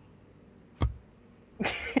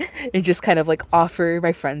 And just kind of like offer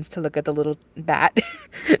my friends to look at the little bat.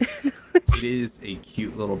 It is a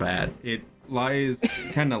cute little bat. It lies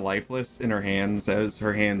kind of lifeless in her hands. As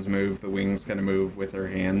her hands move, the wings kind of move with her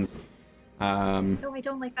hands. No, I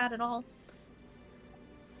don't like that at all.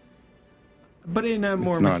 But in a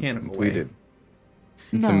more mechanical way.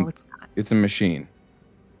 It's not. It's a machine.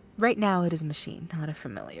 Right now it is a machine, not a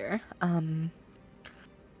familiar.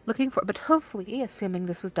 Looking for, but hopefully, assuming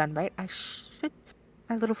this was done right,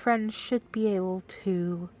 my little friend should be able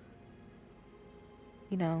to,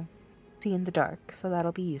 see in the dark, so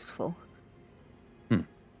that'll be useful.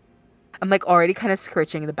 I'm like already kind of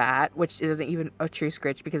scritching the bat, which isn't even a true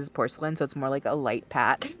scritch because it's porcelain, so it's more like a light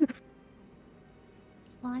pat.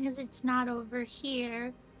 As long as it's not over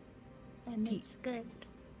here, then it's good.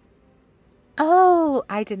 Oh,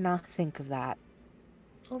 I did not think of that.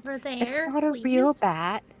 Over there, it's not a please. real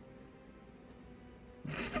bat.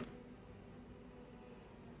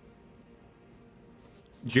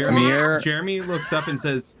 Jeremy looks up and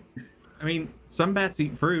says, I mean, some bats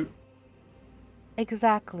eat fruit.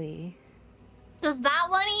 Exactly. Does that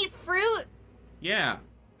one eat fruit? Yeah,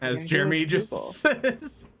 as Jeremy just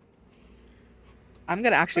says. I'm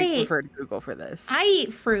gonna actually prefer to Google for this. I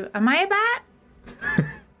eat fruit. Am I a bat?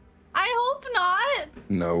 I hope not.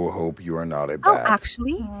 No, hope you are not a bat. Oh,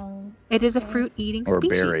 actually, it is a fruit-eating species. Or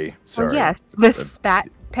berry. Sorry. Oh, yes, this bat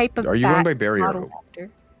type of. Are you going by berry or hope?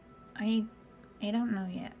 I don't know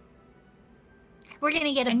yet. We're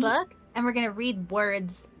gonna get a book and we're gonna read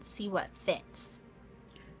words, see what fits.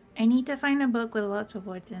 I need to find a book with lots of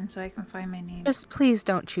words in so I can find my name. Just please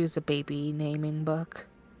don't choose a baby naming book.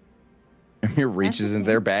 Amir reaches in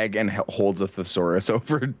their bag and holds a thesaurus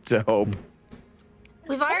over to Hope.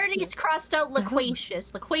 We've already crossed out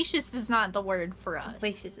loquacious. Loquacious is not the word for us.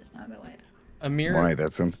 Loquacious is not the word. Amir. Why?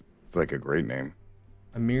 That sounds like a great name.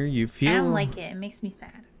 Amir, you feel. I don't like it. It makes me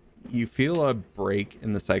sad. You feel a break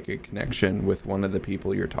in the psychic connection with one of the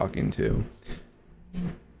people you're talking to.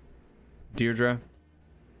 Deirdre,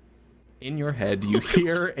 in your head, you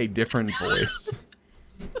hear a different voice.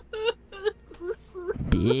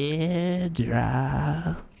 Deirdre.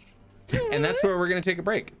 Deirdre. And that's where we're going to take a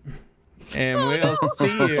break. And we'll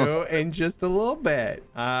see you in just a little bit.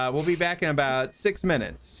 We'll be back in about 6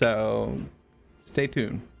 minutes, so stay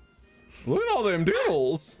tuned. Look at all them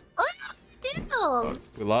doodles. Look at all the doodles.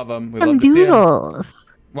 We love them. We Them love to see 'em. doodles.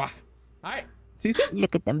 Wow. All right. See you soon.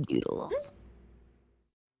 Look at them doodles.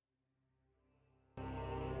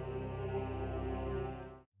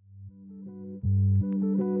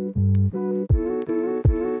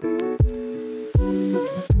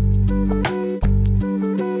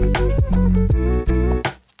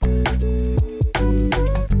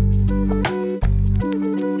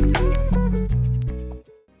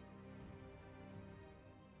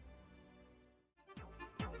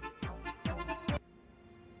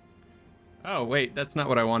 Oh, wait. That's not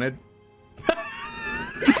what I wanted.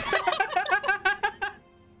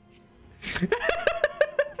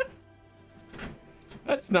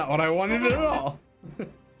 That's not what I wanted at all.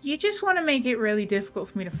 You just want to make it really difficult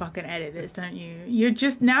for me to fucking edit this, don't you? You're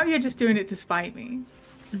just doing it to spite me.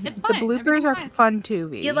 It's The fine. bloopers are Everything's fine. fun too,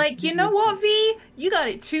 V. You're like, you know what, V? You got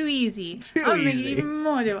it too easy. Too I'm making it easy. even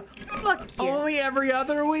more difficult. Fuck you. Only every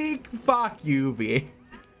other week? Fuck you, V.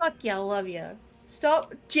 Fuck you. I love you.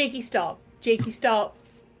 Stop. Jakey, stop. Jakey, stop.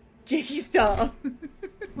 Jakey, stop.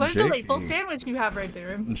 What a Jakey. delightful sandwich you have right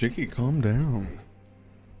there. Jicky, calm down.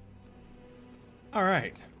 All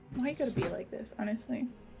right. Why you gotta be like this, honestly?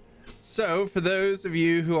 So, for those of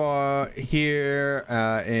you who are here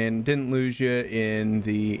and didn't lose you in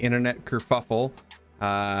the internet kerfuffle,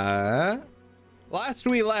 last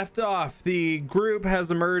we left off, the group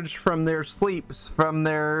has emerged from their sleeps, from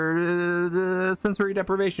their sensory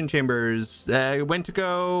deprivation chambers. Went to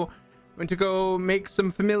go make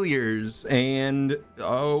some familiars, and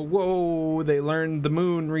oh, whoa! They learned the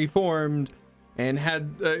moon reformed, and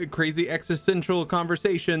had crazy existential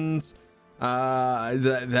conversations.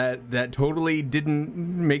 That totally didn't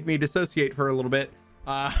make me dissociate for a little bit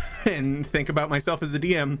and think about myself as a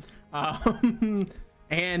DM.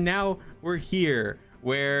 And now we're here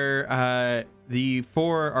where the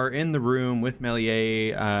four are in the room with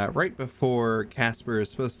Melier right before Casper is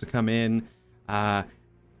supposed to come in.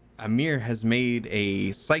 Amir has made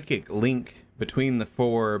a psychic link between the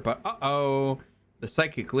four, but the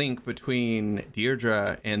psychic link between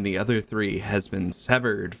Deirdre and the other three has been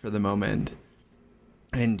severed for the moment.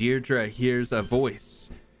 And Deirdre hears a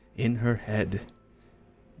voice in her head.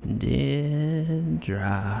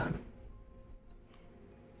 Deirdre.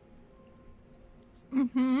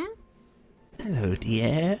 Mm-hmm. Hello,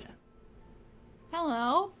 dear.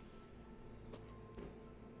 Hello.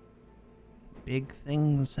 Big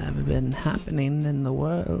things have been happening in the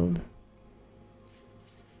world.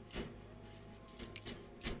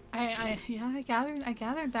 I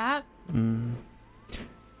gathered that.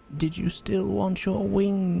 Did you still want your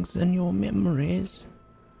wings and your memories?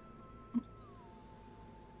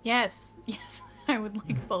 Yes, I would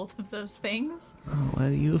like both of those things. Oh,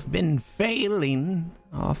 well, you've been failing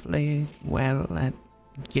awfully well at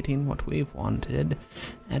getting what we've wanted.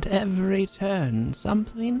 At every turn,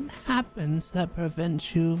 something happens that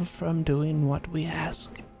prevents you from doing what we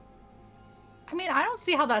ask. I mean, I don't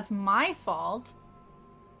see how that's my fault.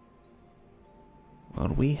 Well,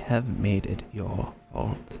 we have made it your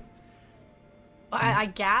fault. I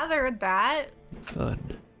gathered that.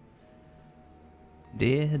 Good.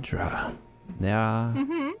 Deirdre,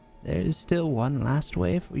 there is still one last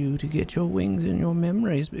way for you to get your wings and your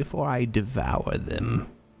memories before I devour them.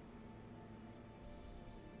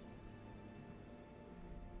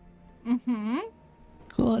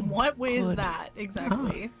 Good. What way is good. that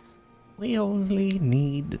exactly? We only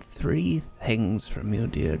need 3 things from you,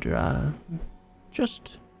 Deirdre.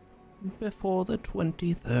 Just before the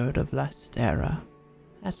 23rd of Lastera.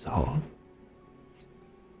 That's all.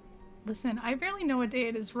 Listen, I barely know what day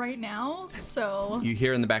it is right now, so... You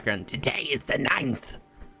hear in the background, Today is the 9th.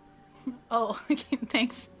 Oh, okay,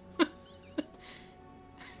 thanks.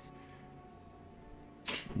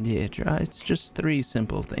 Deirdre, it's just 3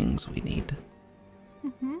 simple things we need.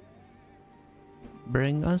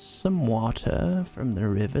 Bring us some water from the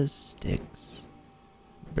river Styx.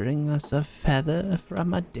 Bring us a feather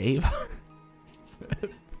from a deva.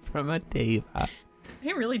 From a deva.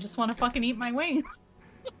 I really just want to fucking eat my wing.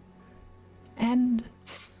 And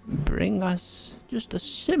bring us just a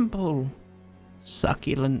simple,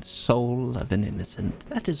 succulent soul of an innocent.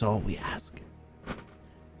 That is all we ask.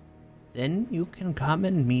 Then you can come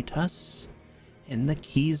and meet us in the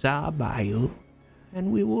Kizar Bayou,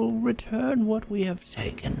 and we will return what we have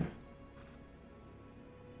taken.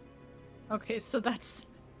 Okay, so that's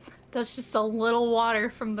just a little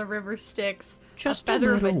water from the river Styx. Just a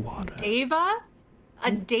feather a little of water. Deva?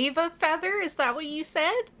 A Deva feather? Is that what you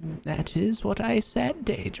said? That is what I said,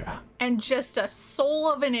 Daedra. And just a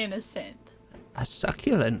soul of an innocent. A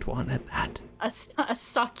succulent one at that. A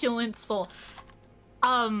succulent soul.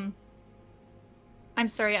 I'm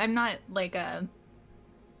sorry, I'm not like a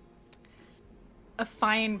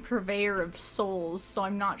fine purveyor of souls, so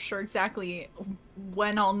I'm not sure exactly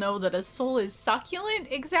when I'll know that a soul is succulent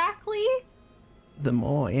exactly. The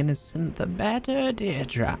more innocent, the better,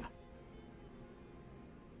 Daedra.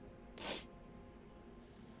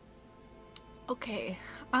 Okay,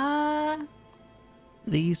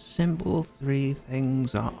 These simple 3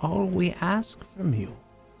 things are all we ask from you.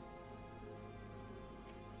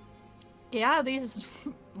 yeah, these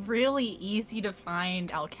really easy to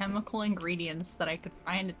find alchemical ingredients that I could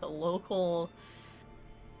find at the local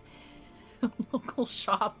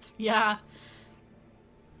shop. Yeah.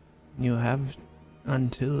 You have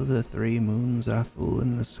until the 3 moons are full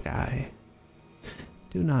in the sky.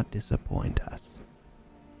 Do not disappoint us.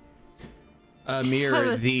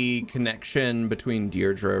 Amir, the connection between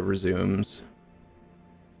Deirdre resumes.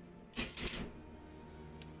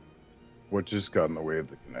 What just got in the way of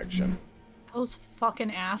the connection? Those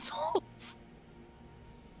fucking assholes.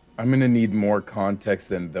 I'm gonna need more context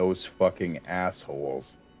than those fucking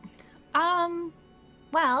assholes.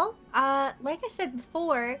 Well, like I said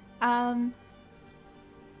before,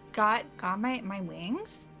 got my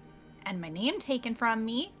wings and my name taken from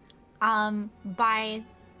me, by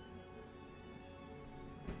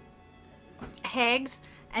hags,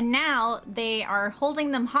 and now they are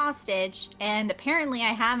holding them hostage, and apparently I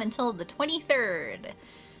have until the 23rd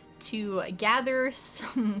to gather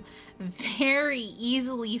some very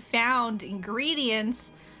easily found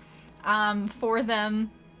ingredients, for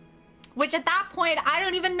them. Which at that point, I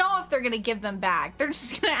don't even know if they're going to give them back. They're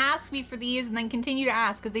just going to ask me for these and then continue to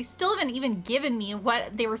ask, because they still haven't even given me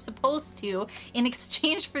what they were supposed to in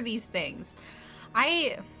exchange for these things.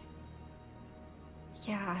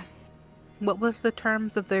 Yeah. What was the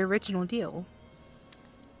terms of the original deal?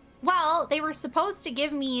 Well, they were supposed to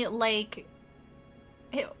give me, like...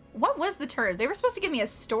 What was the term? They were supposed to give me a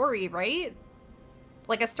story, right?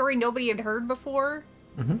 Like a story nobody had heard before?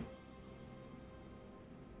 Mm-hmm.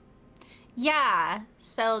 Yeah,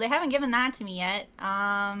 so they haven't given that to me yet.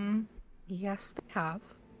 Yes, they have.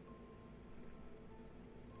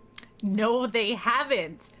 No, they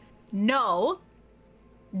haven't. No,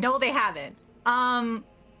 they haven't.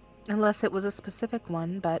 Unless it was a specific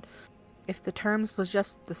one, but if the terms was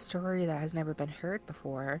just the story that has never been heard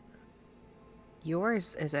before,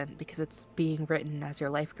 yours isn't, because it's being written as your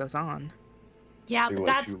life goes on. Yeah, They but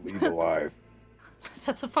let that's you leave alive.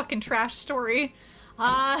 that's a fucking trash story.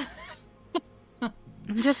 I'm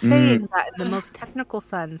just saying that in the most technical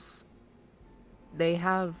sense, they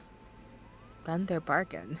have done their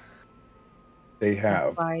bargain. They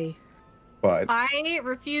have, but I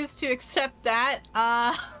refuse to accept that.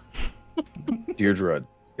 Deirdre,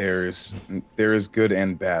 there is good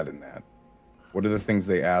and bad in that. What are the things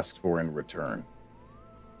they asked for in return?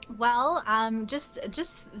 Well, just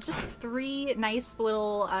 3 nice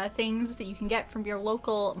little things that you can get from your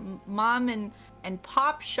local mom and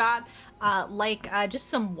pop shop, like just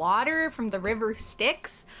some water from the river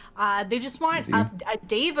Styx. They just want a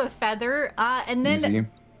Deva feather, and then Easy.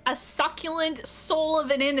 a succulent soul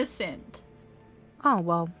of an innocent. Oh,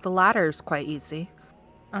 well, the latter's quite easy.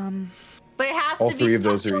 But it has All to be 3 of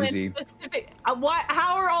those are succulent easy. specific. What?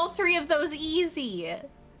 How are all 3 of those easy?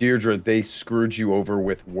 Deirdre, they screwed you over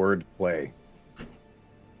with wordplay.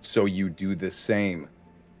 So you do the same.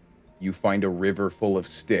 You find a river full of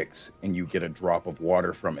sticks, and you get a drop of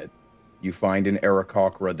water from it. You find an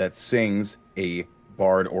Aarakocra that sings, a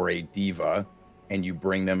bard or a diva, and you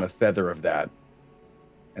bring them a feather of that.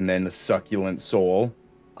 And then the succulent soul.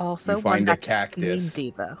 Also, you find one a cactus.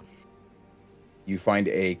 Diva. You find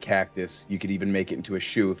a cactus. You could even make it into a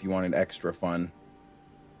shoe if you wanted extra fun.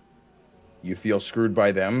 You feel screwed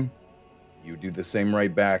by them. You do the same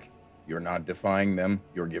right back. You're not defying them.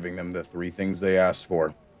 You're giving them the 3 things they asked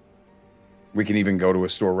for. We can even go to a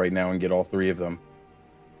store right now and get all 3 of them.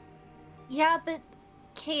 Yeah, but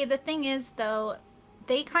Kay, the thing is though,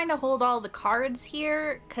 they kind of hold all the cards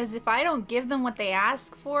here, because if I don't give them what they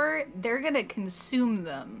ask for, they're gonna consume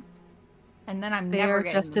them, and then I'm never They're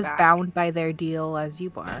getting just as back. bound by their deal as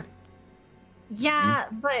you are. Yeah,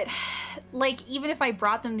 but like even if I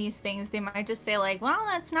brought them these things, they might just say like, "Well,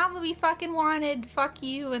 that's not what we fucking wanted. Fuck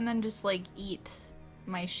you," and then just like eat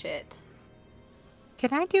my shit.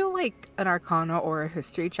 Can I do like an Arcana or a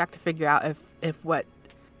History check to figure out if what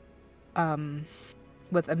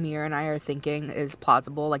with Amir and I are thinking is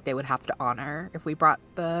plausible? Like they would have to honor if we brought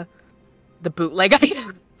the bootleg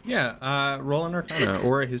item. Yeah, roll an Arcana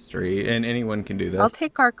or a History, and anyone can do this. I'll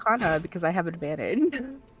take Arcana because I have advantage.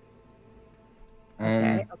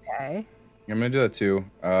 Okay. I'm gonna do that too,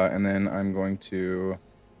 and then I'm gonna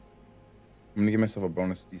give myself a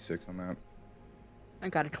bonus d6 on that. I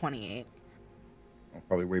got a 28. Oh,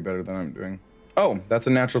 probably way better than I'm doing. Oh, that's a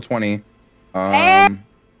natural 20.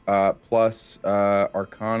 Plus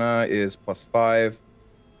Arcana is +5,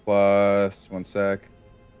 plus 1 sec.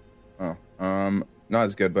 Oh, not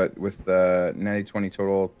as good, but with the natty 20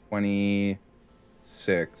 total,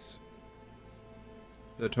 26.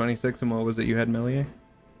 So 26, and what was it you had, Melier?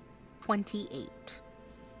 28.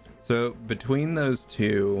 So between those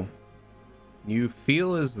two, you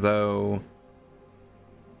feel as though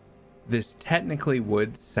this technically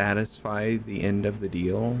would satisfy the end of the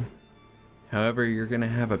deal. However, you're going to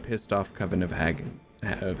have a pissed off coven of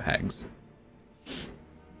hags.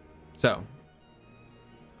 So,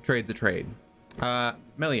 trade's a trade.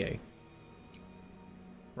 Melier,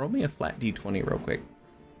 roll me a flat d20 real quick.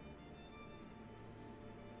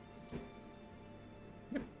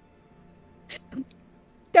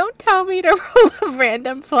 Don't tell me to roll a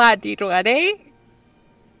random flat d20.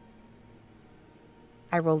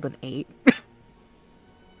 I rolled an 8.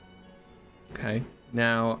 Okay.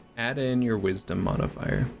 Now, add in your wisdom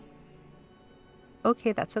modifier.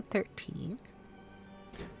 Okay, that's a 13.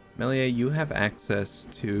 Melia, you have access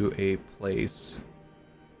to a place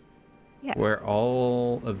Yeah. where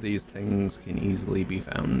all of these things can easily be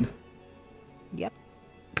found. Yep.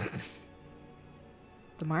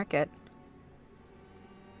 The market.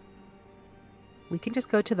 We can just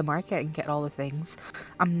go to the market and get all the things.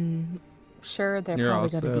 I'm sure they're probably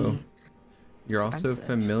going to be You're expensive. also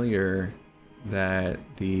familiar that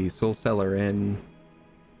the Soul Cellar Inn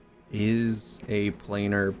is a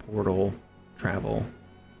planar portal travel.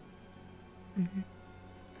 Mm-hmm.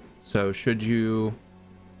 So should you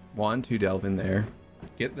want to delve in there,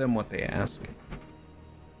 get them what they ask,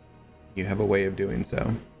 you have a way of doing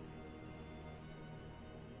so.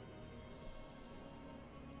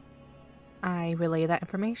 I relay that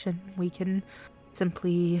information. We can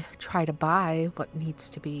simply try to buy what needs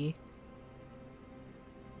to be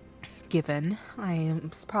given.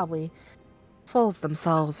 Probably souls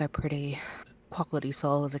themselves are pretty quality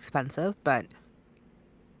souls expensive, but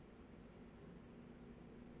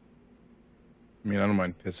I mean, I don't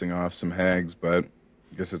mind pissing off some hags, but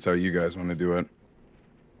I guess that's how you guys want to do it.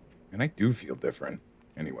 And I do feel different,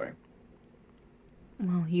 anyway.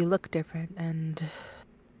 well, you look different and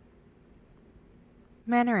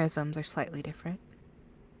mannerisms are slightly different.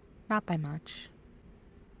 Not by much.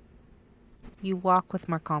 You walk with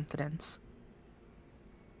more confidence.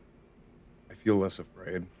 I feel less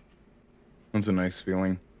afraid. That's a nice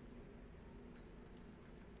feeling.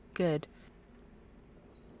 Good.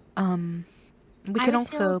 We can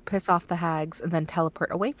also piss off the hags and then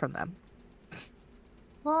teleport away from them.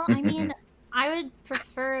 Well, I mean, I would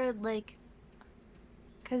prefer, like,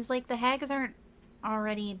 because, like, the hags aren't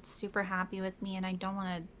already super happy with me, and I don't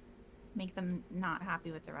want to make them not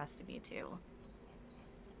happy with the rest of you, too.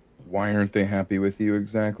 Why aren't they happy with you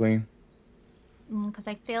exactly? Because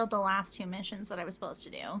I failed the last 2 missions that I was supposed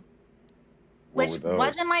to do. What Which were those?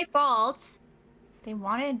 wasn't my fault. They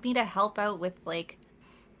wanted me to help out with, like,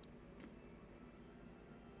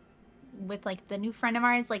 the new friend of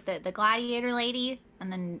ours, like the gladiator lady,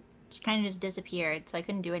 and then she kind of just disappeared, so I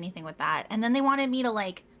couldn't do anything with that. And then they wanted me to,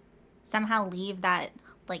 like, somehow leave that,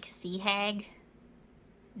 like, sea hag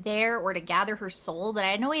there or to gather her soul, but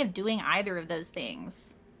I had no way of doing either of those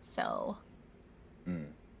things. So,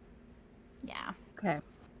 yeah. Okay.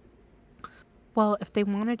 Well, if they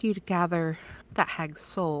wanted you to gather that hag's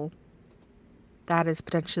soul, that is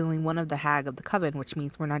potentially one of the hag of the coven, which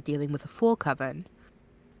means we're not dealing with a full coven.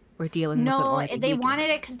 We're dealing with an No, already they weakened. wanted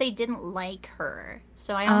it because they didn't like her.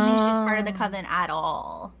 So I don't think she's part of the coven at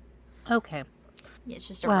all. Okay. It's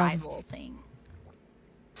just a rival thing.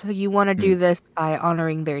 So you want to do this by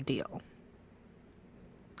honoring their deal.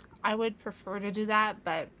 I would prefer to do that,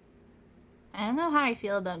 but I don't know how I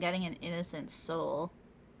feel about getting an innocent soul.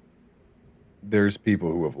 There's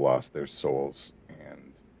people who have lost their souls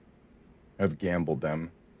and have gambled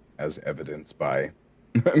them, as evidenced by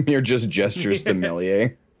mere just gestures to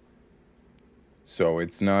Melier. So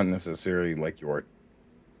it's not necessarily like you're...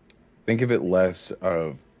 Think of it less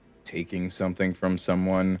of taking something from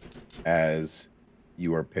someone as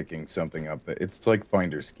you are picking something up. It's like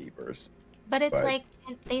finders keepers. But it's like,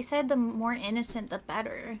 they said the more innocent, the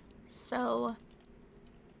better. So...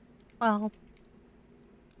 Well,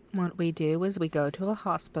 what we do is we go to a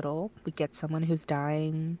hospital, we get someone who's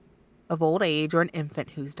dying of old age or an infant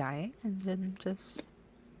who's dying, and then just...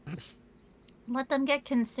 Let them get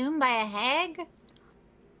consumed by a hag?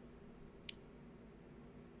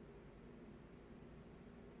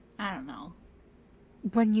 I don't know.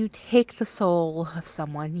 When you take the soul of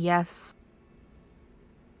someone, yes,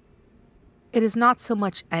 it is not so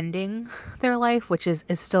much ending their life, which is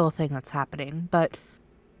still a thing that's happening, but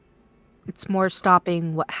it's more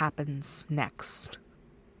stopping what happens next.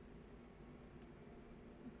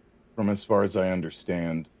 From as far as I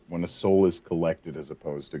understand, when a soul is collected as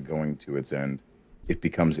opposed to going to its end, it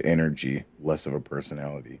becomes energy, less of a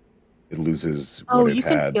personality. It loses what it You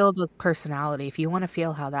can had. feel the personality. If you want to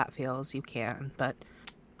feel how that feels, you can, but...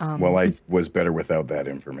 Well, I was better without that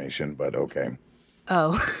information, but okay.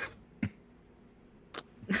 Oh.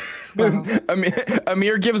 Well.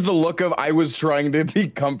 Amir gives the look of, I was trying to be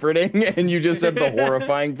comforting, and you just said the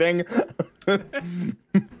horrifying thing.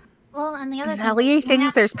 Well, and the other Vale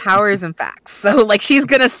thinks there's powers and facts, so, like, she's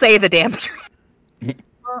gonna say the damn truth.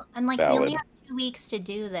 Well, and, like, Valid. we only have 2 weeks to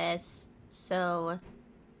do this, so...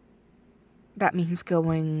 That means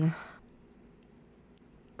going...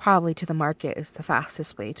 probably to the market is the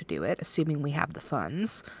fastest way to do it, assuming we have the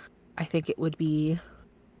funds. I think it would be...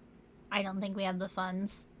 I don't think we have the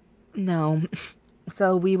funds. No.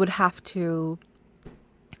 So we would have to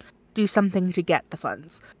do something to get the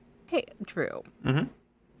funds. Hey, Drew. Mm-hmm.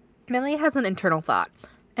 Millie has an internal thought.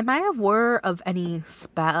 Am I aware of any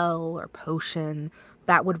spell or potion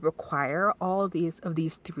that would require all of these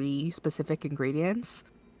 3 specific ingredients?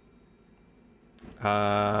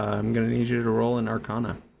 I'm gonna need you to roll an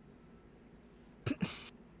Arcana.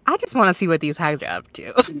 I just want to see what these hags are up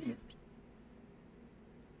to.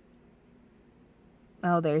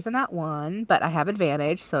 Oh, there's a nat 1, but I have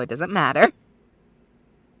advantage, so it doesn't matter.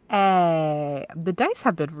 The dice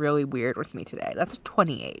have been really weird with me today. That's a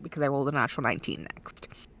 28 because I rolled a natural 19 next.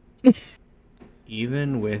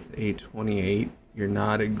 Even with a 28, you're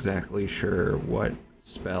not exactly sure what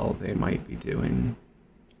spell they might be doing.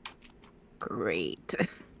 Great.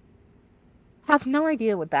 Have no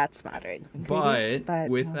idea what that's mattering. But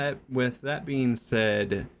with that being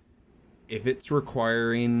said, if it's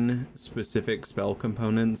requiring specific spell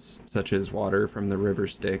components, such as water from the river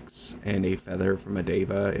Styx and a feather from a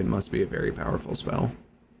deva, it must be a very powerful spell.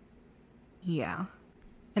 Yeah.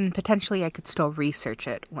 And potentially I could still research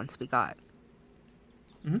it once we got.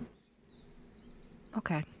 Mm-hmm.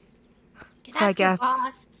 Okay. So I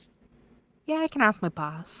guess... Yeah, I can ask my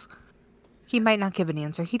boss. He might not give an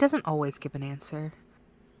answer. He doesn't always give an answer.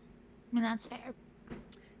 I mean, that's fair.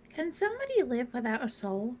 Can somebody live without a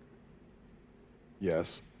soul?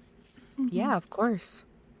 Yes. Mm-hmm. Yeah, of course.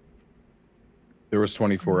 There was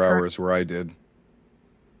 24 hours where I did.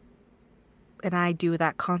 And I do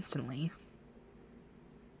that constantly.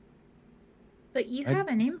 But you have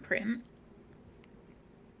an imprint.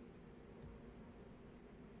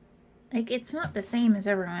 Like, it's not the same as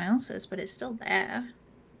everyone else's, but it's still there.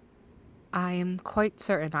 I am quite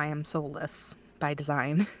certain I am soulless by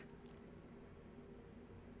design.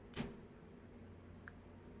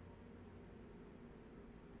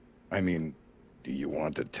 I mean, do you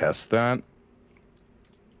want to test that?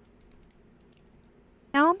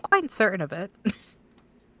 No, I'm quite certain of it.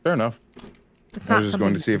 Fair enough. It's I not was just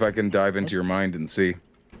going to see if I can dive into your mind and see.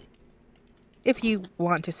 If you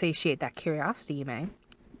want to satiate that curiosity, you may.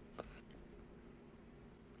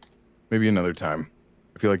 Maybe another time.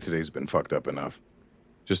 I feel like today's been fucked up enough.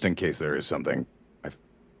 Just in case there is something.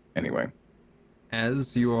 Anyway.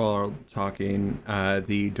 As you are talking,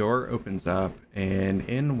 the door opens up, and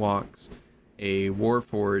in walks a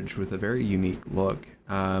warforged with a very unique look.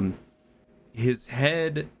 His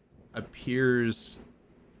head appears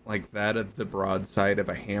like that of the broadside of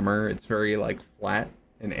a hammer. It's very like flat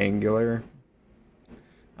and angular.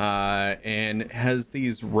 And has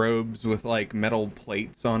these robes with like metal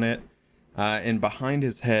plates on it. And behind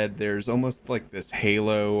his head, there's almost like this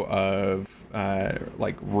halo of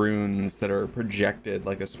like runes that are projected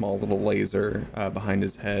like a small little laser behind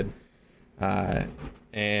his head.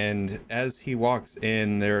 And as he walks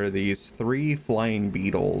in, there are these 3 flying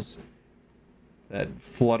beetles that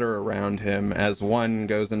flutter around him as one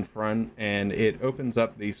goes in front, and it opens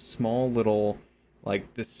up these small little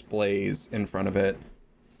like displays in front of it.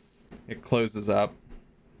 It closes up,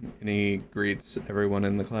 and he greets everyone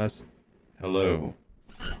in the class. Hello.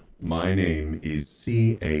 My name is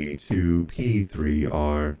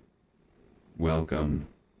CA2P3R. Welcome.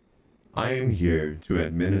 I am here to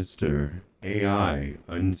administer AI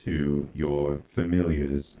unto your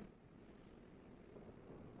familiars.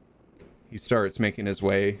 He starts making his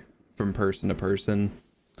way from person to person.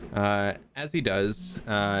 As he does,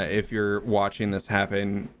 if you're watching this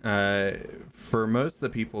happen, for most of the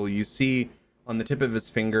people, you see on the tip of his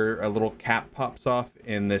finger, a little cap pops off,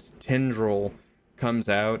 and this tendril comes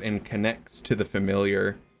out and connects to the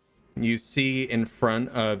familiar. You see in front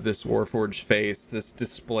of this Warforged face this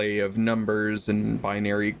display of numbers and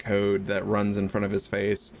binary code that runs in front of his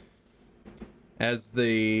face. As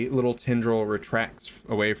the little tendril retracts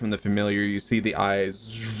away from the familiar, you see the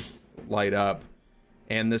eyes light up,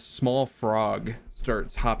 and this small frog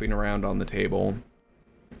starts hopping around on the table.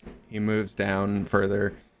 He moves down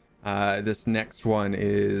further. This next one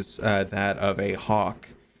is that of a hawk.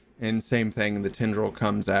 And same thing, the tendril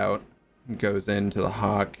comes out, goes into the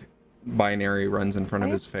hawk. Binary runs in front of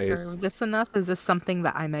his face. Is this enough? Is this something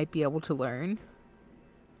that I might be able to learn?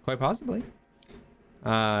 Quite possibly.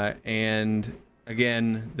 And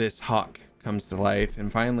again, this hawk comes to life,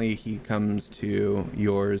 and finally he comes to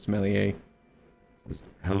yours, Melier. Says,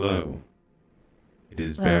 hello. It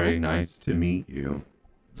is very nice to meet you.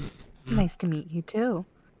 Nice to meet you too.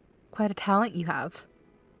 Quite a talent you have.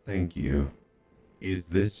 Thank you. Is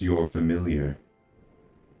this your familiar?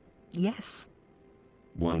 Yes.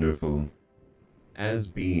 Wonderful. As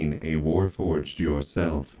being a Warforged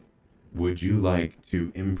yourself, would you like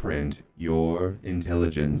to imprint your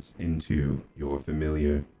intelligence into your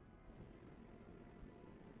familiar?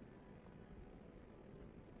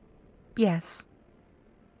 Yes.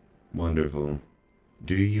 Wonderful.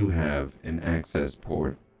 Do you have an access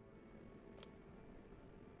port?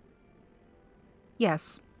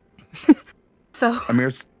 Yes. So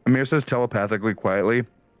Amir says telepathically quietly,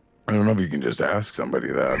 I don't know if you can just ask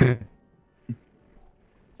somebody that.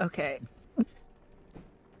 okay.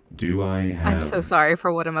 Do I have... I'm so sorry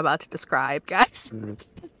for what I'm about to describe, guys.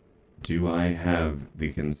 Do I have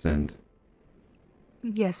the consent?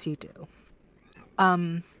 Yes, you do.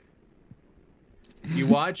 You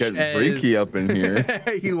watch Getting as... freaky up in here.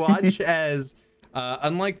 You watch as,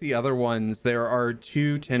 unlike the other ones, there are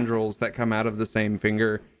two tendrils that come out of the same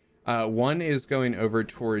finger. One is going over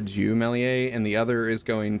towards you, Melier, and the other is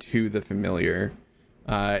going to the familiar.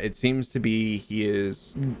 It seems to be he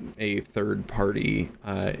is a third party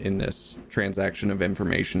in this transaction of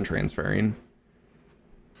information transferring.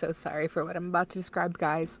 So sorry for what I'm about to describe,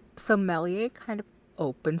 guys. So Melier kind of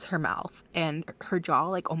opens her mouth and her jaw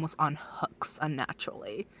like almost unhooks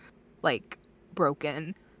unnaturally, like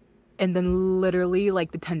broken. And then literally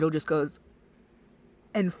like the tendril just goes,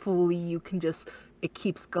 and fully you can just, it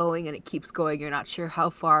keeps going and it keeps going. You're not sure how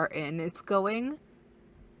far in it's going.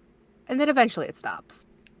 And then eventually it stops.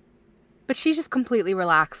 But she just completely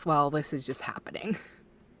relaxed while this is just happening.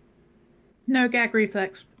 No gag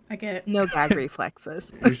reflex. I get it. No gag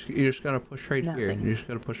reflexes. You just gotta push right here. Nothing. You just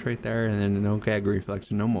gotta push right there, and then no gag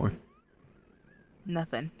reflex, no more.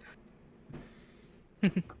 Nothing.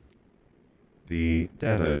 The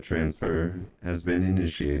data transfer has been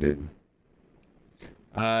initiated.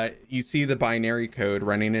 You see the binary code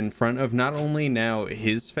running in front of not only now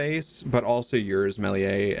his face, but also yours,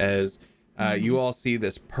 Melier, as you all see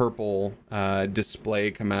this purple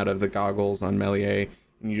display come out of the goggles on Melier,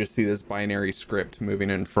 and you just see this binary script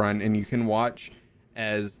moving in front, and you can watch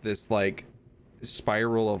as this like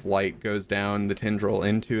spiral of light goes down the tendril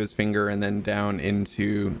into his finger and then down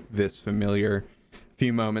into this familiar. A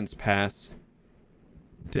few moments pass.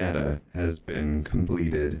 Data has been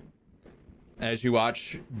completed. As you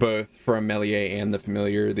watch both from Melier and the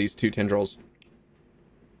familiar, these two tendrils.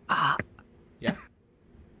 Yeah.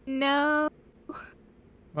 No.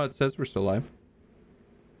 Well, it says we're still live.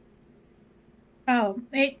 Oh,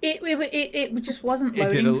 it just wasn't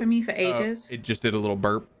loading for me for ages. It just did a little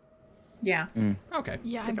burp. Yeah. Okay.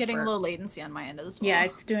 Yeah, I'm getting a low latency on my end as well. Yeah,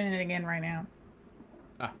 it's doing it again right now.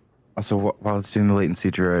 Also, while it's doing the latency,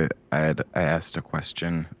 Drew, I asked a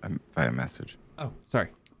question via message. Oh, sorry.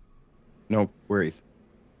 No worries.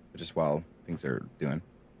 Just while things are doing.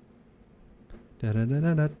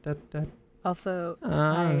 Also,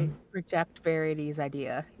 I reject Verity's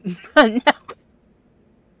idea. No.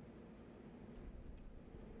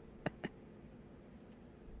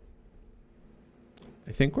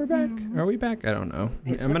 I think we're back. Are we back? I don't know.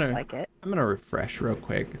 I'm gonna refresh real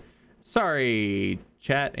quick. Sorry,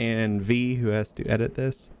 chat and V, who has to edit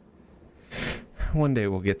this. One day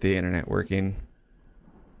we'll get the internet working.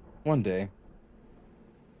 One day.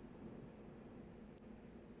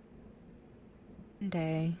 One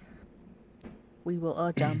day, we will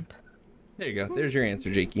all jump. There you go. There's your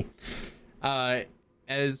answer, Jakey.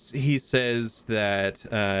 As he says that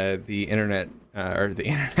the internet, the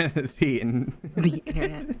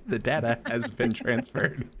data has been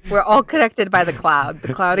transferred. We're all connected by the cloud.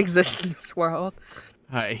 The cloud exists in this world.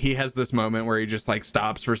 He has this moment where he just like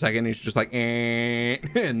stops for a second. He's just like,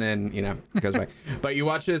 and then goes back. But you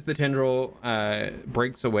watch as the tendril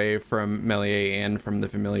breaks away from Melier and from the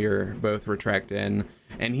familiar, both retract in,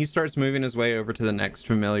 and he starts moving his way over to the next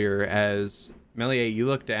familiar. As Melier, you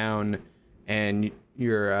look down, and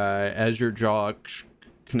as your jaw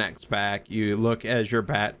connects back, you look as your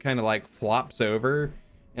bat kind of like flops over.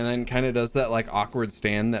 And then kind of does that like awkward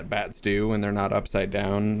stand that bats do when they're not upside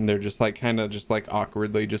down. They're just like kind of just like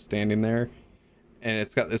awkwardly just standing there. And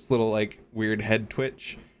it's got this little like weird head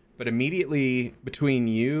twitch. But immediately between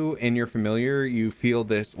you and your familiar, you feel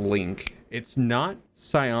this link. It's not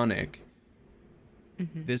psionic.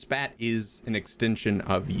 Mm-hmm. This bat is an extension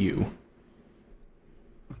of you.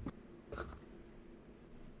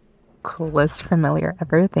 Coolest familiar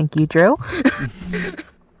ever. Thank you, Drew.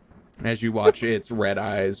 As you watch its red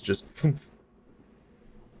eyes just...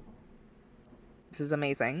 This is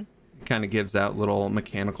amazing. Kind of gives out little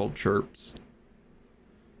mechanical chirps.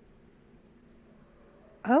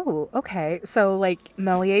 Oh, okay. So, like,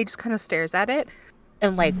 Melier just kind of stares at it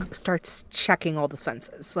and, like, starts checking all the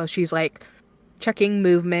senses. So she's, like, checking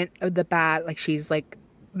movement of the bat. Like, she's, like,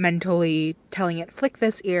 mentally telling it, flick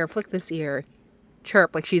this ear,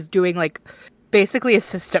 chirp. Like, she's doing, like... basically a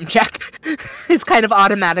system check. It's kind of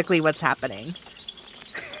automatically what's happening.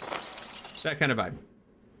 That kind of vibe.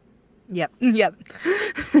 Yep.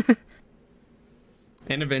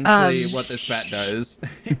 And eventually what this bat does,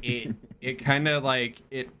 it kind of like,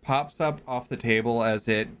 it pops up off the table as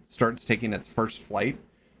it starts taking its first flight.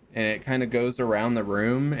 And it kind of goes around the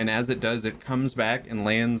room. And as it does, it comes back and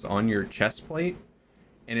lands on your chest plate.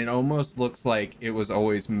 And it almost looks like it was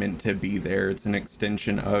always meant to be there. It's an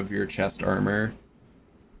extension of your chest armor.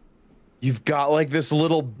 You've got like this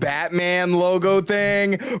little Batman logo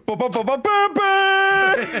thing.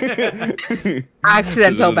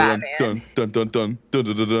 Accidental Batman.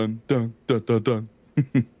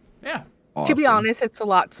 Yeah. Awesome. To be honest, it's a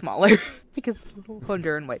lot smaller because little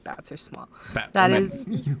Honduran white bats are small. That is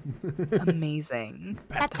amazing.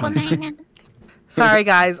 Batwoman. Sorry,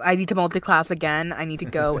 guys. I need to multi-class again. I need to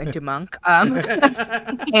go into monk.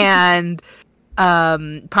 And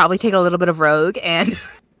probably take a little bit of rogue, and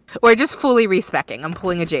we're just fully respecking. I'm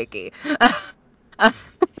pulling a Jakey. But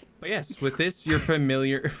yes, with this, you're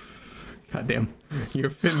familiar. Goddamn, you're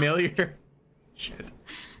familiar. Shit.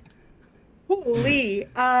 Holy,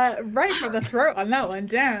 right for the throat on that one.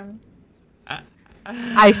 Damn.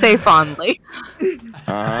 I say fondly.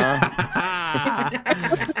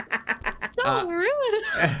 So rude.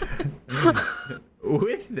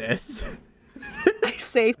 With this, I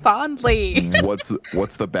say fondly.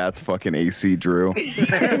 What's the bat's fucking AC, Drew? Take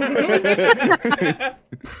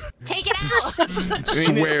it out.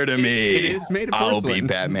 Swear to me. It is made of porcelain. I'll be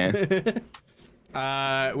Batman.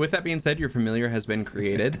 With that being said, your familiar has been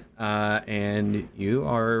created, and you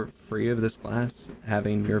are free of this class,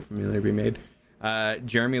 having your familiar be made.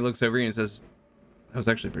 Jeremy looks over you and says, that was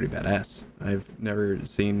actually pretty badass. I've never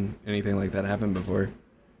seen anything like that happen before.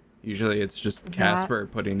 Usually it's just Casper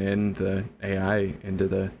putting in the AI into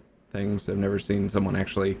the things. I've never seen someone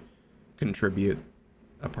actually contribute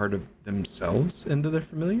a part of themselves into their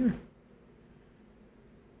familiar.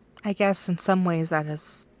 I guess in some ways that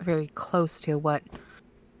is very close to what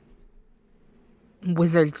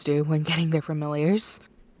wizards do when getting their familiars.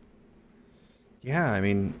 Yeah, I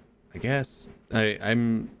mean, I guess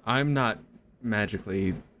I'm not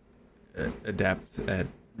magically adept at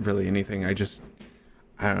really anything. I don't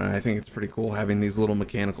know. I think it's pretty cool having these little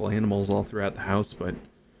mechanical animals all throughout the house. But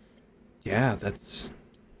yeah,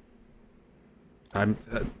 I'm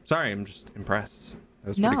sorry. I'm just impressed. That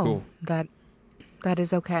was pretty cool. That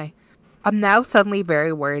is okay. I'm now suddenly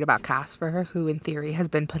very worried about Casper, who in theory has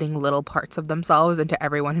been putting little parts of themselves into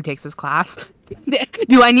everyone who takes his class.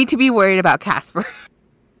 Do I need to be worried about Casper?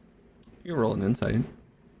 You roll an insight.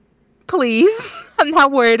 Please. I'm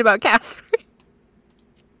not worried about Casper.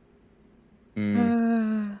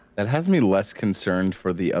 That has me less concerned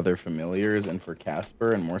for the other familiars and for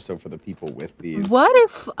Casper, and more so for the people with these. What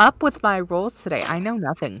is up with my rolls today? I know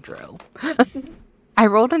nothing, Drew. I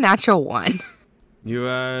rolled a natural 1.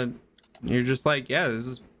 You're just like, yeah, this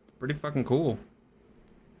is pretty fucking cool.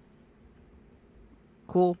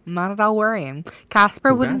 Cool. Not at all worrying.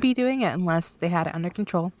 Casper wouldn't be doing it unless they had it under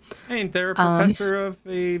control. I mean, they're a professor of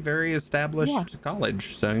a very established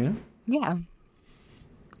college, so yeah. Yeah.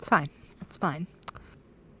 It's fine. It's fine.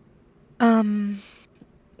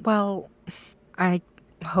 Well, I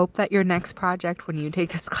hope that your next project when you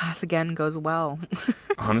take this class again goes well.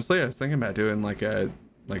 Honestly, I was thinking about doing like a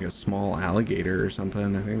small alligator or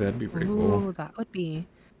something. I think that'd be pretty cool. That would be.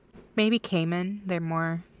 Maybe caiman. They're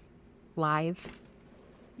more lithe.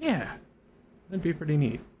 Yeah, that'd be pretty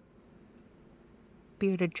neat.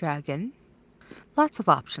 Bearded dragon. Lots of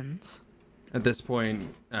options. At this point,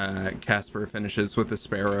 Casper finishes with the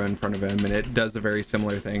sparrow in front of him, and it does a very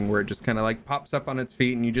similar thing where it just kind of like pops up on its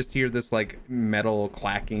feet, and you just hear this like metal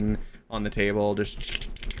clacking on the table just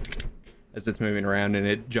as it's moving around, and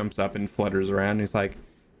it jumps up and flutters around. And he's like,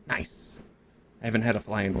 nice. I haven't had a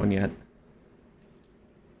flying one yet.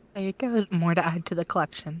 There you go. More to add to the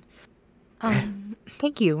collection.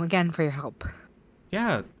 Thank you again for your help.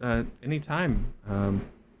 Yeah, anytime.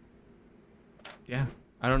 Yeah,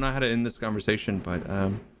 I don't know how to end this conversation, but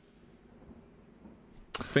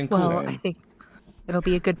it's been cool. Well, I think it'll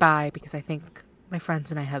be a goodbye because I think my friends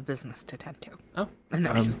and I have business to tend to. Oh, and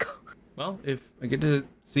then I just go. Well, if I get to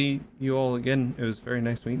see you all again, it was very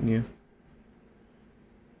nice meeting you.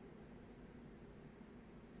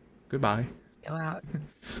 Goodbye. Go out.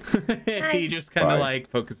 He just kind of like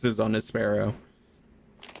focuses on his sparrow.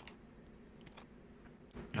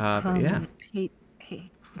 But yeah.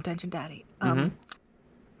 Hey, Dungeon Daddy.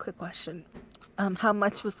 Quick question. How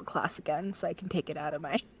much was the class again, so I can take it out of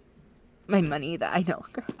my money that I no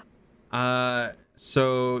longer have?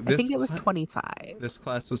 So this I think it was 25. This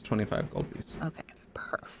class was 25 gold piece. Okay,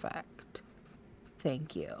 perfect.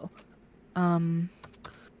 Thank you.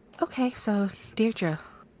 Okay, so Deirdre,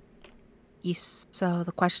 so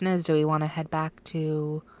the question is, do we want to head back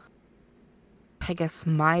to, I guess,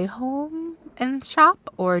 my home and shop,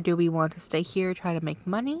 or do we want to stay here, try to make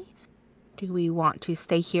money? Do we want to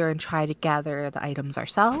stay here and try to gather the items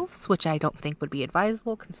ourselves, which I don't think would be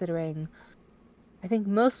advisable, considering I think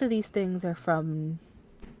most of these things are from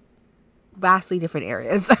vastly different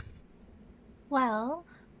areas. Well,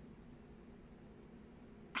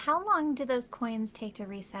 how long do those coins take to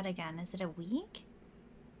reset again? Is it a week?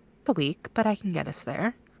 A week, but I can get us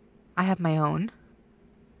there. I have my own.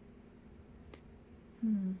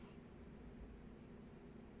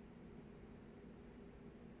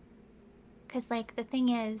 Because, like, the thing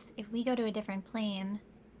is, if we go to a different plane,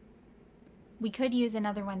 we could use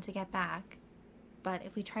another one to get back. But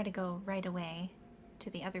if we try to go right away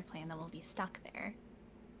to the other plane, then we'll be stuck there.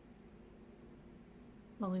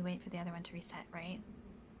 While we wait for the other one to reset, right?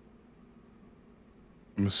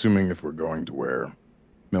 I'm assuming if we're going to where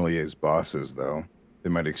Millier's boss is, though, they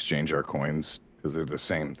might exchange our coins because they're the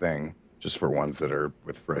same thing, just for ones that are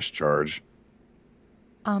with fresh charge.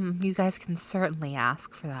 You guys can certainly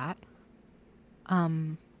ask for that.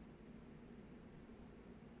 I'm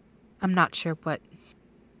not sure what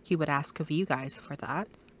he would ask of you guys for that.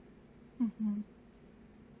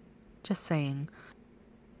 Just saying.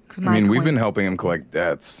 I mean, we've been helping him collect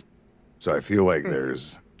debts, so I feel like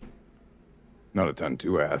there's not a ton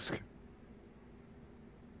to ask.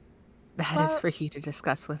 That is for you to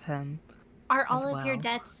discuss with him. Are all of your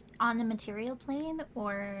debts on the material plane,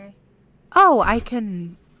 or? Oh, I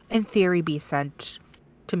can, in theory, be sent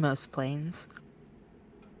to most planes.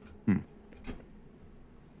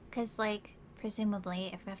 Because, like, presumably,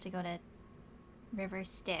 if we have to go to River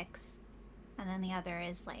Styx, and then the other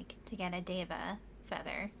is, like, to get a Deva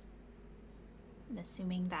feather, I'm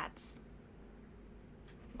assuming that's,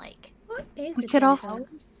 like, what is we could also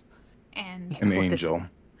and an angel,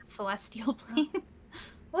 celestial plane.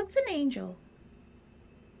 What's an angel?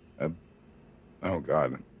 Oh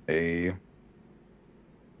God, we're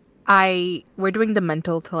doing the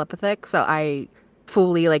mental telepathic, so I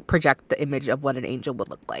fully like project the image of what an angel would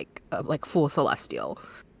look like full celestial.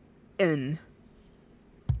 Why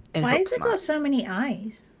has it got so many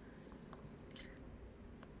eyes?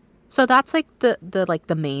 So that's like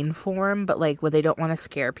the main form, but like when they don't want to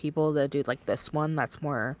scare people, they do like this one that's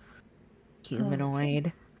more humanoid.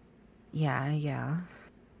 Okay. Yeah.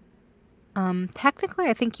 Technically,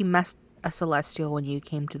 I think you messed a celestial when you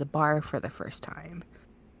came to the bar for the first time.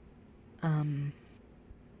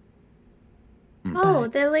 Oh,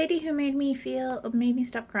 the lady who made me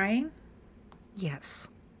stop crying? Yes.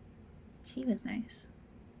 She was nice.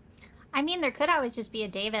 I mean, there could always just be a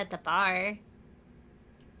Dave at the bar.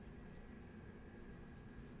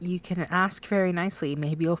 You can ask very nicely.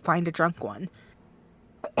 Maybe you'll find a drunk one.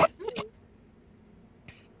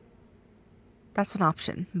 That's an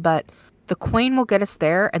option, but the coin will get us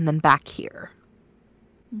there and then back here.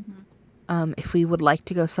 If we would like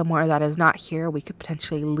to go somewhere that is not here, we could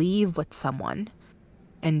potentially leave with someone,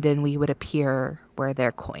 and then we would appear where they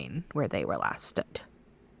were last stood.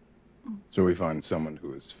 So we find someone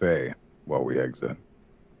who is Fey while we exit.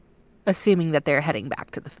 Assuming that they're heading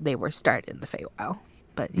back to they were started in the Feywild,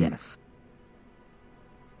 but yes.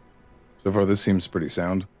 So far, this seems pretty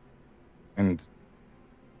sound. And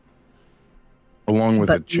along with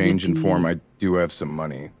a change in form, I do have some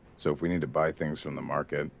money. So if we need to buy things from the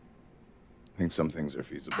market, I think some things are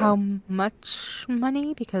feasible. How much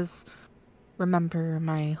money? Because remember,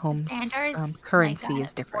 my home's currency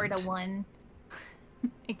is different. 4-to-1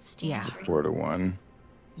 exchange rate. 4-to-1.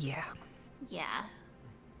 Yeah. Yeah.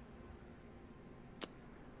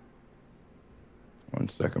 One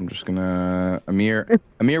sec, I'm just gonna... Amir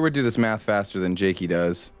would do this math faster than Jakey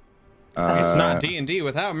does. It's not D&D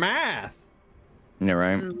without math. Yeah,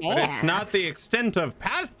 right? But it's not the extent of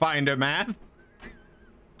Pathfinder math.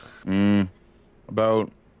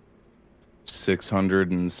 About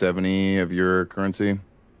 670 of your currency.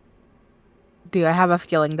 Do I have a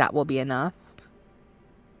feeling that will be enough?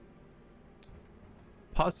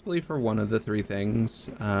 Possibly for one of the three things.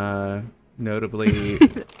 Notably,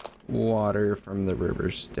 water from the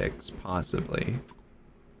river Styx, possibly.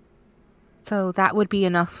 So that would be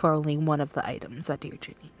enough for only one of the items that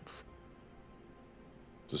Deirdre needs.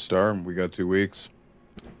 It's a star. We got 2 weeks.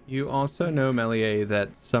 You also know, Melier,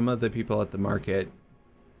 that some of the people at the market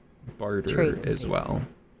barter as well.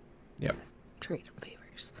 Yep. Trade in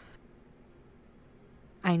favors.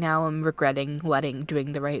 I now am regretting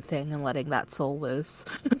doing the right thing and letting that soul loose.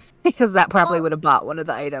 Because that probably would have bought one of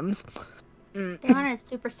the items. They wanted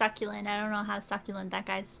super succulent. I don't know how succulent that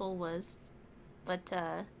guy's soul was. But,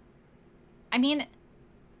 I mean,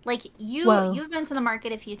 like, you've been to the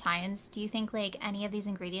market a few times. Do you think, like, any of these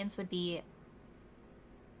ingredients would be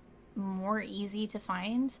more easy to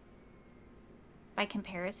find by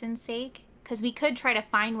comparison's sake? Because we could try to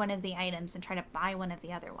find one of the items and try to buy one of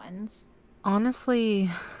the other ones. Honestly,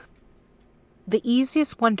 the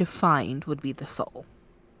easiest one to find would be the soul.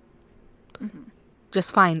 Mm-hmm.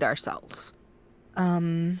 Just find ourselves.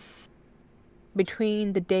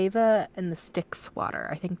 Between the Deva and the Styx water,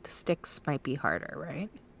 I think the Styx might be harder, right?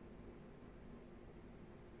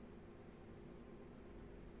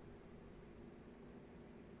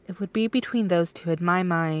 It would be between those two. In my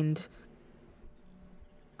mind,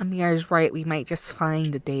 Amir's right. We might just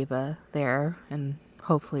find a Deva there, and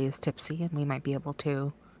hopefully is tipsy, and we might be able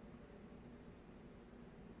to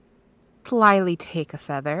slyly take a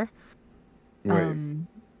feather. Wait,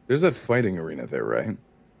 there's that fighting arena there, right?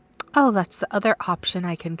 Oh, that's the other option.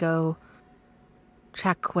 I can go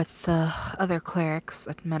check with the other clerics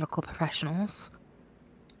and medical professionals.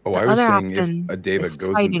 Oh, I was saying if a Deva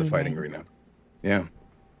goes into the fighting arena. Yeah.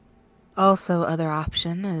 Also, other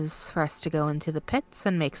option is for us to go into the pits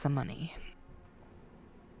and make some money.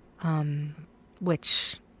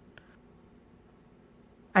 Which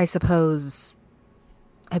I suppose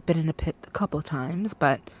I've been in a pit a couple times,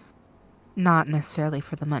 but not necessarily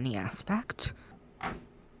for the money aspect.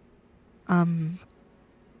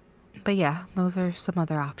 But yeah, those are some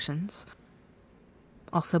other options.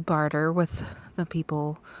 Also barter with the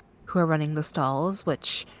people who are running the stalls,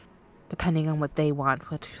 which, depending on what they want,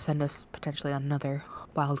 would send us potentially on another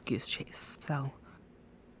wild goose chase, so...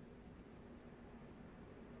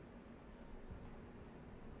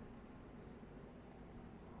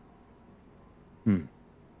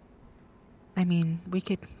 I mean, we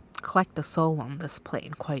could collect the soul on this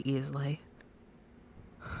plane quite easily.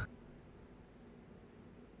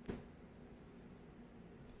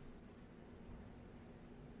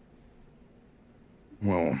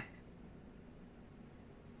 Well,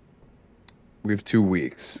 we have 2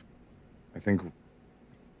 weeks. I think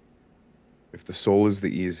if the soul is the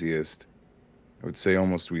easiest, I would say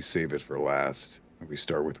almost we save it for last. And we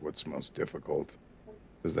start with what's most difficult,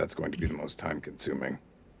 because that's going to be the most time-consuming.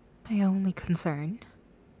 My only concern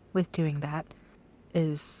with doing that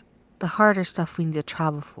is the harder stuff we need to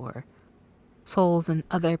travel for. Souls in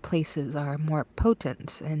other places are more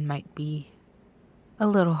potent and might be a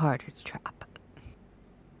little harder to trap.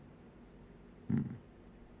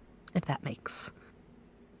 If that makes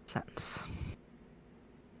sense.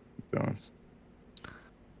 It does.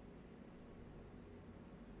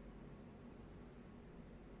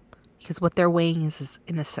 Because what they're weighing is,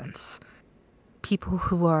 in a sense, people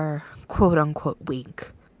who are quote-unquote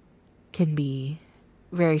weak can be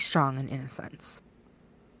very strong in innocence.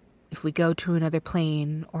 If we go to another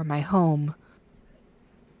plane or my home,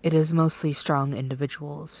 it is mostly strong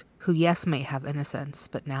individuals who, yes, may have innocence,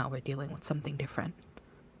 but now we're dealing with something different.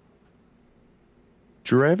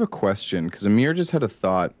 Drew, I have a question, because Amir just had a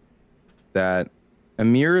thought that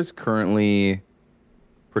Amir is currently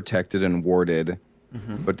protected and warded,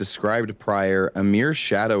 but described prior, Amir's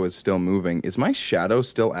shadow is still moving. Is my shadow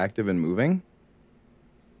still active and moving?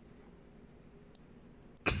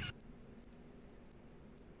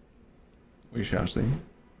 We shall see.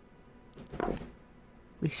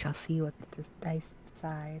 We shall see what the dice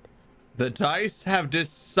decide. The dice have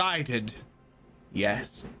decided.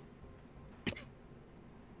 Yes.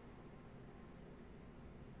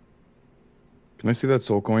 Can I see that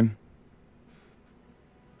soul coin?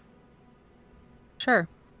 Sure.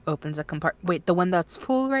 Opens a compartment. Wait, the one that's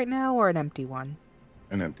full right now or an empty one?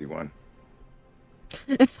 An empty one.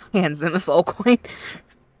 Hands him a soul coin.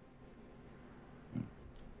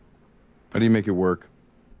 How do you make it work?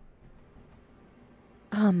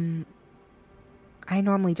 I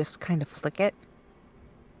normally just kind of flick it.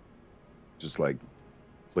 Just like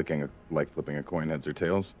flipping a coin, heads or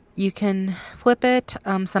tails? You can flip it.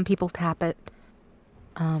 Some people tap it.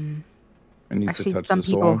 I need I've to seen touch some the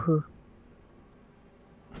people soul. who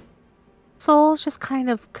souls just kind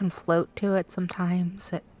of can float to it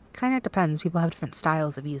sometimes. It kind of depends. People have different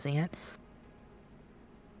styles of using it.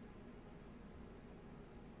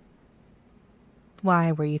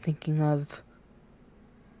 Why were you thinking of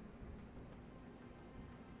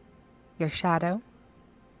your shadow?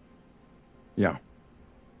 Yeah.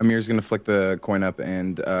 Amir's gonna flick the coin up,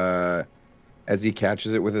 and as he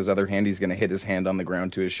catches it with his other hand, he's gonna hit his hand on the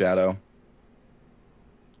ground to his shadow.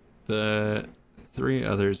 The three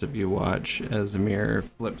others of you watch as Amir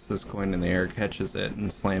flips this coin in the air, catches it,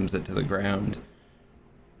 and slams it to the ground.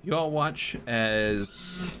 You all watch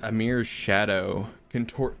as Amir's shadow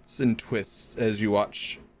contorts and twists as you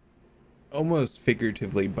watch, almost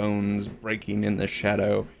figuratively, bones breaking in the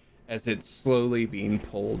shadow as it's slowly being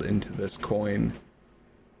pulled into this coin,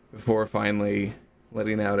 before finally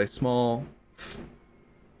letting out a small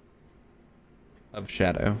of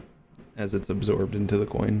shadow as it's absorbed into the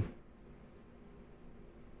coin.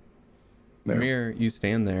 There. Amir, you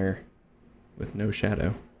stand there with no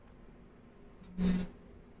shadow.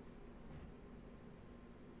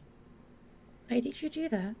 Why did you do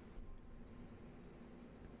that?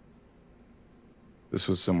 This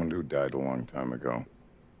was someone who died a long time ago.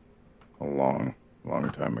 A long, long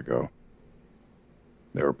time ago.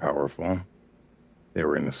 They were powerful. They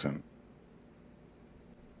were innocent.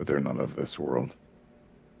 But they're not of this world.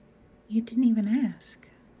 You didn't even ask.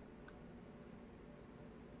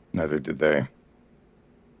 Neither did they.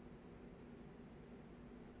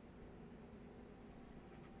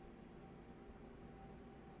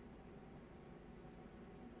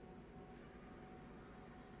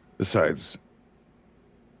 Besides,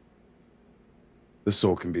 the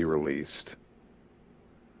soul can be released.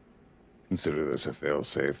 Consider this a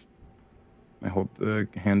failsafe. I hold the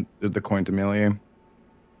coin to Melia.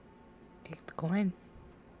 Take the coin.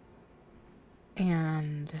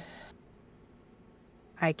 And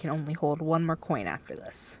I can only hold one more coin after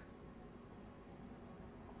this.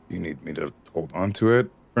 You need me to hold on to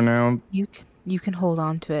it for now? You can hold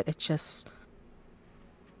on to it. It's just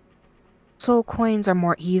soul coins are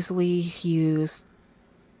more easily used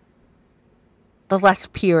the less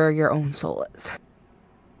pure your own soul is.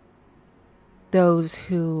 Those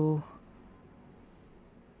who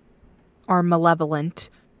are malevolent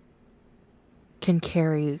can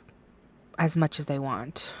carry as much as they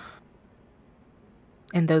want.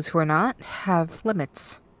 And those who are not have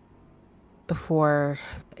limits before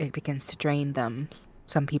it begins to drain them.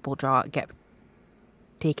 Some people get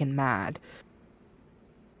taken mad.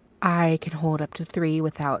 I can hold up to 3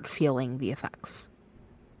 without feeling the effects.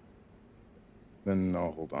 Then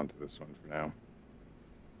I'll hold on to this one for now.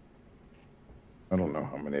 I don't know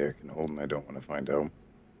how many I can hold, and I don't want to find out.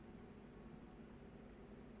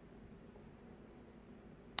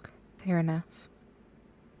 Fair enough.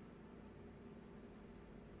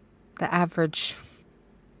 The average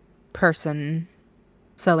person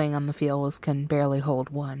sowing on the fields can barely hold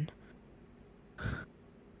one.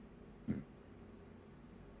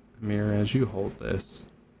 Amir, as you hold this,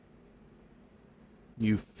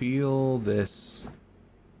 you feel this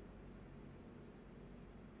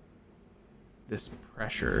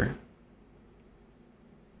pressure.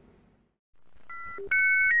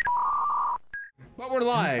 But we're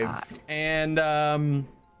live, and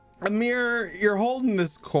Amir, you're holding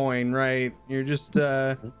this coin, right? I'm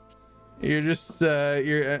gonna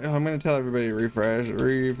tell everybody to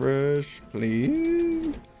refresh,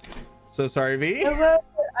 please. So sorry, V.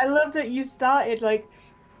 I love that you started like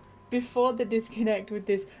before the disconnect with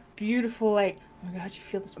this beautiful like, oh my god, you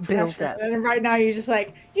feel this pressure, and right now you're just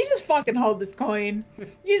like, you just fucking hold this coin,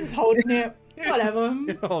 you're just holding it. Whatever.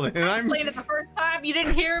 I explained it the first time. You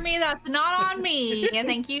didn't hear me. That's not on me. And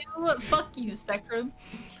thank you. Fuck you, Spectrum.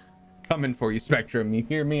 Coming for you, Spectrum. You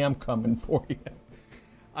hear me? I'm coming for you.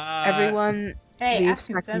 Everyone, leave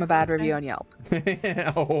Spectrum a bad review on Yelp.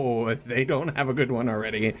 Oh, they don't have a good one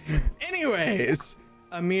already. Anyways,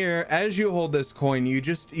 Amir, as you hold this coin, you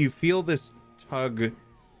feel this tug,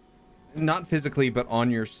 not physically, but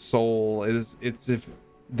on your soul. It's if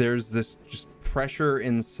there's this just pressure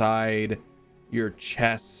inside your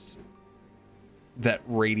chest that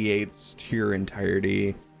radiates to your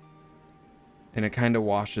entirety, and it kind of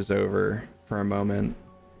washes over for a moment.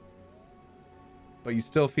 But you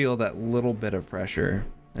still feel that little bit of pressure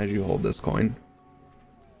as you hold this coin.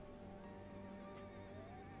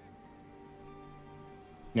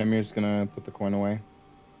 Amir's gonna put the coin away.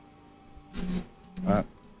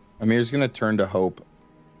 Amir's gonna turn to Hope.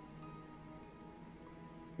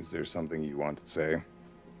 Is there something you want to say?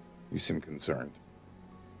 You seem concerned.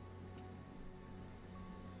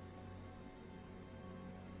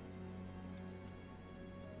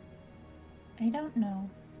 I don't know.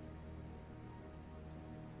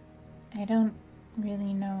 I don't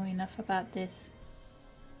really know enough about this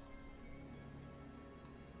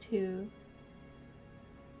to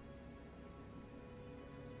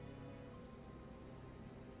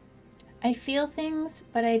I feel things,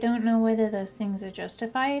 but I don't know whether those things are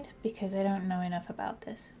justified because I don't know enough about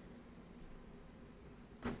this.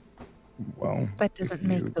 Well, that doesn't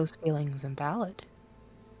make those feelings invalid.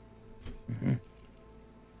 Mm-hmm.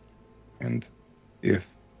 And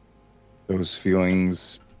if those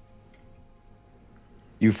feelings,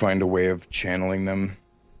 you find a way of channeling them,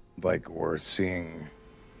 or seeing,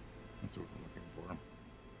 that's what we're looking for.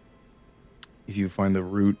 If you find the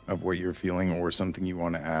root of what you're feeling or something you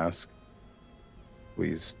want to ask,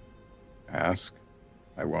 please ask.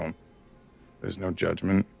 I won't. There's no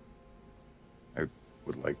judgment. I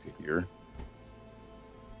would like to hear.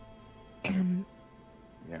 And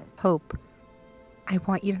yeah. Hope, I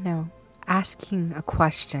want you to know, asking a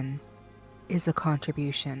question is a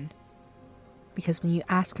contribution. Because when you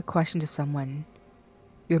ask a question to someone,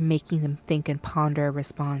 you're making them think and ponder a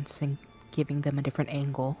response and giving them a different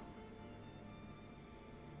angle.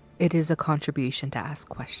 It is a contribution to ask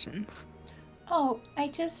questions. Oh,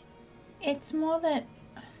 it's more that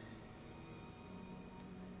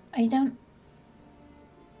I don't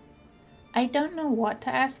know what to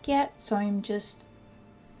ask yet, so I'm just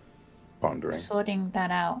pondering, sorting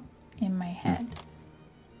that out in my head.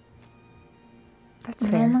 That's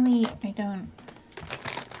fair. Normally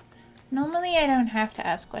I don't have to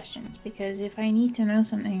ask questions because if I need to know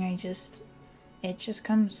something, it just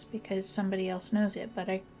comes because somebody else knows it, but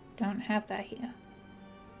I don't have that here.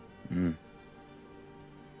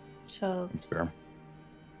 So that's fair.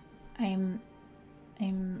 I'm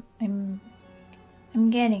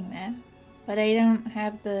getting there, but I don't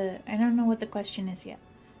know what the question is yet.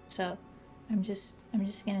 So I'm just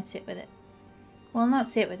gonna sit with it. Well, not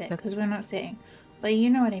sit with it because we're not sitting, but you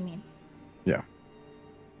know what I mean. Yeah.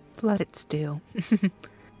 Let it stew.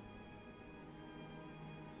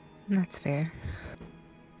 That's fair.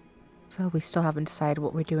 So we still haven't decided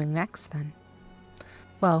what we're doing next then.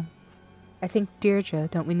 Well, I think Deirdre,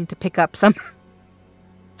 don't we need to pick up some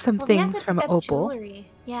things from Opal? Jewelry.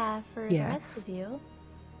 Yeah, for the rest of you.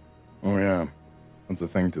 Oh yeah, that's a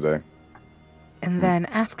thing today. And then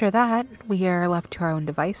after that, we are left to our own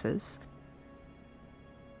devices.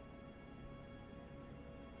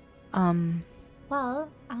 Well,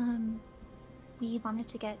 we wanted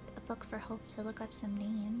to get a book for Hope to look up some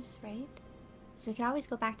names, right? So we could always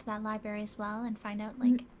go back to that library as well and find out,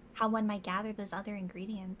 how one might gather those other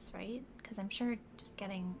ingredients, right? Because I'm sure just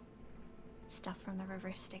getting stuff from the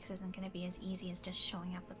river Styx isn't going to be as easy as just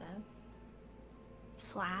showing up with a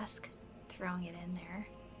flask, throwing it in there.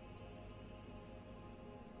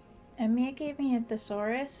 Amir gave me a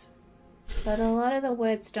thesaurus, but a lot of the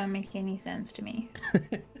words don't make any sense to me.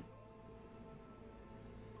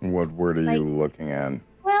 What word are you looking at?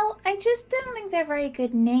 Well, I just don't think they're very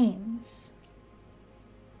good names.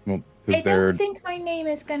 Well, I don't think my name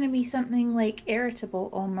is going to be something like irritable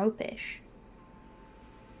or mopish.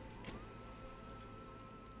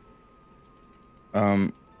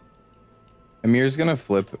 Amir's gonna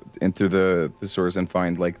flip into the thesaurus and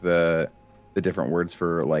find the different words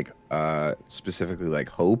for specifically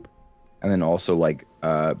hope, and then also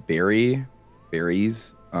berries.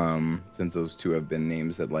 Since those two have been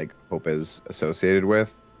names that hope is associated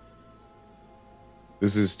with.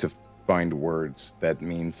 This is to find words that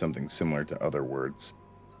mean something similar to other words.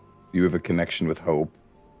 You have a connection with hope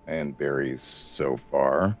and berries so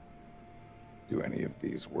far. Do any of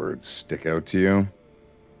these words stick out to you?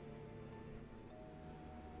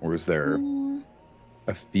 Or is there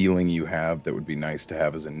a feeling you have that would be nice to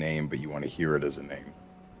have as a name, but you want to hear it as a name?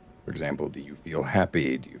 For example, do you feel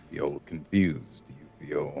happy? Do you feel confused? Do you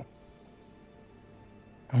feel...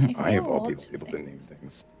 I have all people able to name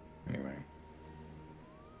things. Anyway.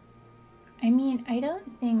 I mean, I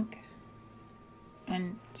don't think...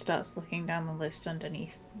 And starts looking down the list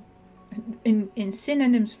underneath. In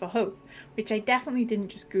synonyms for hope, which I definitely didn't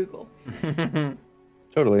just Google.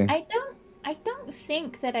 Totally. I don't don't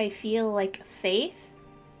think that I feel like faith,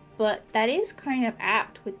 but that is kind of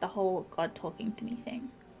apt with the whole God talking to me thing.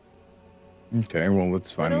 Okay, well,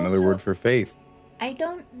 let's find But another also, word for faith. I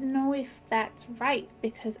don't know if that's right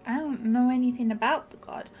because I don't know anything about the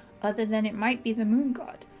god other than it might be the moon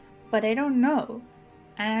god, but I don't know.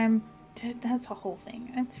 And that's a whole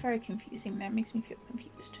thing. It's very confusing. That makes me feel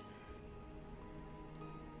confused.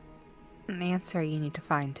 An answer you need to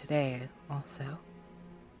find today, also.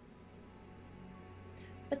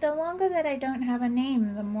 But the longer that I don't have a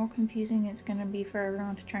name, the more confusing it's going to be for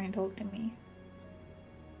everyone to try and talk to me.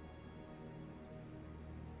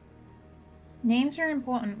 Names are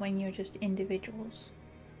important when you're just individuals.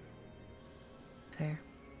 Fair.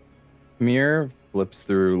 Mir flips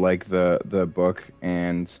through like the book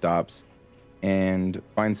and stops and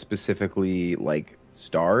finds specifically like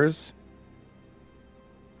stars.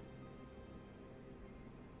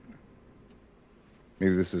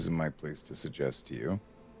 Maybe this isn't my place to suggest to you.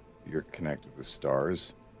 You're connected with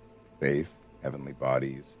stars, faith, heavenly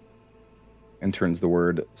bodies, and turns the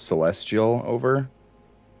word celestial over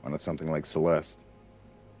onto something like celeste.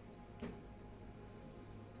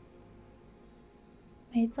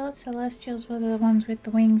 I thought celestials were the ones with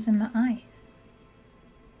the wings and the eyes.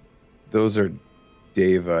 Those are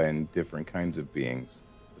deva and different kinds of beings.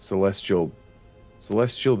 Celestial,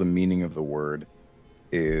 the meaning of the word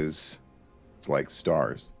is it's like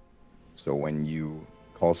stars. So when you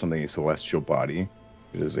call something a celestial body,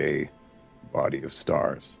 it is a body of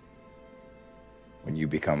stars. When you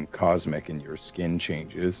become cosmic and your skin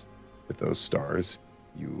changes with those stars,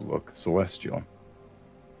 you look celestial.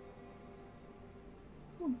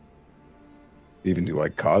 Even do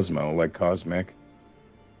like Cosmo, like cosmic,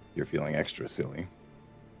 you're feeling extra silly.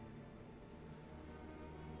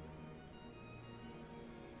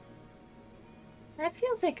 That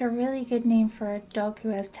feels like a really good name for a dog who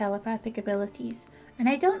has telepathic abilities. And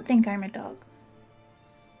I don't think I'm a dog.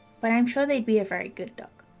 But I'm sure they'd be a very good dog.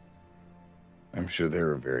 I'm sure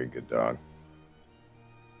they're a very good dog.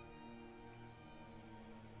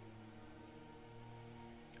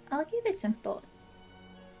 I'll give it some thought.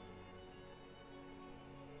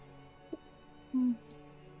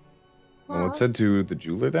 Well, let's head to the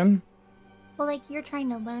jeweler then. Well, like, you're trying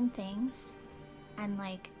to learn things, and,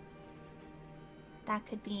 like, that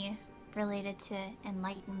could be related to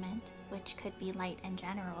enlightenment, which could be light in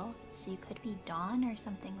general. So you could be dawn or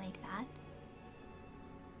something like that.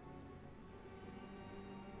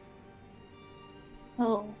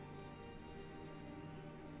 Oh.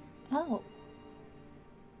 Oh.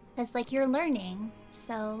 Because, like, you're learning,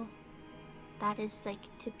 so that is,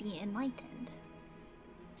 like, to be enlightened.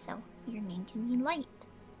 So your name can be light.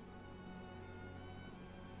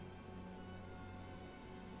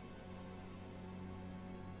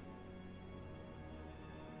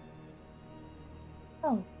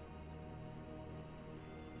 Oh.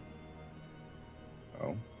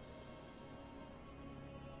 Oh.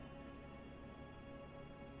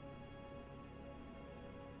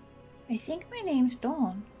 I think my name's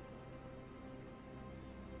Dawn.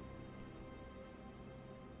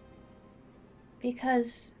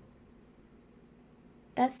 Because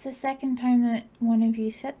that's the second time that one of you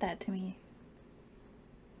said that to me.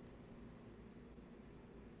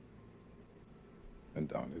 And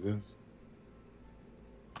down it is.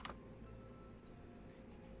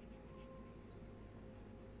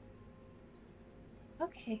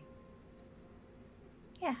 Okay.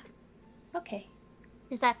 Yeah. Okay.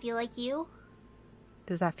 Does that feel like you?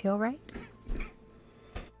 Does that feel right?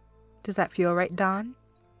 Does that feel right, Dawn?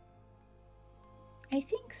 I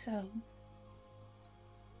think so.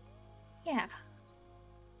 Yeah.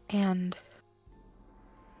 And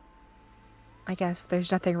I guess there's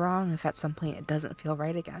nothing wrong if at some point it doesn't feel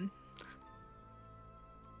right again.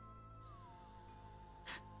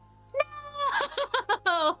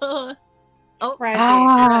 No! Oh, Right.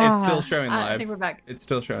 It's still showing live. I think we're back. It's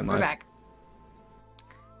still showing live. We're back.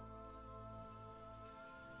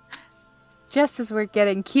 Just as we're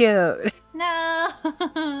getting cute. No!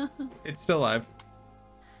 It's still live.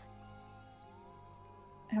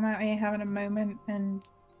 I'm out here having a moment and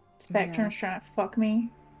Spectrum's trying to fuck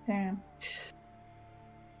me. Damn.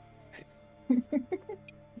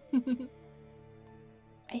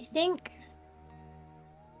 I think...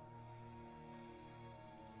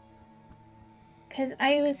 Because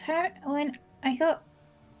I was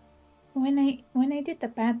when I did the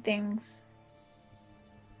bad things,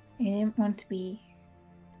 I didn't want to be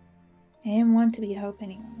Hope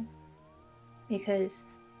anymore. Because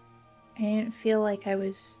I didn't feel like I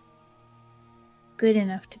was good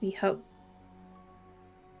enough to be Hope.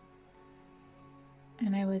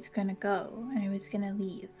 And I was gonna go, and I was gonna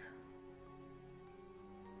leave.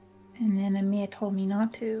 And then Amir told me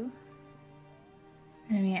not to.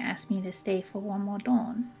 And Amir asked me to stay for one more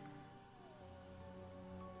dawn.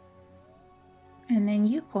 And then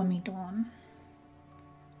you call me Dawn.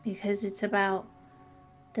 Because it's about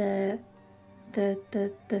the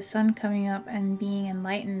sun coming up and being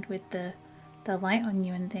enlightened with the light on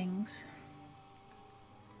you and things.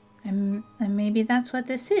 And maybe that's what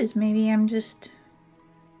this is. Maybe I'm just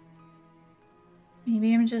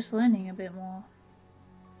learning a bit more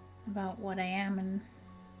about what I am and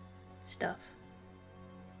stuff.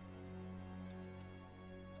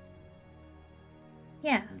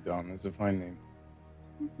 Yeah. Dawn is a fine name.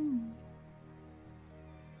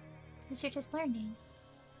 Because you're just learning.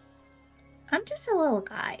 I'm just a little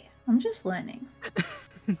guy. I'm just learning.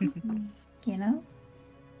 You know?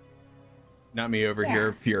 Not me over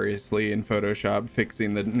here furiously in Photoshop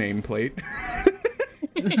fixing the nameplate.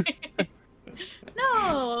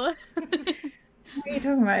 No! What are you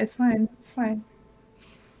talking about? It's fine. It's fine.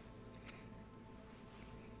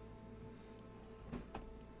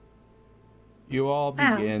 You all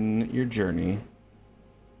begin your journey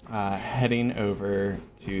heading over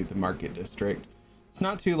to the market district. It's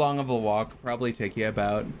not too long of a walk, probably take you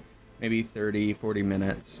about maybe 30-40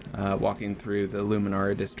 minutes walking through the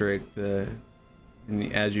Luminara district.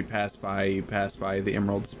 And as you pass by the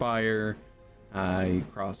Emerald Spire, you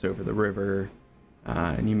cross over the river,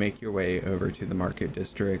 and you make your way over to the market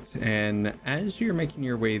district. And as you're making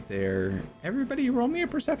your way there, everybody roll me a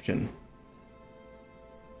perception.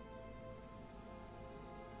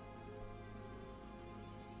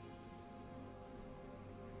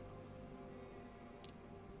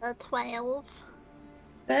 A 12.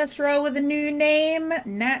 Let's roll with a new name.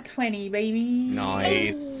 Nat 20, baby.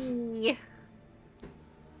 Nice. Hey.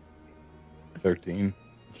 13.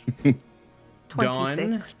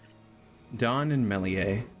 26. Dawn and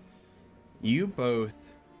Melier, you both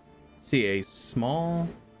see a small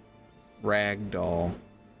rag doll.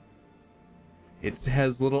 It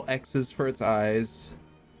has little X's for its eyes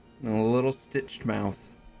and a little stitched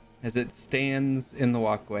mouth as it stands in the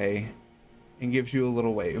walkway and gives you a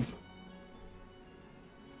little wave.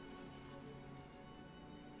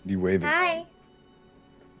 You wave it. Hi.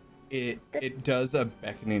 It does a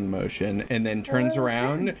beckoning motion and then turns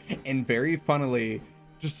around and very funnily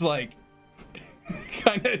just like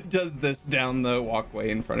kind of does this down the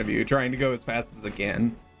walkway in front of you, trying to go as fast as it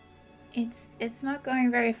can. It's not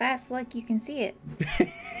going very fast. Look, you can see it.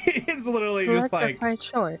 It's literally The just legs are like quite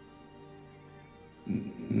short.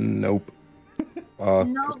 Nope. Fuck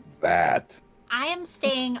Nope. that. I am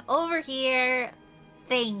staying over here.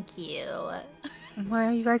 Thank you. Why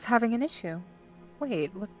are you guys having an issue?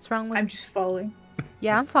 Wait, what's wrong with... I'm just following.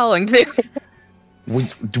 Yeah, I'm following too.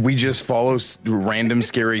 Do we just follow random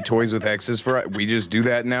scary toys with X's for we just do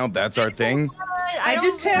that now? That's our thing? I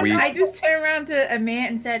just turned around to Amir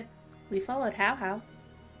and said, "We followed How."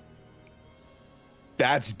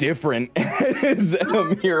 That's different.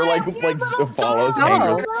 Amir like follows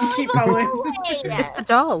doll. Tangled. Keep following. It's a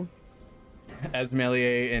doll. as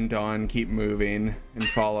Melier and Dawn keep moving and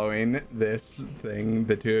following this thing,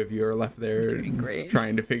 the two of you are left there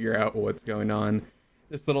trying to figure out what's going on.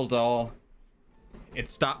 This little doll, it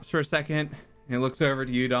stops for a second and it looks over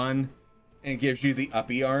to you, Dawn, and it gives you the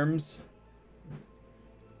uppy arms.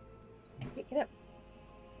 Pick it up.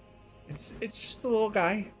 It's just a little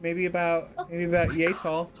guy, maybe about yay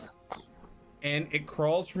tall. And it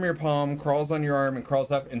crawls from your palm, crawls on your arm, and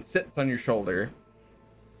crawls up and sits on your shoulder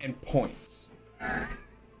and points.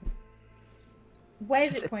 Where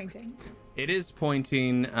is it pointing? It is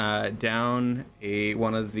pointing down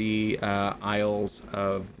one of the aisles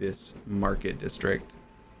of this market district.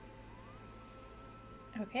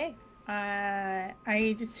 Okay.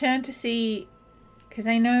 I just turned to see, because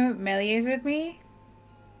I know Melier's with me.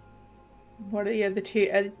 What are the other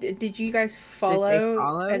two? Did you guys follow?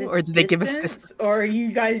 Or did they give us distance? Or are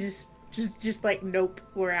you guys just like, nope,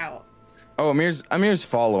 we're out? Oh, Amir's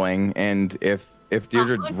following, and if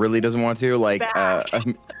Deirdre really doesn't want to, like,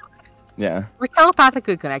 yeah. We're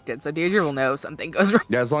telepathically connected, so Deirdre will know if something goes wrong.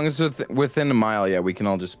 Yeah, as long as it's within a mile, yeah, we can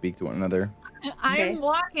all just speak to one another. I'm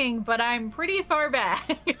walking, but I'm pretty far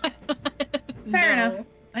back. Fair enough.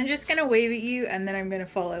 I'm just gonna wave at you, and then I'm gonna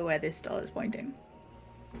follow where this doll is pointing.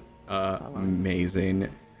 Amazing.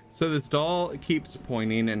 So this doll keeps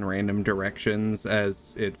pointing in random directions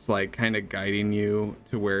as it's like kind of guiding you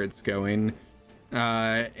to where it's going.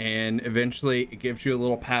 And eventually it gives you a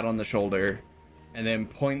little pat on the shoulder and then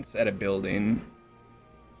points at a building.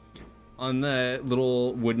 On the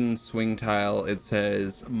little wooden swing tile, it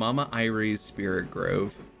says Mama Irie's Spirit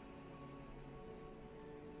Grove.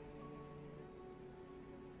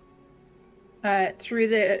 through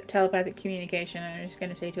the telepathic communication, I'm just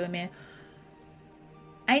gonna say to Amir,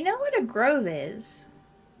 I know what a grove is,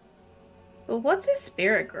 but what's a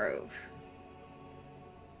spirit grove?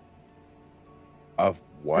 Of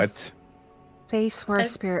what? Place where a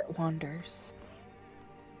spirit wanders.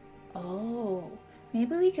 Oh,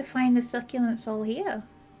 maybe we could find the succulent soul here.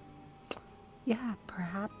 Yeah,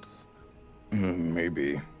 perhaps.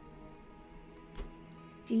 Maybe.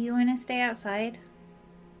 Do you want to stay outside?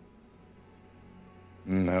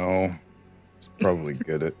 No. It's probably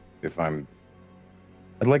good if I'm...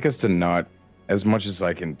 I'd like us to not, as much as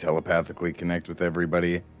I can telepathically connect with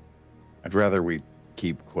everybody, I'd rather we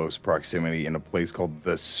keep close proximity in a place called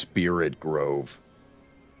the Spirit Grove.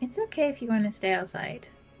 It's okay if you want to stay outside.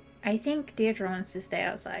 I think Deirdre wants to stay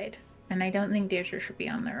outside, and I don't think Deirdre should be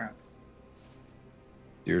on their own.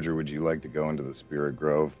 Deirdre, would you like to go into the Spirit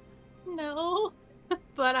Grove? No,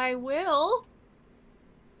 but I will.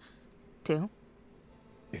 Do?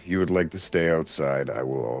 If you would like to stay outside, I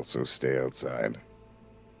will also stay outside.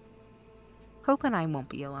 Hope and I won't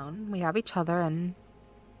be alone. We have each other and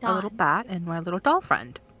our little Dawn. bat and our little doll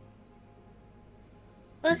friend.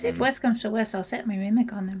 Well, if West comes to West, I'll set my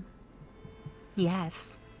mimic on them.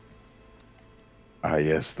 Yes. Ah,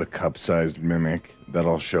 yes, the cup-sized mimic.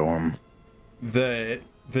 That'll show him. The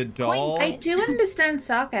doll. I do understand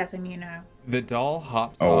sarcasm, you know. The doll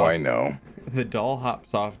hops. Oh, off. I know. The doll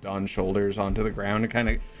hops off Dawn's shoulders onto the ground and kind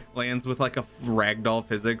of lands with like a ragdoll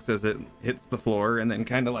physics as it hits the floor, and then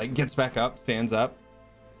kind of like gets back up, stands up,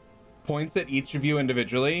 points at each of you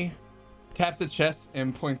individually, taps its chest,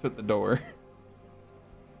 and points at the door.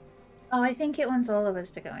 Oh, I think it wants all of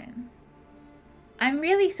us to go in. I'm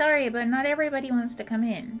really sorry, but not everybody wants to come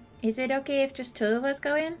in. Is it okay if just 2 of us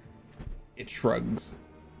go in? It shrugs.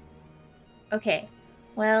 Okay.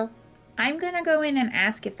 Well, I'm gonna go in and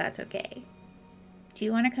ask if that's okay. Do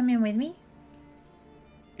you want to come in with me?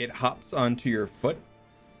 It hops onto your foot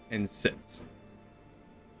and sits.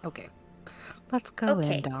 Okay. Let's go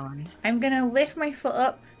Okay. in, Dawn. I'm gonna lift my foot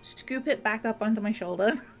up, scoop it back up onto my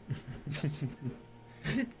shoulder.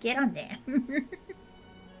 Just get on there.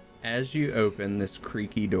 As you open this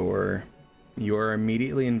creaky door, you are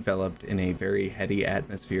immediately enveloped in a very heady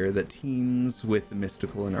atmosphere that teems with the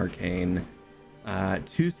mystical and arcane.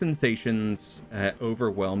 2 sensations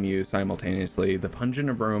overwhelm you simultaneously: the pungent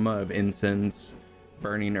aroma of incense,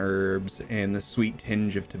 burning herbs, and the sweet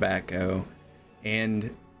tinge of tobacco.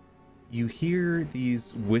 And you hear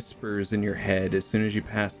these whispers in your head as soon as you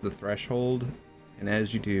pass the threshold, and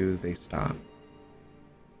as you do, they stop.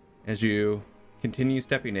 As you continue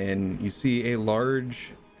stepping in, you see a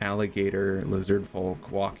large alligator lizard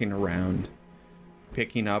folk walking around,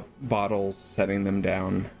 picking up bottles, setting them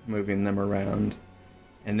down, moving them around.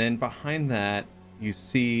 And then behind that, you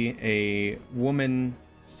see a woman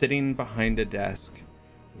sitting behind a desk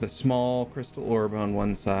with a small crystal orb on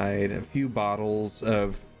one side, a few bottles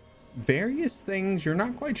of various things. You're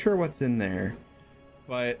not quite sure what's in there,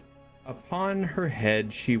 but upon her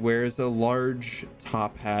head, she wears a large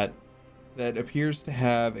top hat that appears to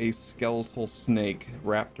have a skeletal snake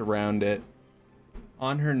wrapped around it.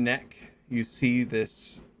 On her neck, you see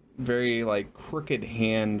this very crooked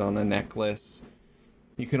hand on a necklace.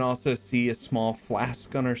 You can also see a small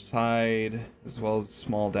flask on her side, as well as a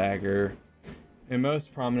small dagger. And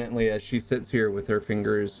most prominently, as she sits here with her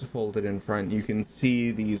fingers folded in front, you can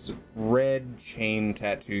see these red chain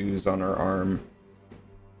tattoos on her arm.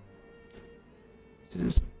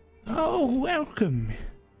 Says, "Oh, welcome.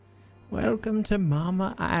 Welcome to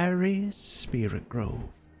Mama Irie's Spirit Grove.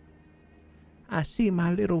 I see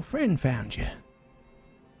my little friend found you."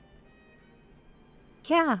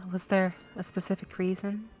 Yeah, was there a specific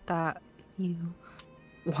reason that you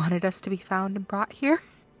wanted us to be found and brought here?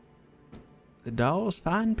 The dolls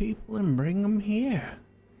find people and bring them here.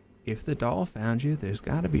 If the doll found you, there's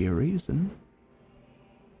got to be a reason.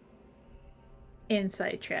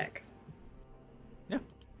 Insight check. Yeah.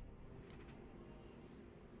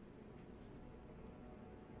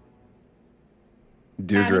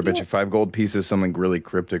 Deirdre, I bet you 5 gold pieces something really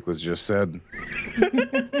cryptic was just said.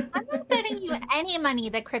 I'm not betting you any money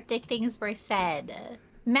that cryptic things were said.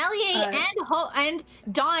 Melier and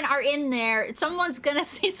Dawn are in there. Someone's gonna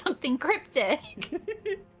say something cryptic.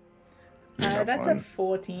 That's a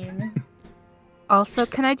 14. Also,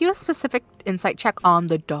 can I do a specific insight check on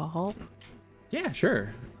the doll Yeah,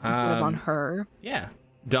 sure. instead of on her? Yeah.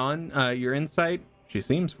 Dawn, your insight, she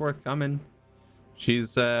seems forthcoming.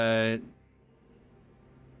 She's, her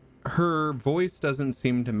voice doesn't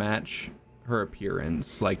seem to match her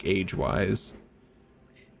appearance, age-wise.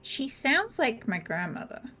 She sounds like my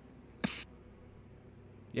grandmother.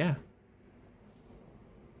 Yeah.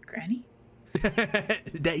 Granny?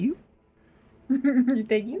 That you?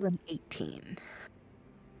 That you? I'm 18.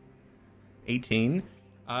 18.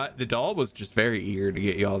 The doll was just very eager to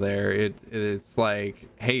get y'all there. It's like,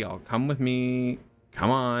 hey, y'all, come with me. Come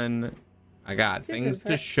on. I got This things is a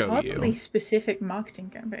to show oddly you. specific marketing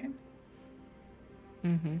campaign.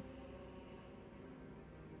 Mm-hmm.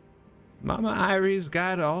 Mama Irie's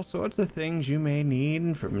got all sorts of things you may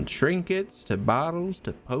need, from trinkets to bottles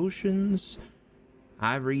to potions.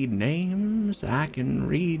 I read names. I can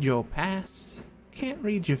read your past. Can't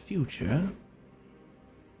read your future.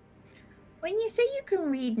 When you say you can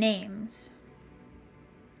read names,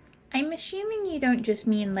 I'm assuming you don't just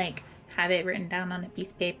mean, like, have it written down on a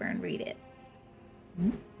piece of paper and read it.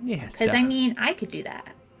 Yes. Because, I mean, I could do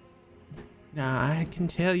that. Now, I can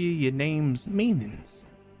tell you your name's meanings.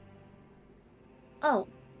 Oh,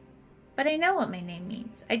 but I know what my name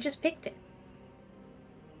means. I just picked it.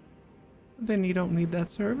 Then you don't need that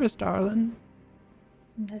service, darling.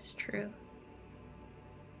 That's true.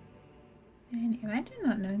 And imagine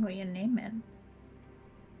not knowing what your name meant.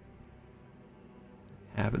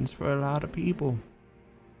 Happens for a lot of people.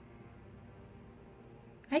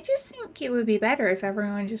 I just think it would be better if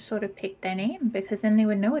everyone just sort of picked their name, because then they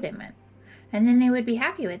would know what it meant. And then they would be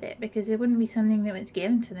happy with it, because it wouldn't be something that was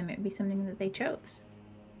given to them. It would be something that they chose.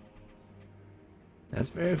 That's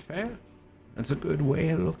very fair. That's a good way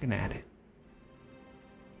of looking at it.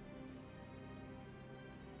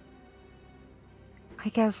 I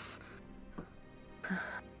guess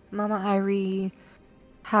Mama Irie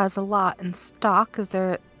has a lot in stock. Is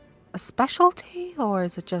there a specialty, or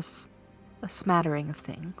is it just a smattering of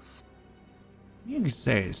things? You could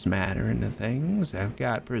say a smattering of things. I've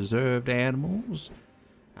got preserved animals.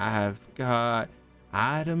 I've got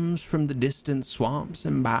items from the distant swamps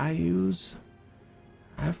and bayous.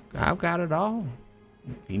 I've got it all.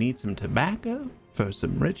 If you need some tobacco for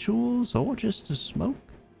some rituals or just to smoke.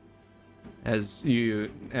 As you're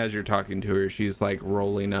talking to her, she's like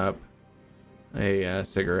rolling up a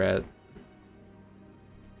cigarette.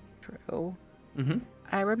 True. Mm-hmm.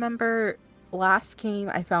 I remember last game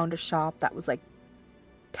I found a shop that was like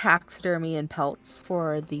taxidermy and pelts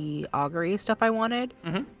for the augury stuff I wanted.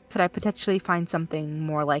 Mm-hmm. Could I potentially find something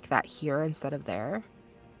more like that here instead of there?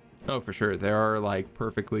 Oh, for sure. There are like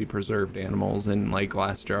perfectly preserved animals in like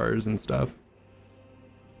glass jars and stuff.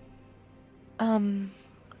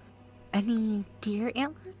 Any deer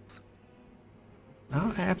antlers?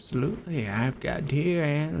 Oh, absolutely. I've got deer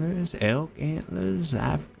antlers, elk antlers.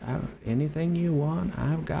 I've anything you want.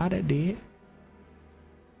 I've got it, dear.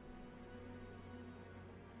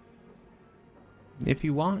 If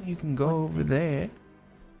you want, you can go over there.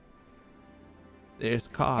 There's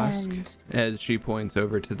Kosk, as she points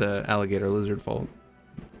over to the alligator lizard folk.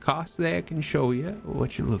 Kosk there can show you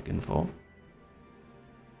what you're looking for.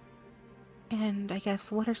 And I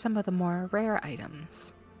guess, what are some of the more rare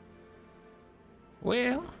items?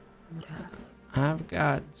 Well, I've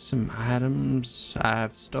got some items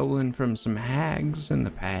I've stolen from some hags in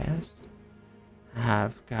the past.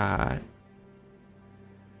 I've got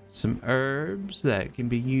some herbs that can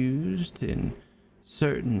be used in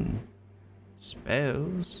certain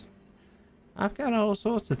spells. I've got all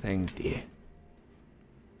sorts of things, dear.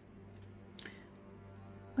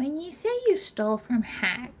 When you say you stole from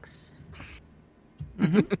hags,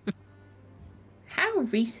 how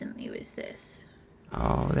recently was this?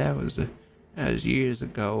 Oh, that was years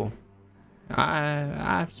ago.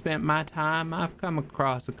 I've spent my time. I've come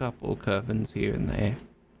across a couple of covens here and there.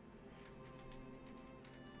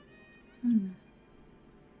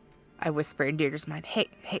 I whisper in Deirdre's mind, hey,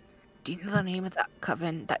 do you know the name of that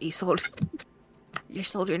coven that you sold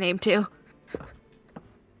your name to?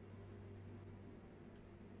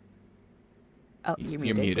 Oh, you're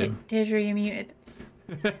muted. muted. Deirdre, you're muted.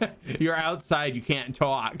 You're outside. You can't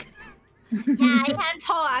talk. Yeah, I can't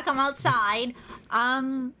talk. I'm outside. I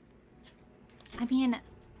mean,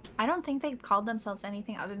 I don't think they've called themselves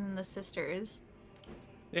anything other than the sisters.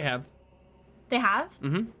 They have. They have?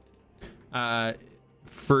 Mm-hmm.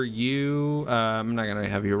 For you, I'm not gonna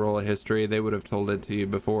have you roll a history. They would have told it to you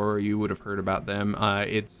before. You would have heard about them.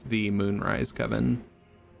 It's the Moonrise Coven.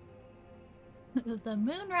 The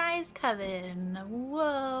Moonrise Coven.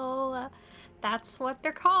 Whoa. That's what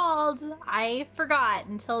they're called. I forgot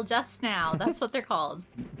until just now. That's what they're called.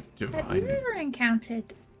 Divine. Have you ever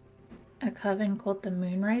encountered a coven called the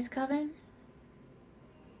Moonrise Coven?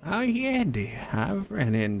 Oh yeah, dear. I've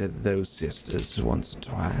ran into those sisters once or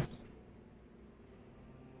twice.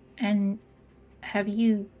 And have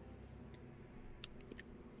you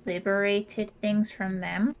liberated things from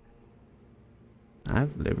them?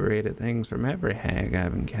 I've liberated things from every hag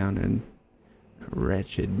I've encountered.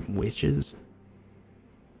 Wretched witches.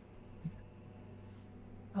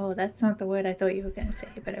 Oh, that's not the word I thought you were gonna say,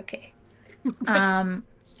 but okay.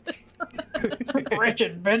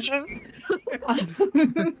 Wretched bitches.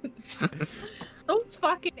 Those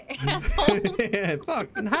fucking assholes. Yeah,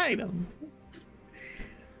 fucking hate them.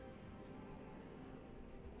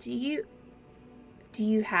 Do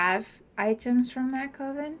you have items from that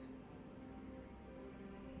coven?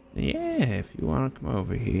 Yeah, if you want to come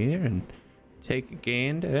over here and take a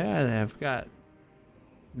gander, I've got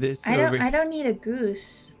this I over. don't need a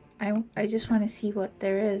goose. I just want to see what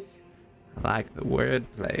there is. I like the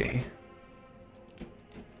wordplay.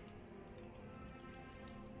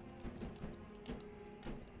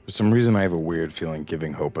 For some reason, I have a weird feeling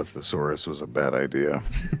giving Hope a thesaurus was a bad idea.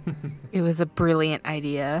 It was a brilliant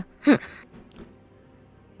idea.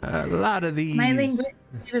 A lot of these. My linguistic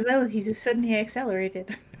abilities have suddenly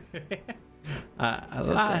accelerated. a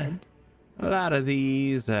So lot. good. A lot of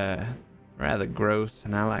these rather gross,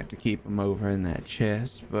 and I like to keep them over in that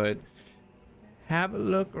chest. But have a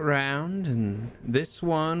look around, and this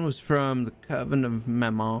one was from the Coven of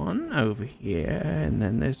Mammon over here, and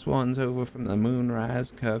then this one's over from the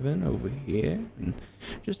Moonrise Coven over here. And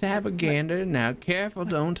just have a gander. Now, careful,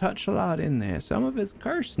 don't touch a lot in there. Some of it's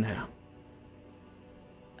cursed now.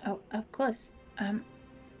 Oh, of course.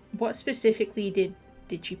 What specifically did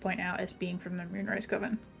she point out as being from the Moonrise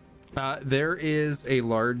Coven? There is a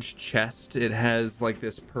large chest. It has like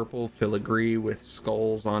this purple filigree with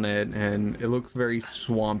skulls on it, and it looks very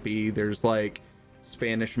swampy. There's like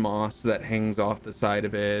Spanish moss that hangs off the side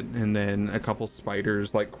of it, and then a couple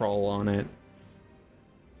spiders like crawl on it.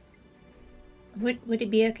 Would it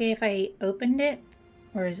be okay if I opened it,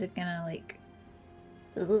 or is it gonna like,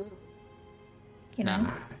 ugh, you know?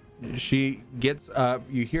 She gets up.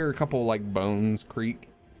 You hear a couple like bones creak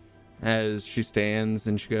as she stands,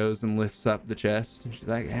 and she goes and lifts up the chest, and she's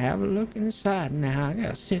like, "Have a look inside now. I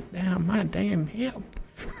gotta sit down my damn hip."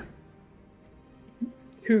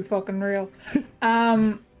 Too fucking real.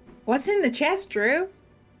 What's in the chest, Drew?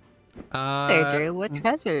 There, Drew. What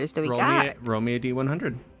treasures do we got? Roll me a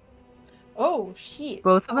D100. Oh shit!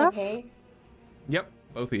 Both of us? Okay. Yep,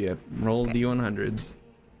 both of you. Roll Okay. D100s.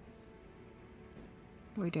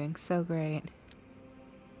 We're doing so great.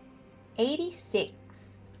 86.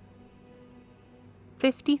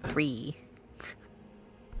 53.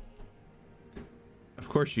 Of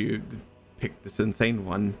course, you picked this insane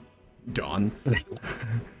one, Dawn.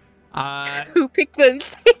 Who picked the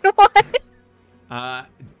insane one?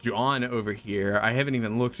 Dawn over here. I haven't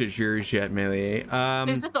even looked at yours yet, Melee.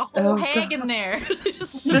 There's just a whole Oh, hag God. in there.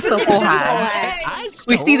 Just a whole hag.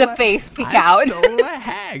 We see the face peek I out. stole a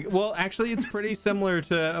hag. Well, actually, it's pretty similar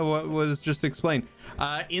to what was just explained.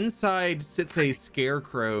 Inside sits a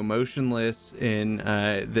scarecrow, motionless in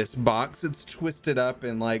this box. It's twisted up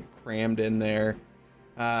and like crammed in there.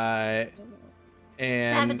 Does it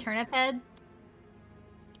have a And turnip head?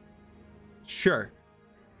 sure.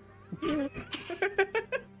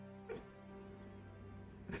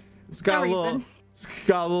 It's got a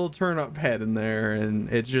little turnip head in there, and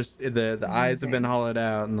it's just the eyes have been hollowed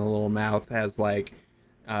out, and the little mouth has like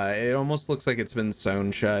it almost looks like it's been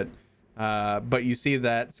sewn shut. But you see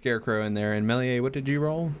that scarecrow in there. And Melier, what did you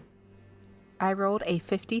roll? I rolled a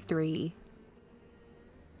 53.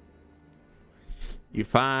 You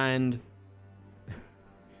find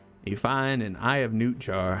an Eye of Newt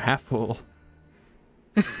jar, half full.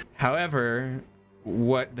 However,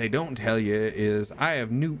 what they don't tell you is Eye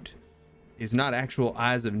of Newt is not actual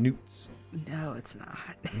eyes of newts. No, it's not.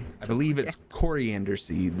 I believe it's coriander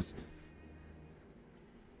seeds.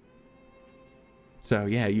 So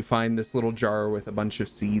yeah, you find this little jar with a bunch of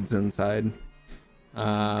seeds inside.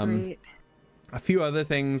 Great. A few other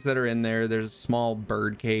things that are in there. There's a small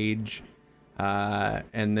bird cage,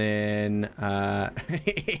 and then a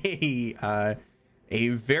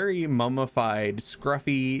very mummified,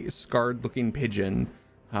 scruffy, scarred-looking pigeon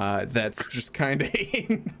that's just kind of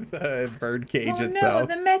in the bird cage itself.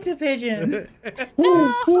 No, the meta pigeon.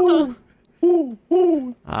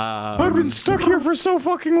 I've been stuck here for so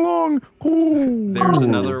fucking long. There's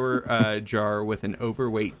another jar with an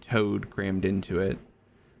overweight toad crammed into it.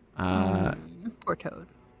 Poor toad.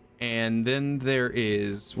 And then there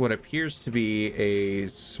is what appears to be a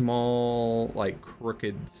small, like,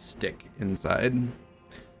 crooked stick inside.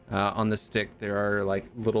 On the stick, there are, like,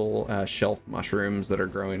 little shelf mushrooms that are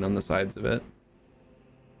growing on the sides of it.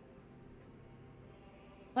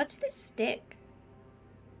 What's this stick?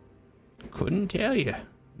 Couldn't tell you,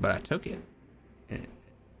 but I took it.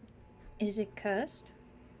 Is it cursed?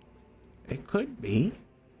 It could be.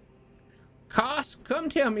 Koss, come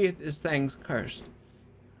tell me if this thing's cursed.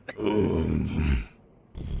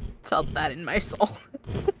 Felt that in my soul.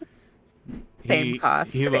 Same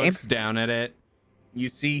cost. He Same. looks down at it. You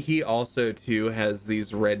see, he also too has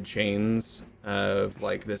these red chains of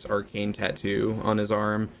like this arcane tattoo on his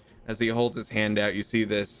arm. As he holds his hand out, you see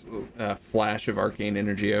this flash of arcane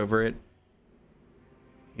energy over it.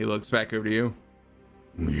 He looks back over to you.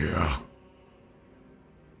 Yeah.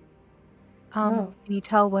 Can you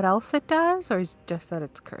tell what else it does, or is it just that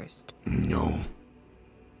it's cursed? No.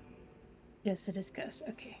 Yes, it is cursed.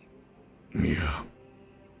 Okay. Yeah.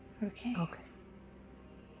 Okay. Okay.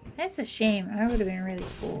 That's a shame. I would have been really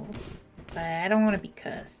cool. But I don't want to be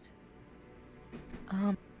cursed.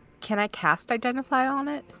 Can I cast Identify on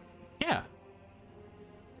it? Yeah.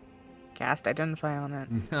 Cast Identify on it.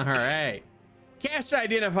 All right. Cast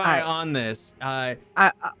Identify on this. Yeah.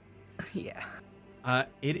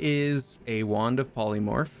 It is a wand of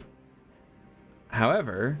polymorph.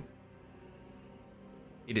 However,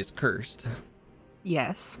 it is cursed.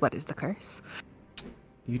 Yes. What is the curse?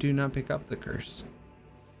 You do not pick up the curse.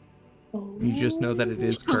 Oh. You just know that it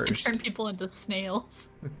is You can cursed. turn people into snails.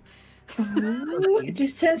 It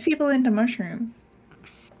just turns people into mushrooms.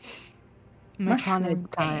 Mushroom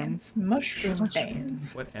time. dance. Mushroom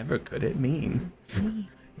dance. Whatever could it mean?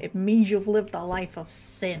 It means you've lived a life of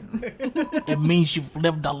sin. It means you've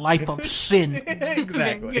lived a life of sin.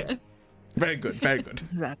 Exactly. Very good. Very good.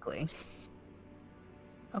 Exactly.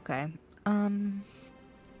 Okay.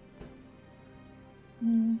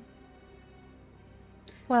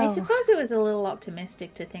 Well, I suppose it was a little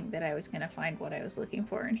optimistic to think that I was going to find what I was looking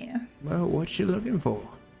for in here. Well, what you looking for?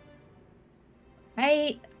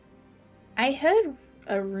 I heard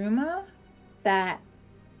a rumor that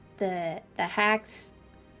the hacks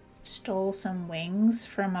stole some wings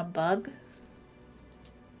from a bug.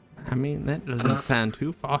 I mean, that doesn't sound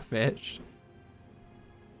too far-fetched.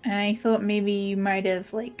 And I thought maybe you might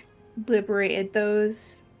have like liberated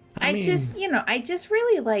those. I just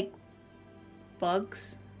really like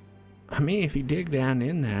bugs. I mean, if you dig down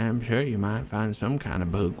in there, I'm sure you might find some kind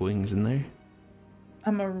of bug wings in there.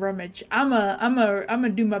 I'm a rummage. I'm a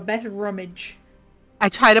do my best rummage. I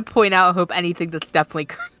try to point out, Hope, anything that's definitely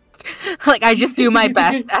cursed. Like, I just do my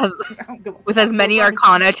best with as many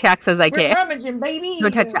Arcana checks as I We're can. rummaging, baby.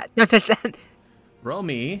 Don't touch that. Don't touch that. Roll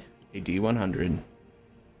me a D100.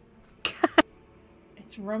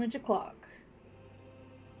 It's rummage o'clock.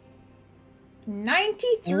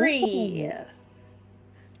 93. Ooh.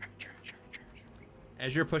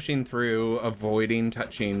 As you're pushing through, avoiding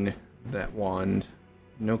touching that wand.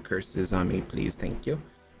 No curses on me, please. Thank you.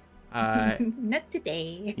 Not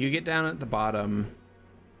today. You get down at the bottom,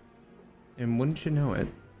 and wouldn't you know it,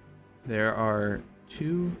 there are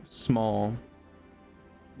two small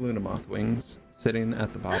Lunamoth wings sitting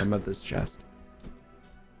at the bottom of this chest.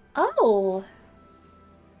 Oh.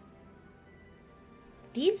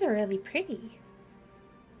 These are really pretty.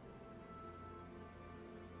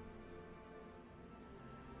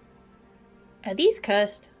 Are these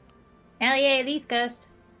cursed? Hell yeah, these cursed.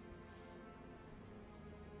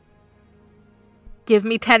 Give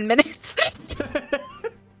me 10 minutes.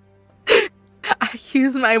 I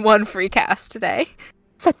use my one free cast today.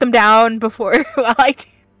 Set them down before while I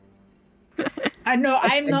do. I know,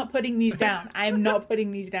 I'm not putting these down. I'm not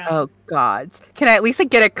putting these down. Oh, God. Can I at least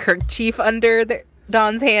get a kerchief under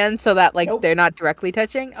Dawn's hand so that, Nope. they're not directly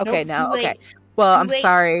touching? Okay, Nope, now, too late. okay. Well, Too I'm late.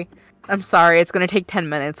 sorry. I'm sorry. It's gonna take 10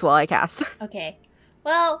 minutes while I cast. Okay.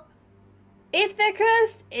 Well, if they're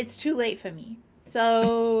cursed, it's too late for me.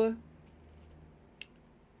 So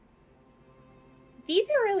these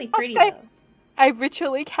are really pretty Okay. though. I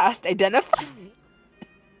ritually cast Identify.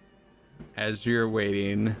 As you're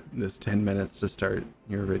waiting this 10 minutes to start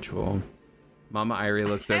your ritual, Mama Irie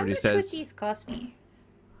looks How over and much says, would these cost me?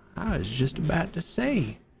 I was just about to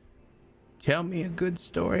say. Tell me a good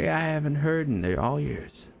story I haven't heard and they're all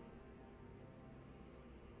yours.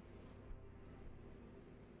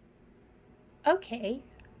 Okay.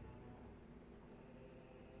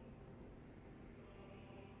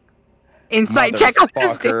 Insight check on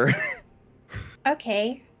this dude. Motherfucker.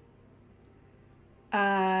 Okay.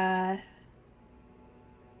 I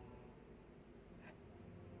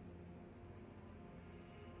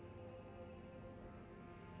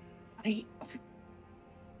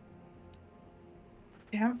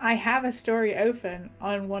have a story open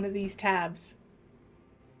on one of these tabs.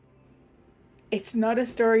 It's not a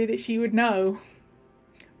story that she would know,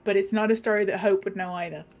 but it's not a story that Hope would know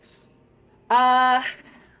either.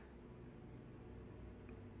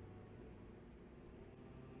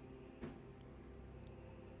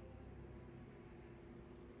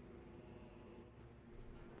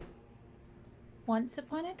 Once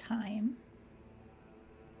upon a time,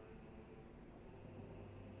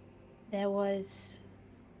 there was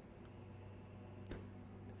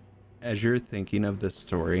as you're thinking of this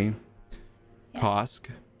story, Yes. Kosk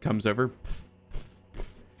comes over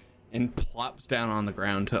and plops down on the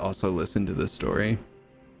ground to also listen to this story.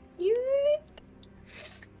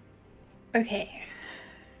 Okay.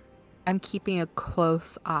 I'm keeping a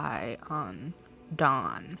close eye on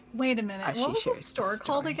Dawn. Wait a minute. As What she was the shares store the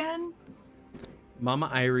called story. again? Mama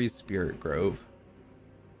Irie's Spirit Grove.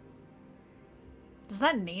 Does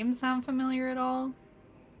that name sound familiar at all?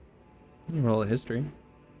 Roll of history.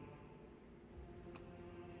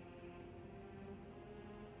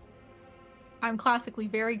 I'm classically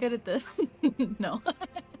very good at this. No.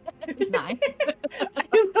 9.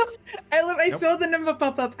 I saw the number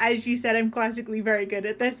pop up as you said I'm classically very good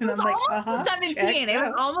at this, and It was I'm like, almost a 17. checks It was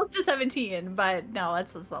out. almost a 17, but no,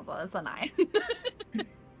 it's this level. It's a 9.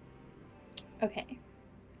 Okay.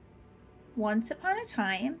 Once upon a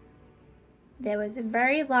time, there was a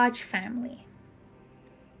very large family.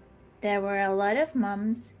 There were a lot of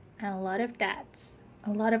mums and a lot of dads,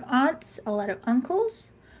 a lot of aunts, a lot of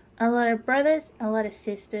uncles, a lot of brothers, a lot of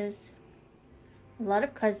sisters, a lot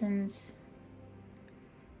of cousins,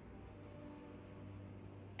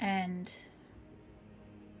 and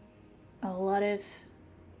a lot of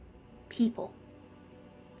people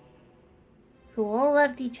who all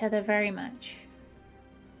loved each other very much.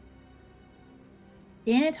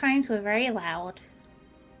 Dinner times were very loud,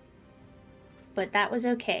 but that was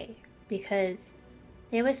okay because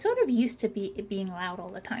they were sort of used to being loud all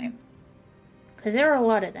the time. Because there were a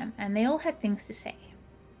lot of them, and they all had things to say.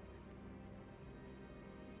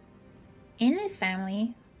 In this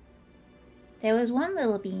family, there was one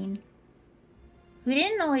little bean who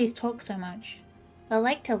didn't always talk so much, but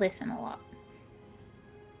liked to listen a lot.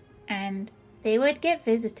 And they would get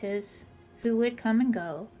visitors who would come and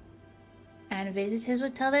go, and visitors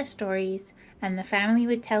would tell their stories, and the family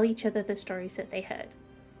would tell each other the stories that they heard.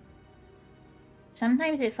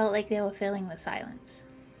 Sometimes it felt like they were filling the silence,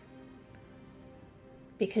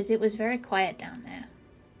 because it was very quiet down there,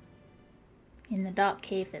 in the dark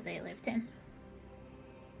cave that they lived in.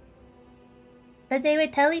 But they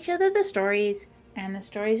would tell each other the stories, and the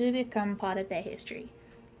stories would become part of their history.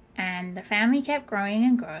 And the family kept growing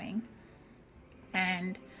and growing.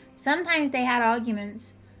 And sometimes they had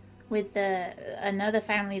arguments with another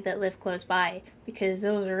family that lived close by, because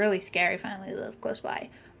there was a really scary family that lived close by.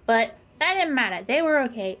 But that didn't matter. They were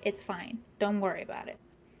okay. It's fine. Don't worry about it.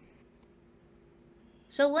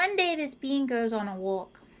 So one day this bean goes on a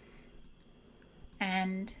walk,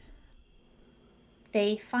 and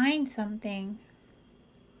they find something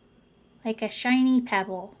like a shiny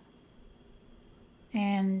pebble,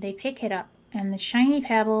 and they pick it up, and the shiny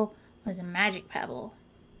pebble was a magic pebble,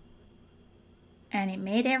 and it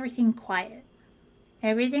made everything quiet.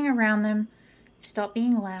 Everything around them stopped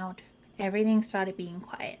being loud. Everything started being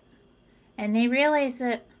quiet, and they realized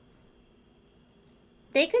that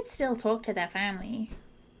they could still talk to their family,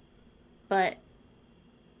 but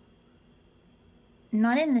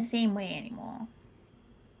not in the same way anymore.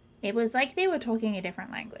 It was like they were talking a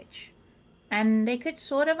different language. And they could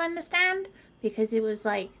sort of understand, because it was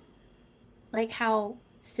like how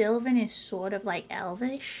Sylvan is sort of like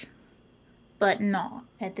Elvish, but not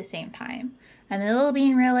at the same time. And the little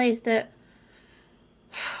bean realized that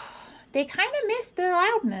they kind of missed the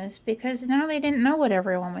loudness, because now they didn't know what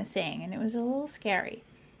everyone was saying, and it was a little scary.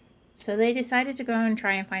 So they decided to go and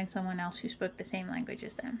try and find someone else who spoke the same language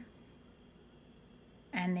as them.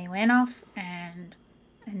 And they went off and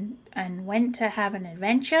went to have an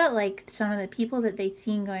adventure, like some of the people that they'd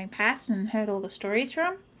seen going past and heard all the stories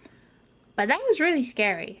from. But that was really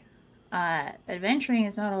scary. Adventuring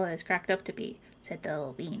is not all it's cracked up to be, said the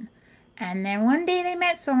little bean. And then one day they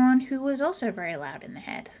met someone who was also very loud in the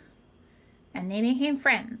head. And they became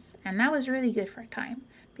friends, and that was really good for a time,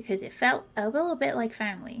 because it felt a little bit like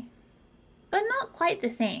family. But not quite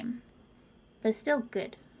the same, but still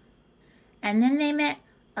good. And then they met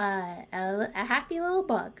a happy little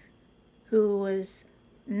bug who was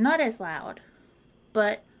not as loud,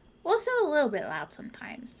 but also a little bit loud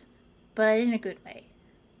sometimes, but in a good way.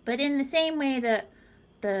 But in the same way that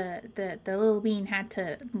the little bean had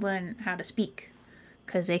to learn how to speak,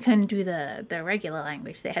 because they couldn't do the regular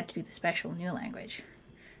language, they had to do the special new language.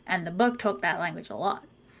 And the bug talked that language a lot.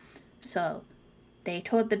 So they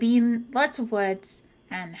taught the bean lots of words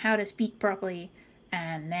and how to speak properly.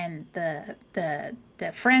 And then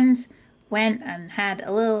the friends went and had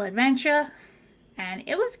a little adventure, and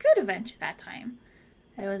it was a good adventure that time.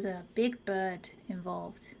 There was a big bird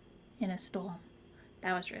involved in a storm.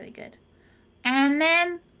 That was really good. And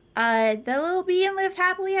then the little bean lived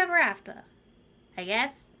happily ever after, I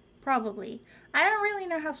guess. Probably. I don't really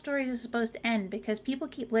know how stories are supposed to end, because people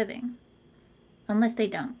keep living. Unless they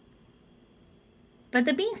don't. But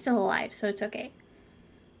the bee's still alive, so it's okay.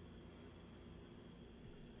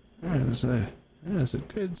 That's a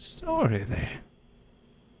good story there.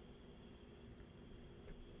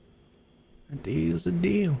 A deal's a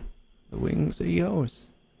deal. The wings are yours.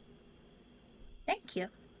 Thank you.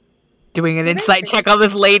 Doing an insight check on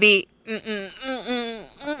this lady. Yeah.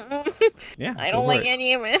 I don't like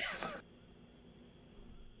any of this.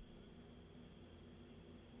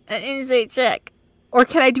 An insight check. Or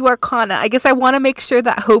can I do Arcana? I guess I want to make sure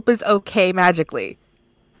that Hope is okay magically.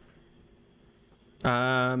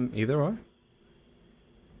 Either or.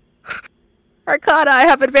 Arcana, I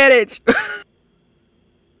have advantage.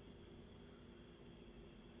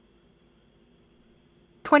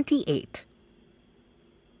 28.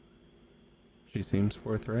 She seems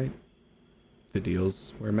forthright. The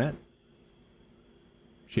deals were met.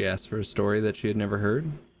 She asked for a story that she had never heard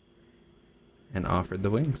and offered the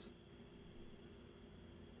wings.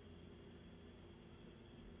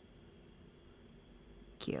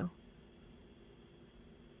 Thank you.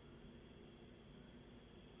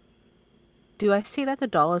 Do I see that the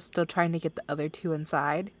doll is still trying to get the other two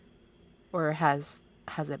inside? Or has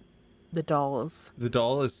it the dolls? The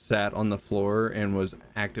doll is sat on the floor and was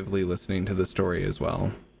actively listening to the story as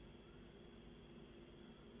well.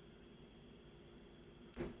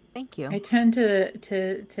 Thank you. I turn to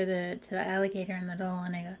the alligator and the doll,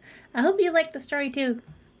 and I go, "I hope you like the story too."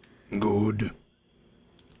 Good.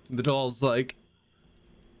 The doll's like,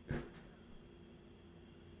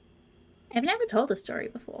 I've never told a story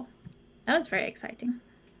before. That was very exciting.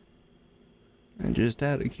 And just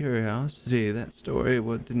out of curiosity, that story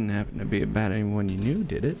didn't happen to be about anyone you knew,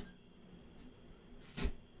 did it?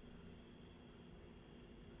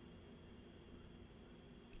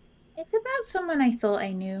 It's about someone I thought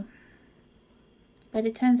I knew, but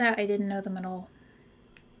it turns out I didn't know them at all.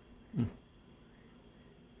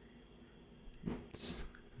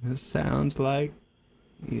 It sounds like,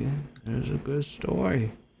 yeah, there's a good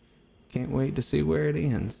story. Can't wait to see where it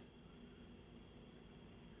ends.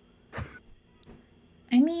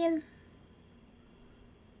 I mean,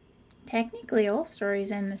 technically all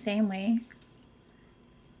stories end the same way.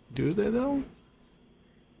 Do they, though?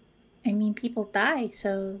 I mean, people die,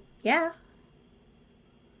 so yeah.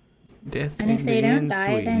 Death And if they don't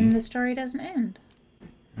die, then the story doesn't end.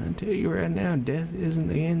 I tell you right now, death isn't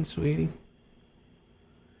the end, sweetie.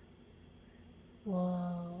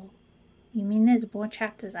 Whoa. You mean there's more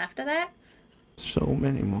chapters after that? So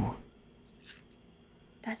many more.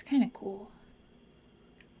 That's kind of cool.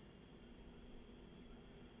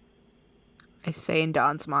 I say in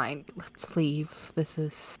Dawn's mind, let's leave. This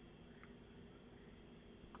is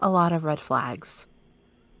a lot of red flags.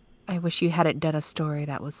 I wish you hadn't done a story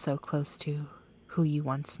that was so close to who you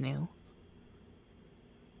once knew.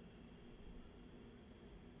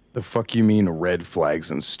 The fuck you mean red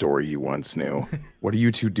flags and story you once knew? What are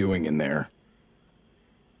you two doing in there?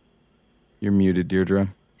 You're muted, Deirdre.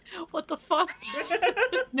 What the fuck?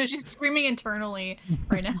 No, she's screaming internally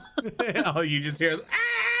right now. all you just hear is,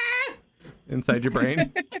 ah! Inside your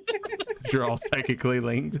brain. You're all psychically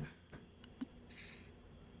linked.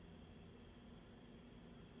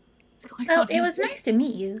 Well, it was nice to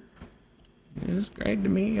meet you. It was great to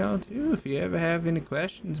meet y'all, too. If you ever have any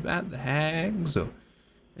questions about the hags or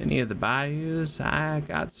any of the bayous, I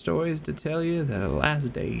got stories to tell you that'll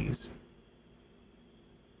last days.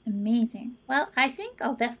 Amazing. Well, I think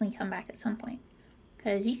I'll definitely come back at some point.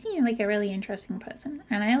 Because you seem like a really interesting person.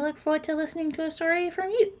 And I look forward to listening to a story from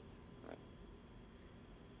you.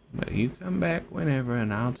 But you come back whenever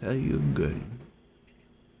and I'll tell you a good one.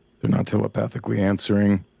 They're not telepathically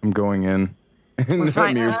answering. I'm going in. We're And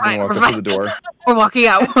fine, Amir's we're gonna fine, walk we're up to fine. the door. We're walking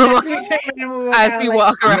out. We're walking as we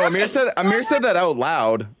walk No, around. Amir said that out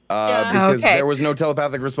loud because Okay. there was no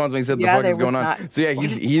telepathic response when he said the Yeah, fuck there is going was on. not. So yeah,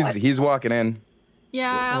 he's walking in.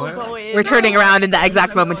 Yeah, we'll go in. We're turning around in the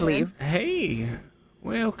exact moment to leave. Hey,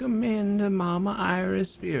 welcome into Mama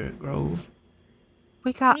Iris Spirit Grove.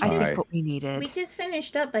 We got, I Alright. think, what we needed. We just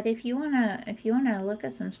finished up, but if you wanna look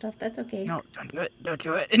at some stuff, that's okay. No, don't do it. Don't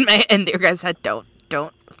do it. And your guys said, don't.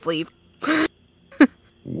 Let's leave.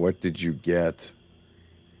 What did you get?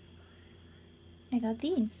 I got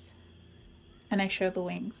these. And I show the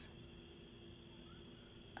wings.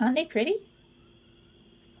 Aren't they pretty?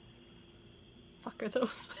 Fuck are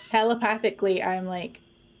those? Telepathically, I'm like,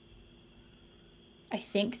 I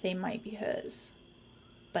think they might be hers.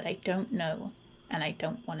 But I don't know. And I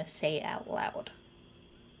don't want to say it out loud.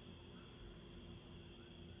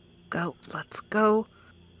 Go. Let's go.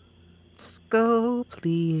 Let's go,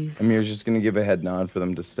 please. Amir's just gonna give a head nod for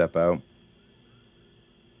them to step out.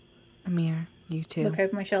 Amir, you too. Look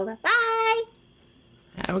over my shoulder. Bye!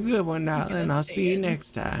 Have a good one, darling. I'll see you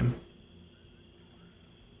next time.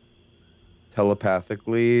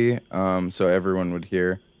 Telepathically, so everyone would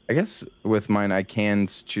hear. I guess with mine, I can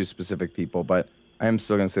choose specific people, but I am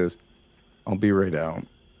still gonna say this. I'll be right out.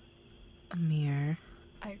 Amir.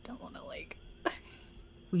 I don't want to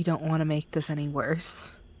We don't want to make this any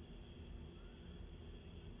worse.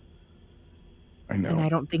 I know. And I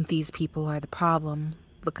don't think these people are the problem.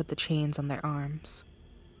 Look at the chains on their arms.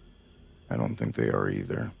 I don't think they are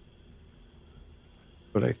either.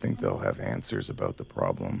 But I think they'll have answers about the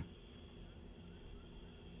problem.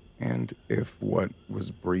 And if what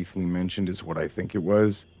was briefly mentioned is what I think it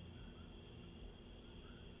was,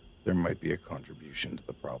 there might be a contribution to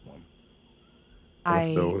the problem. But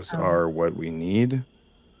if those are what we need,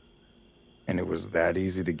 and it was that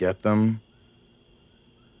easy to get them,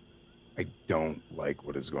 I don't like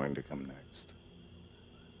what is going to come next.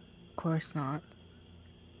 Of course not.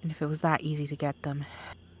 And if it was that easy to get them,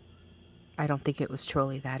 I don't think it was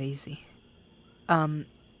truly that easy.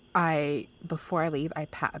 Before I leave, I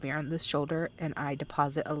pat Amir on the shoulder and I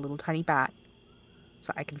deposit a little tiny bat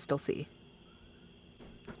so I can still see.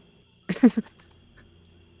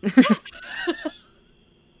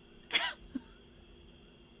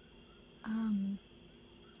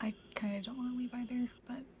 I kind of don't want to leave either,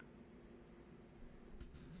 but... I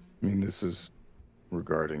mean, this is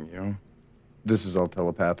regarding you. This is all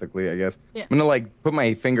telepathically, I guess. Yeah. I'm gonna put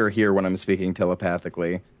my finger here when I'm speaking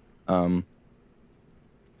telepathically.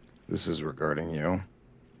 This is regarding you.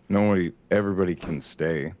 Everybody can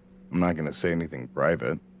stay. I'm not gonna say anything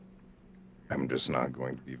private. I'm just not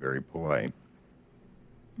going to be very polite.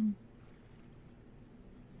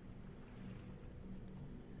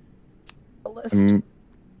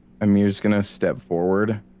 Amir's gonna step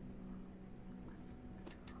forward.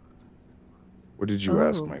 What did you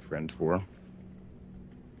ask my friend for?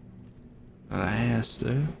 I asked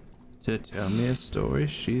her to tell me a story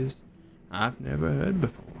I've never heard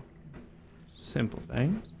before. Simple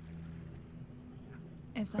things.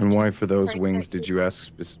 And why for those wings did you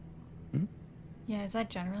ask Yeah, is that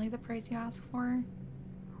generally the price you ask for?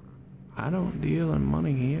 I don't deal in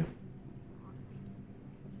money here.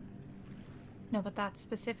 No, but that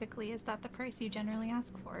specifically, is that the price you generally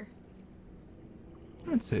ask for?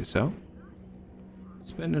 I'd say so.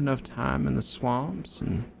 Spend enough time in the swamps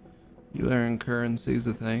and you learn currencies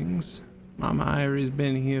of things. Mama Irie's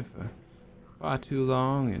been here for far too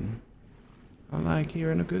long and I like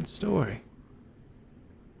hearing a good story.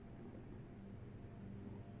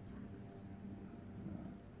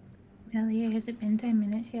 Melia, has it been 10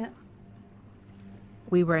 minutes yet?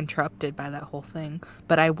 We were interrupted by that whole thing,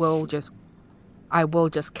 but I will just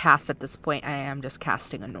cast at this point. I am just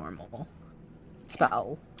casting a normal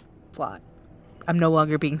spell slot. I'm no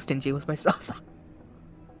longer being stingy with my spell slot.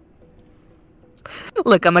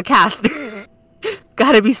 Look, I'm a caster.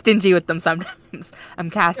 Gotta be stingy with them sometimes. I'm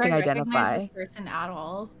casting Identify. Do I recognize this person at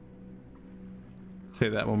all? Say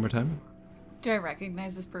that one more time. Do I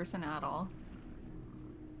recognize this person at all?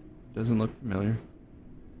 Doesn't look familiar.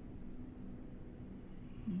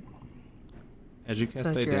 As you cast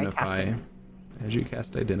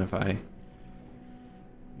Identify,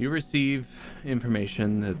 you receive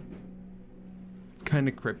information that it's kind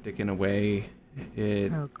of cryptic in a way.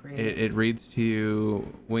 It reads to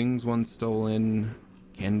you, wings once stolen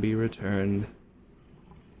can be returned.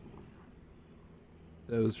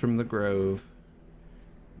 Those from the grove,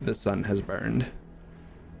 the sun has burned.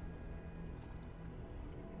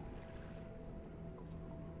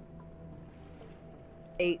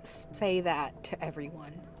 I say that to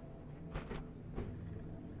everyone.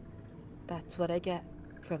 That's what I get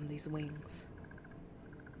from these wings.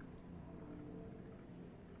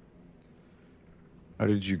 How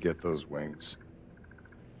did you get those wings?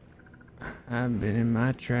 I've been in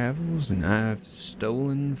my travels and I've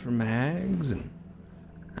stolen from hags and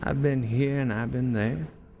I've been here and I've been there.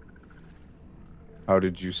 How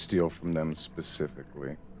did you steal from them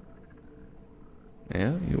specifically?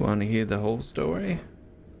 Yeah, you want to hear the whole story?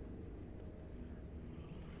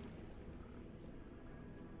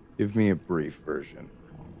 Give me a brief version.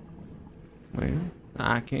 Well,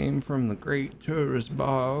 I came from the great tourist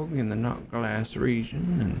bog in the Knockglass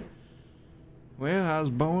region, and, well, I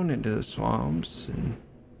was born into the swamps, and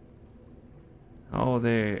all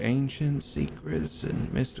their ancient secrets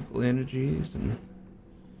and mystical energies, and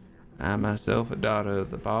I myself, a daughter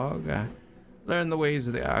of the bog, I learned the ways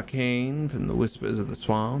of the arcane from the whispers of the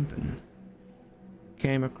swamp, and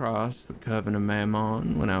came across the Coven of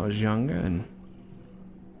Mammon when I was younger, and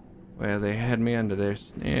well, they had me under their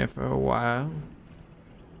snare for a while.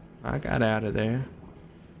 I got out of there.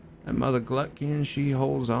 And Mother Glutkin, she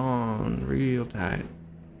holds on real tight.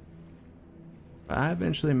 But I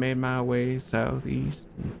eventually made my way southeast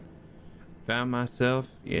and found myself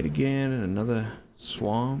yet again in another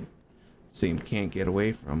swamp. Seemed can't get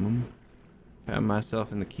away from them. Found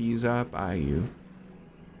myself in the Kezar Bayou.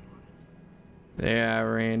 There I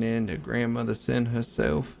ran into Grandmother Sin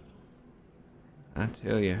herself. I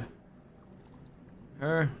tell you,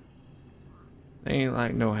 her, they ain't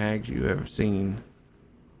like no hags you ever seen.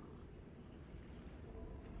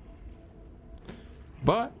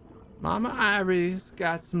 But Mama Ivory's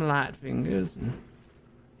got some light fingers, and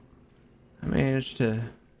I managed to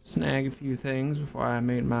snag a few things before I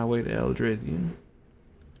made my way to Eldrithian.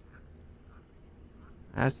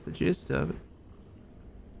 That's the gist of it.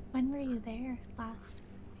 When were you there last,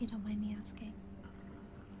 if you don't mind me asking?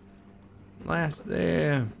 Last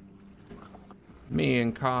there, me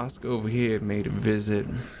and Kosk over here made a visit.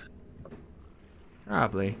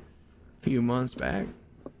 Probably a few months back.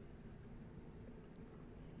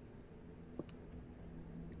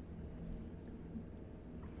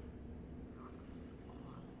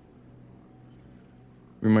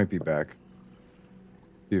 We might be back.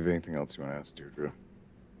 If you have anything else you want to ask Deirdre.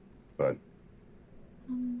 But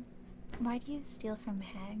Why do you steal from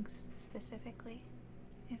hags specifically,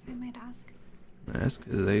 if I might ask? That's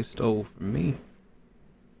because they stole from me.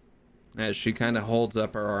 As she kind of holds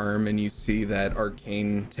up her arm and you see that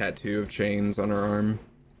arcane tattoo of chains on her arm.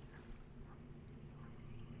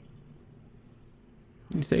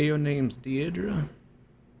 You say your name's Deirdre?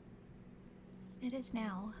 It is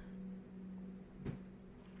now.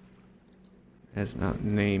 That's not the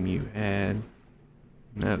name you had.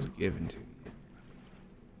 That was given to you.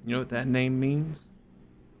 You know what that name means?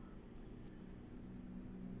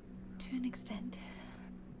 To an extent.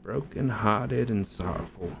 Broken-hearted and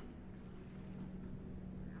sorrowful.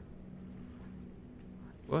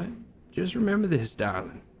 But just remember this,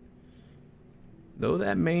 darling. Though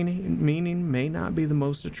that meaning may not be the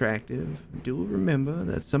most attractive, do remember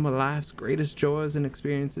that some of life's greatest joys and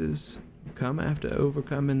experiences come after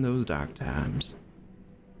overcoming those dark times.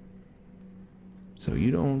 So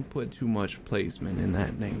you don't put too much placement in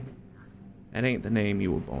that name. That ain't the name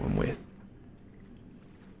you were born with.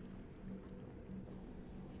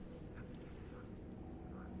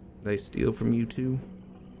 They steal from you too?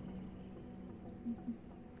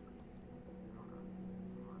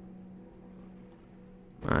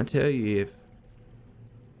 I tell you, if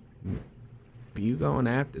you going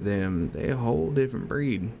after them, they're a whole different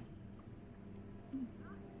breed.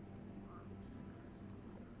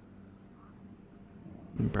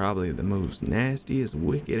 And probably the most nastiest,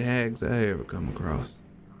 wicked hags I ever come across.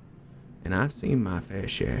 And I've seen my fair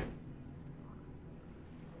share.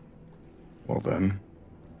 well then,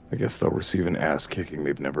 I guess they'll receive an ass kicking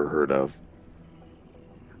they've never heard of.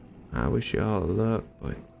 I wish you all luck,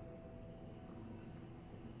 but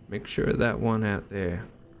make sure that one out there,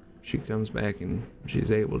 she comes back and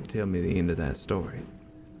she's able to tell me the end of that story.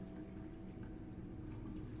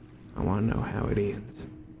 I want to know how it ends.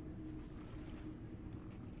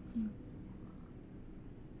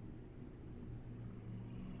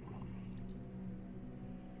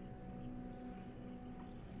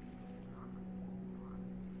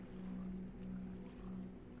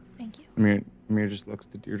 Thank you. Amir just looks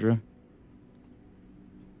to Deirdre.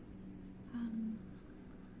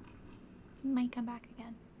 Might come back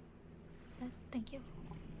again. But thank you.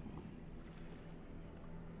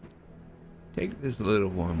 Take this little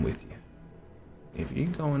one with you. If you're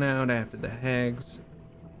going out after the hags,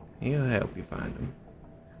 he'll help you find them.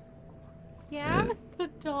 Yeah, the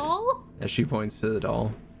doll? As she points to the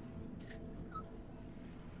doll.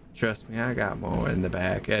 Trust me, I got more in the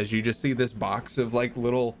back. As you just see this box of like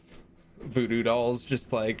little voodoo dolls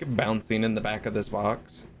just like bouncing in the back of this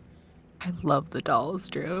box. I love the dolls,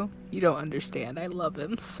 Drew. You don't understand. I love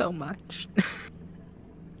him so much.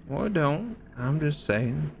 Or don't. I'm just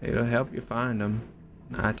saying, it'll help you find them.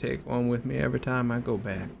 I take one with me every time I go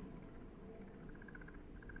back.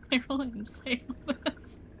 I really didn't say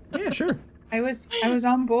this. Yeah, sure. I was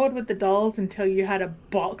on board with the dolls until you had a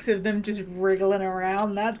box of them just wriggling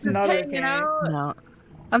around. That's not okay. No.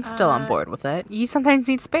 I'm still on board with it. You sometimes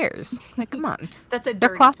need spares. Like, come on. That's a They're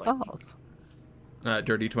dirty cloth 20. dolls.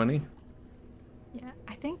 Dirty 20. Yeah,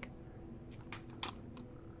 I think.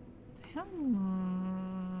 I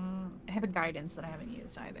have a guidance that I haven't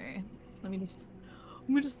used either. Let me just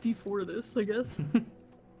D4 this, I guess.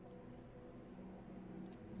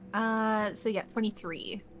 So yeah,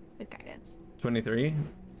 23 with guidance. 23.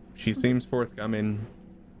 She seems forthcoming.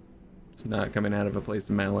 It's not coming out of a place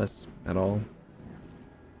of malice at all.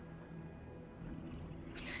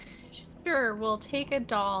 Sure, we'll take a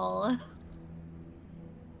doll.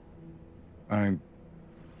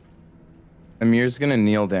 Amir's gonna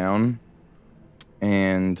kneel down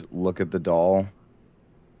and look at the doll.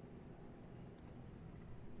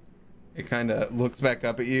 It kind of looks back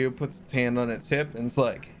up at you, puts its hand on its hip, and it's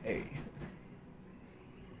like, hey.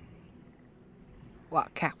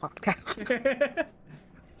 Walk.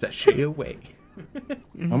 Sashay away.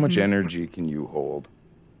 How much energy can you hold?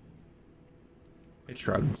 It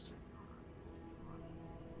shrugs.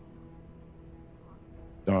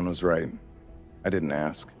 Dawn was right. I didn't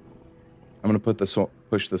ask. I'm gonna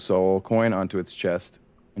push the soul coin onto its chest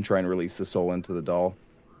and try and release the soul into the doll.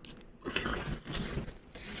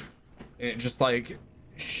 And it just like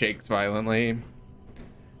shakes violently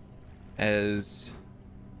as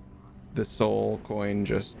the soul coin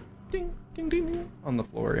just ding, ding, ding, ding on the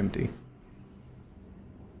floor, empty.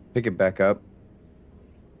 Pick it back up.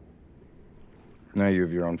 Now you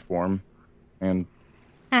have your own form and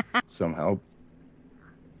some help.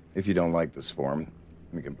 If you don't like this form,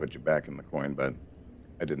 we can put you back in the coin, but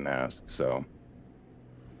I didn't ask, so.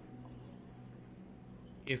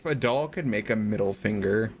 If a doll could make a middle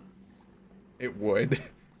finger, it would.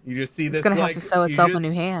 You just see this. It's gonna like, have to sew itself a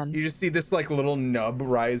new hand. You just see this like little nub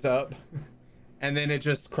rise up, and then it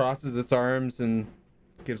just crosses its arms and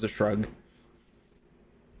gives a shrug.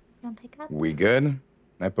 Don't pick up. We good?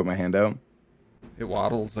 I put my hand out. It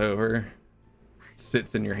waddles over,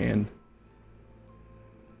 sits in your hand.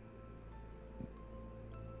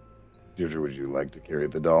 Deirdre, would you like to carry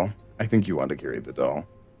the doll? I think you want to carry the doll.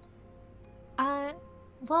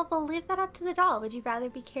 Well, we'll leave that up to the doll. Would you rather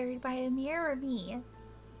be carried by Amir or me?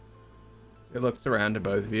 It looks around to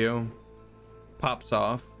both of you, pops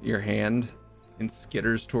off your hand, and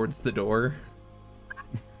skitters towards the door,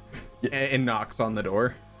 and knocks on the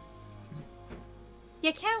door.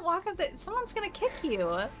 You can't walk up someone's gonna kick you.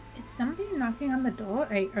 Is somebody knocking on the door?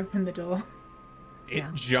 I open the door. It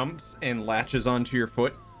jumps and latches onto your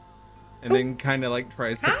foot, and then kind of like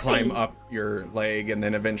tries to climb up your leg, and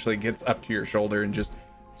then eventually gets up to your shoulder and just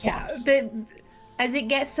swaps. Yeah, as it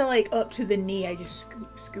gets to like up to the knee, I just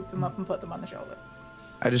scoop them up and put them on the shoulder.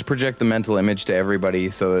 I just project the mental image to everybody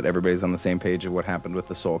so that everybody's on the same page of what happened with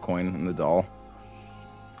the soul coin and the doll.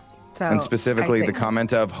 So, And specifically the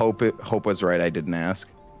comment of Hope was right, I didn't ask.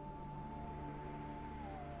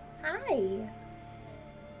 Hi.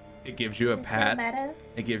 It gives you a pat. Better?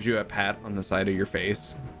 It gives you a pat on the side of your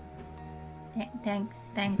face. Thanks.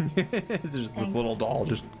 It's just this little doll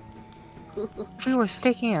just. If we were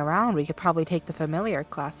sticking around, we could probably take the familiar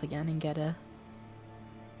class again and get a.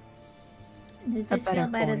 Does this feel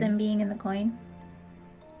better than being in the coin?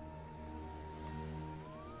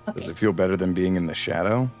 Okay. Does it feel better than being in the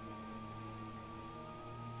shadow?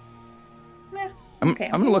 I'm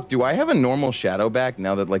gonna look. Do I have a normal shadow back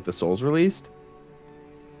now that like the soul's released?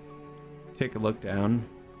 Take a look down.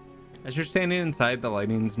 As you're standing inside, the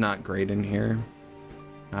lighting's not great in here.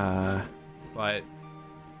 But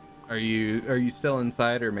are you still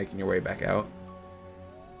inside or making your way back out?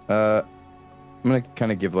 I'm gonna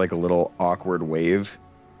kind of give like a little awkward wave.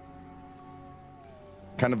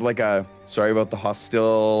 Kind of like a sorry about the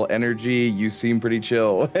hostile energy. You seem pretty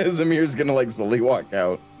chill. As Amir's gonna like slowly walk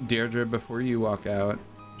out. Deirdre, before you walk out,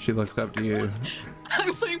 she looks up to you. I'm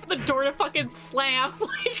just waiting for the door to fucking slam.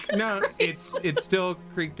 No, it's still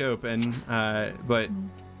creaked open, but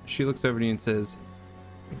she looks over to you and says,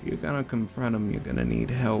 if you're gonna confront him, you're gonna need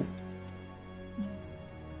help.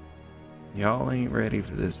 Y'all ain't ready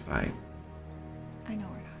for this fight. I know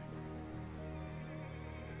we're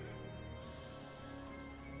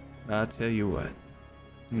not. I'll tell you what.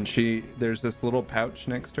 And there's this little pouch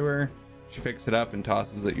next to her. She picks it up and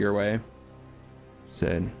tosses it your way.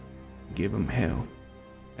 Said, give him hell.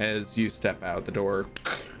 As you step out the door,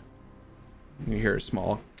 you hear a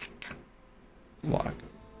small lock.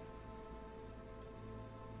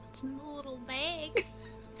 It's in the little bag.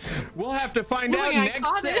 We'll have to find out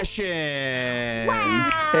next session. Wow.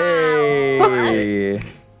 Hey.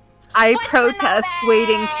 I protest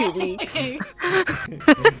waiting 2 weeks.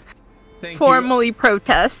 Thank Formally you.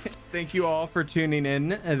 protest. Thank you all for tuning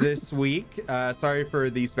in this week. Sorry for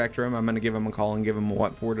the Spectrum. I'm going to give him a call and give him a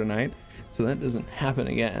what for tonight. So that doesn't happen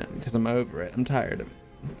again because I'm over it. I'm tired of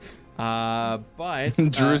it. But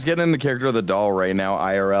Drew's getting in the character of the doll right now,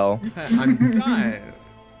 IRL. I'm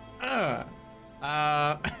done.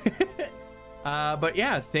 But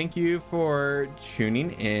yeah, thank you for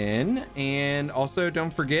tuning in. And also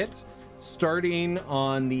don't forget, starting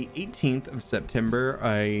on the 18th of September,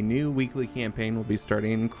 a new weekly campaign will be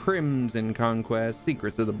starting, Crimson Conquest,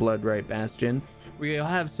 Secrets of the Bloodright Bastion. We'll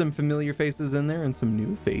have some familiar faces in there and some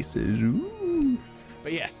new faces. Ooh.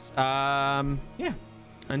 But yes, yeah.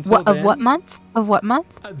 Until then, Of what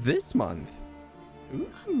month? this month.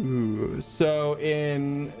 Ooh, so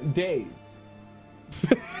in days.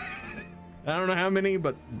 I don't know how many,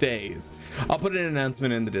 but days. I'll put an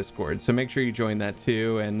announcement in the Discord, so make sure you join that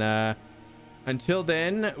too. And until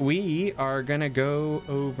then, we are gonna go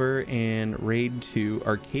over and raid to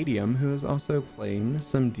Arcadium, who is also playing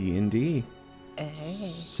some D&D. Hey.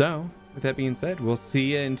 So, with that being said, we'll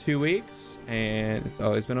see you in 2 weeks, and it's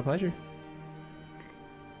always been a pleasure.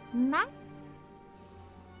 Night.